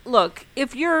 So, look,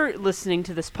 if you're listening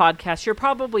to this podcast, you're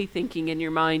probably thinking in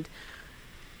your mind,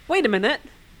 wait a minute.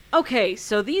 Okay,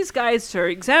 so these guys are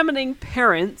examining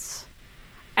parents,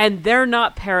 and they're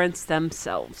not parents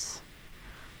themselves.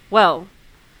 Well,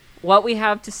 what we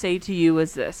have to say to you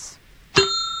is this.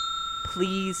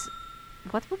 Please...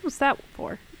 What was that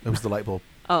for? It was the light bulb.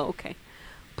 Oh, okay.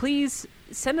 Please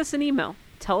send us an email.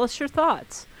 Tell us your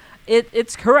thoughts.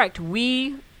 It's correct.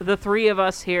 We, the 3 of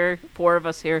us here, 4 of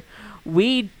us here,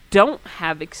 we don't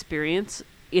have experience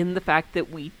in the fact that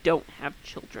we don't have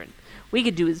children. We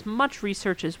could do as much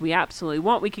research as we absolutely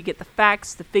want. We could get the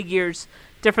facts, the figures,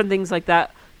 different things like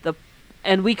that.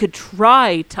 And we could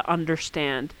try to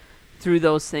understand through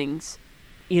those things,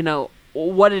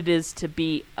 what it is to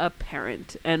be a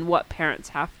parent and what parents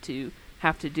have to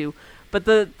do. But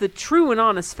the true and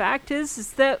honest fact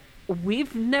is that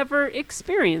we've never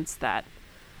experienced that.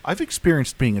 I've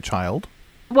experienced being a child.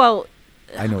 Well,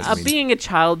 I know what you mean. Being a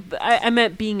child, I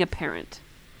meant being a parent.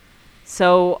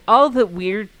 So all that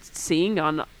we're seeing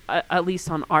on, at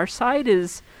least on our side,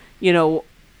 is,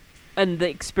 and the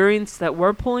experience that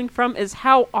we're pulling from is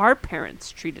how our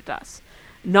parents treated us.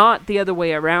 Not the other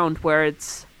way around where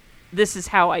it's, this is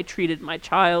how I treated my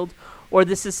child, or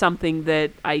this is something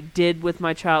that I did with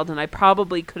my child and I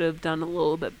probably could have done a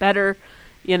little bit better,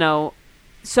 you know.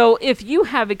 So if you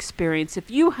have experience, if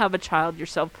you have a child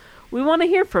yourself, we want to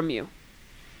hear from you.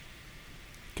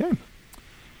 Okay.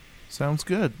 Sounds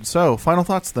good. So, final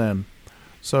thoughts then.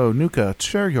 So, Nuka,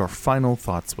 share your final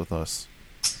thoughts with us.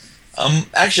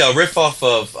 Actually, I'll riff off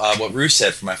of what Rue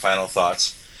said for my final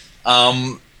thoughts.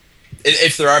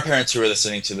 If there are parents who are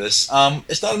listening to this,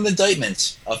 it's not an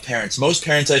indictment of parents. Most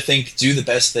parents, I think, do the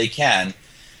best they can.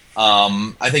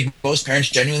 I think most parents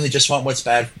genuinely just want what's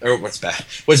best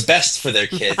for their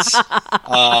kids.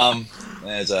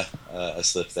 There's a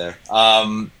slip there.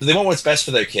 They want what's best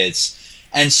for their kids.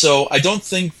 And so I don't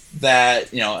think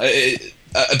that,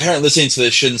 a parent listening to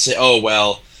this shouldn't say, oh,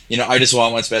 well, I just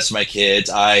want what's best for my kids.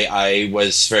 I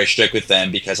was very strict with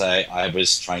them because I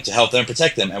was trying to help them,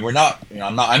 protect them. And we're not,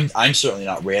 I'm certainly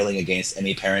not railing against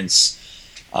any parents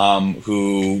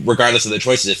who, regardless of their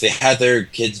choices, if they had their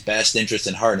kids' best interest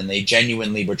in heart and they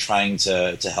genuinely were trying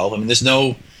to help them. And there's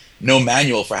no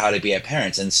manual for how to be a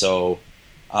parent. And so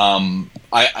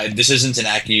this isn't an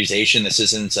accusation. This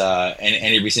isn't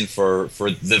any reason for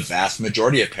the vast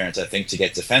majority of parents, I think, to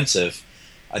get defensive.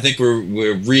 I think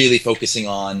we're really focusing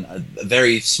on a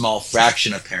very small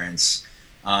fraction of parents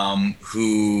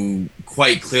who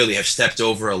quite clearly have stepped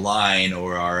over a line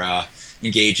or are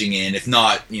engaging in, if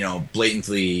not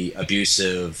blatantly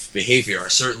abusive behavior, are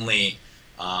certainly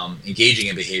engaging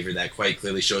in behavior that quite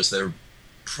clearly shows they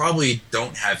probably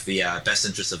don't have the best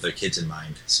interests of their kids in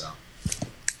mind. So.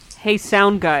 Hey,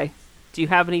 sound guy, do you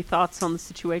have any thoughts on the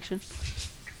situation?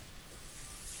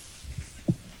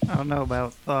 I don't know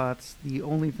about thoughts. The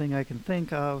only thing I can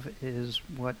think of is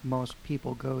what most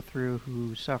people go through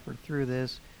who suffer through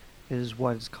this is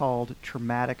what is called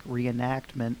traumatic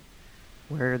reenactment,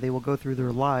 where they will go through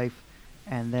their life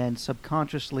and then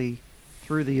subconsciously,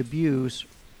 through the abuse,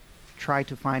 try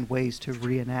to find ways to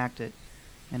reenact it.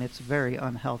 And it's a very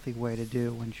unhealthy way to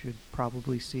do and should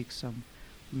probably seek some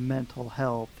mental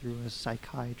help through a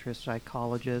psychiatrist,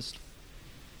 psychologist.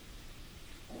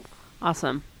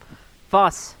 Awesome.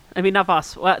 Voss. I mean, not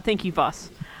Voss. Well, thank you, Voss.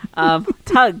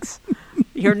 Tugs.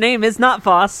 Your name is not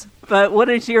Voss, but what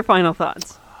is your final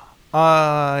thoughts?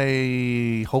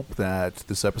 I hope that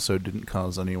this episode didn't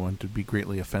cause anyone to be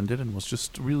greatly offended and was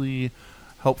just really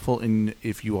helpful in,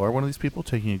 if you are one of these people,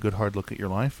 taking a good hard look at your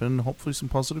life, and hopefully some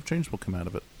positive change will come out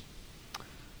of it.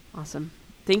 Awesome.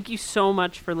 Thank you so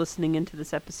much for listening into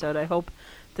this episode. I hope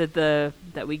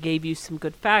that we gave you some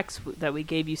good facts, that we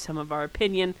gave you some of our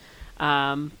opinion.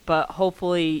 But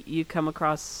hopefully you come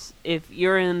across, if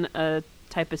you're in a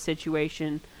type of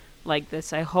situation like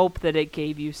this, I hope that it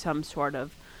gave you some sort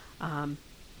of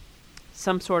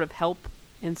help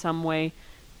in some way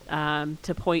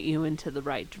to point you into the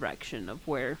right direction of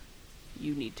where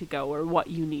you need to go or what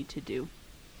you need to do.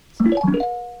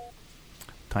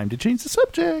 Time to change the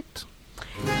subject.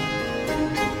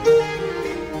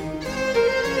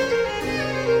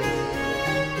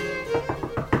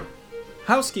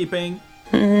 Housekeeping.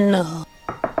 No.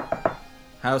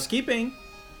 Housekeeping.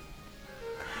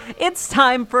 It's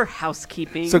time for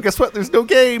housekeeping. So guess what? There's no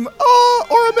game.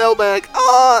 Or a mailbag.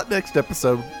 Next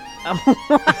episode.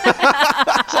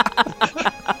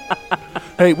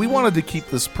 Hey, we wanted to keep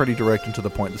this pretty direct and to the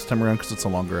point this time around because it's a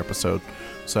longer episode.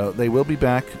 So they will be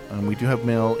back. We do have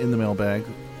mail in the mailbag.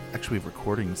 Actually, we have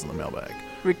recordings in the mailbag.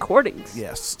 Recordings?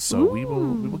 Yes. So we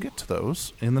will get to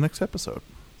those in the next episode.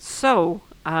 So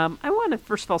I want to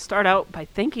first of all start out by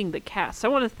thanking the cast. I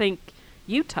want to thank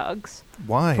you, Tugs.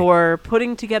 Why? For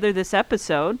putting together this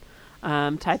episode,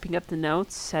 typing up the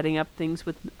notes, setting up things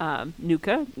with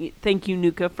Nuka. Thank you,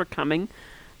 Nuka, for coming.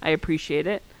 I appreciate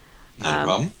it. No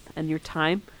problem. And your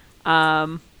time.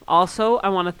 Also, I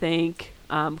want to thank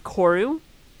Koru,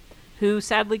 who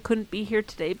sadly couldn't be here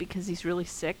today because he's really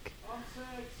sick. I'm sick,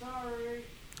 sorry.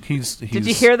 Did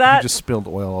you hear that? He just spilled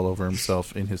oil all over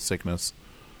himself in his sickness.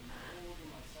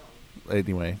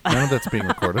 Anyway, none of that's being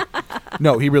recorded.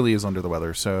 No, he really is under the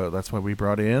weather, so that's why we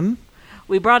brought in...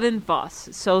 We brought in Voss.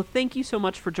 So thank you so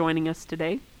much for joining us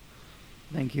today.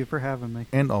 Thank you for having me.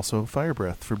 And also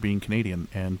Firebreath for being Canadian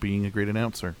and being a great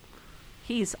announcer.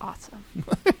 He's awesome.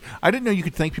 I didn't know you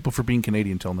could thank people for being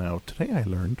Canadian till now. Today I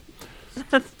learned.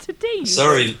 Today you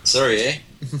Sorry, eh?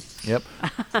 Yep.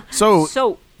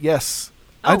 So yes.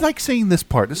 I like saying this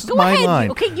part. This is my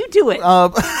line. Okay, you do it.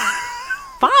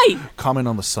 Fine. Comment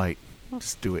on the site.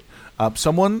 Just do it.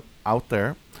 Someone out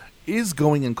there is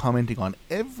going and commenting on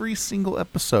every single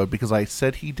episode because I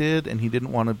said he did and he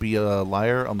didn't want to be a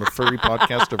liar on the Furry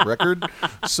Podcast of record.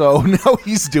 So now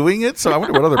he's doing it. So I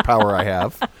wonder what other power I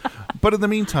have. But in the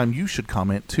meantime, you should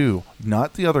comment too.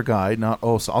 Not the other guy,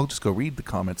 so I'll just go read the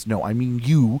comments. No, I mean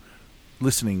you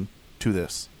listening to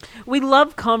this. We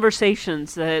love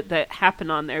conversations that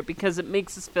happen on there because it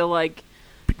makes us feel like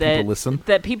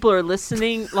that people are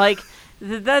listening. Like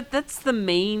that's the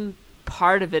main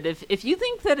part of it. If you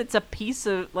think that it's a piece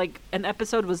of, like, an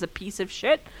episode was a piece of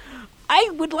shit,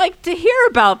 I would like to hear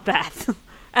about that.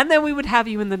 And then we would have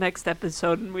you in the next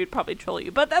episode and we'd probably troll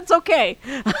you, but that's okay.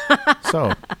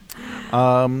 So,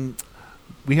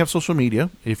 we have social media.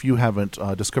 If you haven't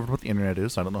discovered what the internet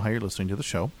is, I don't know how you're listening to the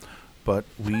show, but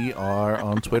we are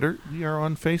on Twitter, we are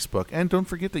on Facebook, and don't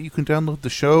forget that you can download the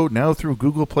show now through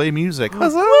Google Play Music,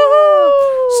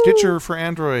 Stitcher for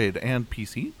Android and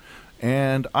PC,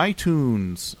 and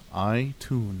iTunes,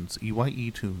 EYE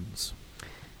Tunes.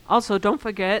 Also, don't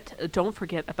forget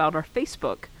about our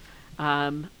Facebook.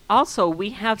 Also, we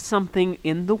have something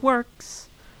in the works,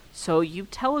 so you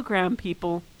Telegram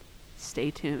people,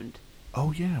 stay tuned.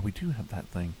 Oh yeah, we do have that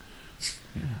thing.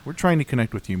 Yeah. We're trying to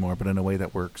connect with you more, but in a way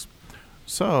that works.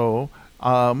 So,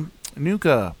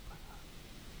 Nuka.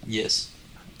 Yes.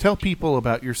 Tell people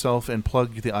about yourself and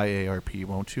plug the IARP,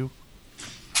 won't you?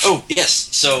 Oh, yes.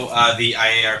 So the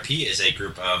IARP is a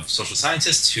group of social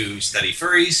scientists who study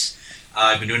furries.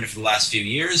 I've been doing it for the last few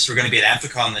years. We're going to be at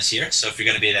Amphicon this year, so if you're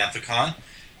going to be at Amphicon,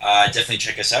 definitely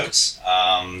check us out.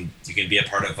 You can be a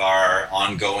part of our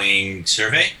ongoing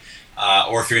survey,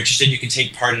 or if you're interested, you can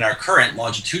take part in our current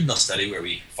longitudinal study where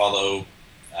we follow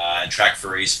and track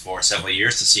furries for several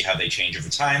years to see how they change over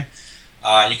time.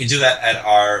 You can do that at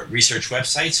our research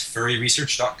website,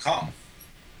 furryresearch.com.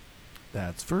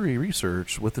 That's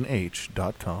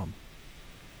furryresearch.com.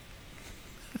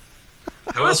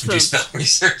 How else would you spell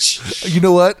research? You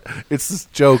know what? It's this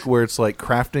joke where it's like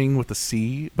crafting with a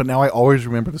C, but now I always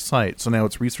remember the site. So now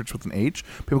it's research with an H.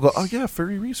 People go, oh yeah,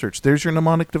 furry research. There's your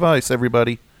mnemonic device,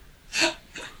 everybody. I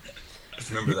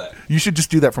remember that. You should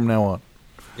just do that from now on.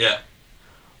 Yeah.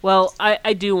 Well,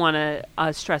 I do want to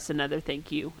stress another thank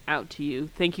you out to you.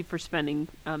 Thank you for spending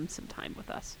some time with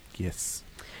us. Yes.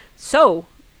 So,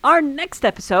 our next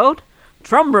episode,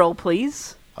 drum roll,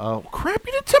 please. Oh, crap,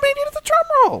 you didn't tell me I needed the drum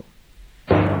roll.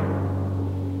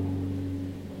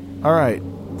 All right,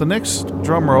 the next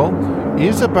drum roll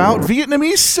is about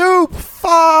Vietnamese soup,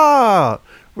 pho.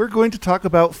 We're going to talk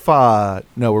about pho.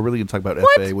 No, we're really going to talk about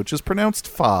FA, which is pronounced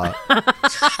pho.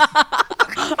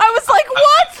 I was like,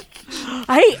 what?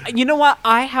 Hey, you know what?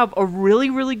 I have a really,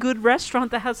 really good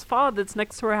restaurant that has pho that's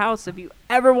next to our house. If you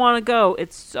ever want to go,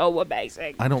 it's so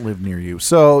amazing. I don't live near you,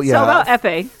 so yeah. So about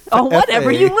FA. Oh, whatever.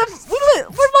 We're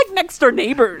like next door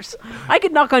neighbors. I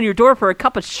could knock on your door for a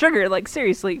cup of sugar, like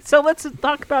seriously. So let's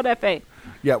talk about FA.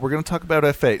 Yeah, we're going to talk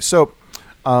about FA. So,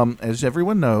 as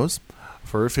everyone knows,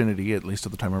 Fur Affinity, at least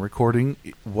at the time of recording,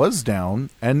 was down,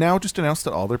 and now just announced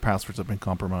that all their passwords have been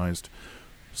compromised.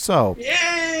 So,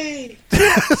 yay!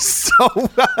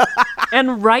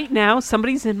 And right now,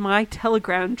 somebody's in my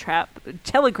Telegram chat.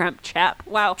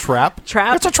 Wow. Trap?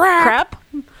 It's a trap.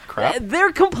 Crap.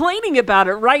 They're complaining about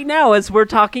it right now as we're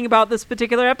talking about this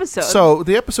particular episode. So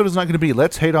the episode is not going to be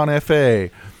let's hate on FA.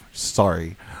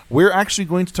 Sorry. We're actually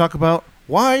going to talk about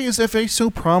why is FA so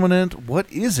prominent? What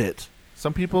is it?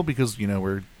 Some people, because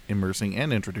we're immersing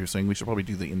and introducing, we should probably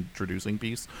do the introducing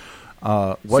piece.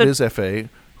 What is FA?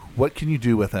 What can you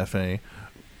do with FA?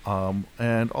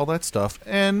 And all that stuff.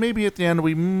 And maybe at the end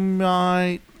we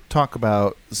might talk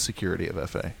about the security of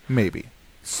FA. Maybe.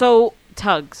 So,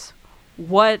 Tugs,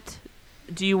 what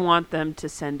do you want them to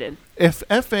send in? If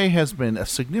FA has been a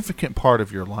significant part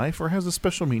of your life or has a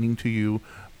special meaning to you,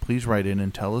 please write in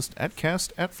and tell us at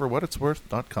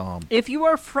cast@forwhatitsworth.com. If you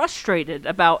are frustrated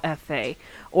about FA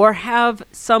or have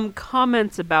some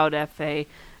comments about FA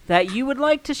that you would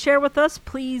like to share with us,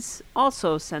 please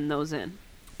also send those in.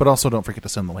 But also don't forget to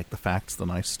send the facts, the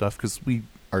nice stuff, because we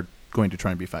are going to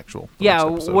try and be factual. Yeah,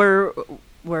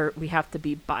 we have to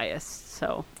be biased,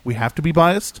 so. We have to be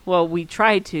biased? Well, we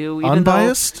try to.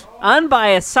 Unbiased?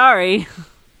 Unbiased, sorry.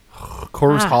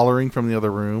 Cora's hollering from the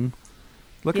other room.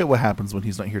 Look at what happens when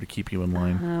he's not here to keep you in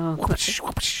line.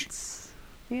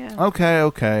 Yeah.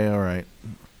 Okay, all right.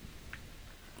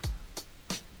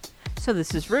 So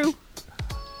this is Rue.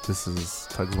 This is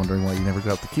Tugs wondering why you never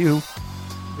got the cue.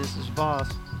 This is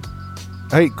Voss.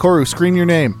 Hey, Koru, scream your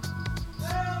name.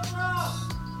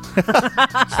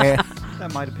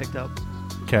 That might have picked up.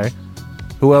 Okay.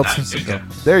 Who else is it?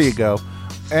 There you go.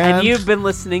 And you've been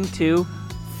listening to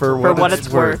For What It's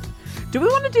Worth. Do we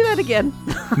want to do that again?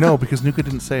 No, because Nuka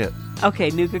didn't say it. Okay,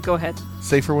 Nuka, go ahead.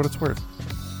 Say For What It's Worth.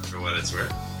 For what it's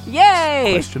worth.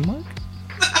 Yay! Question mark?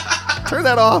 Turn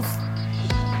that off.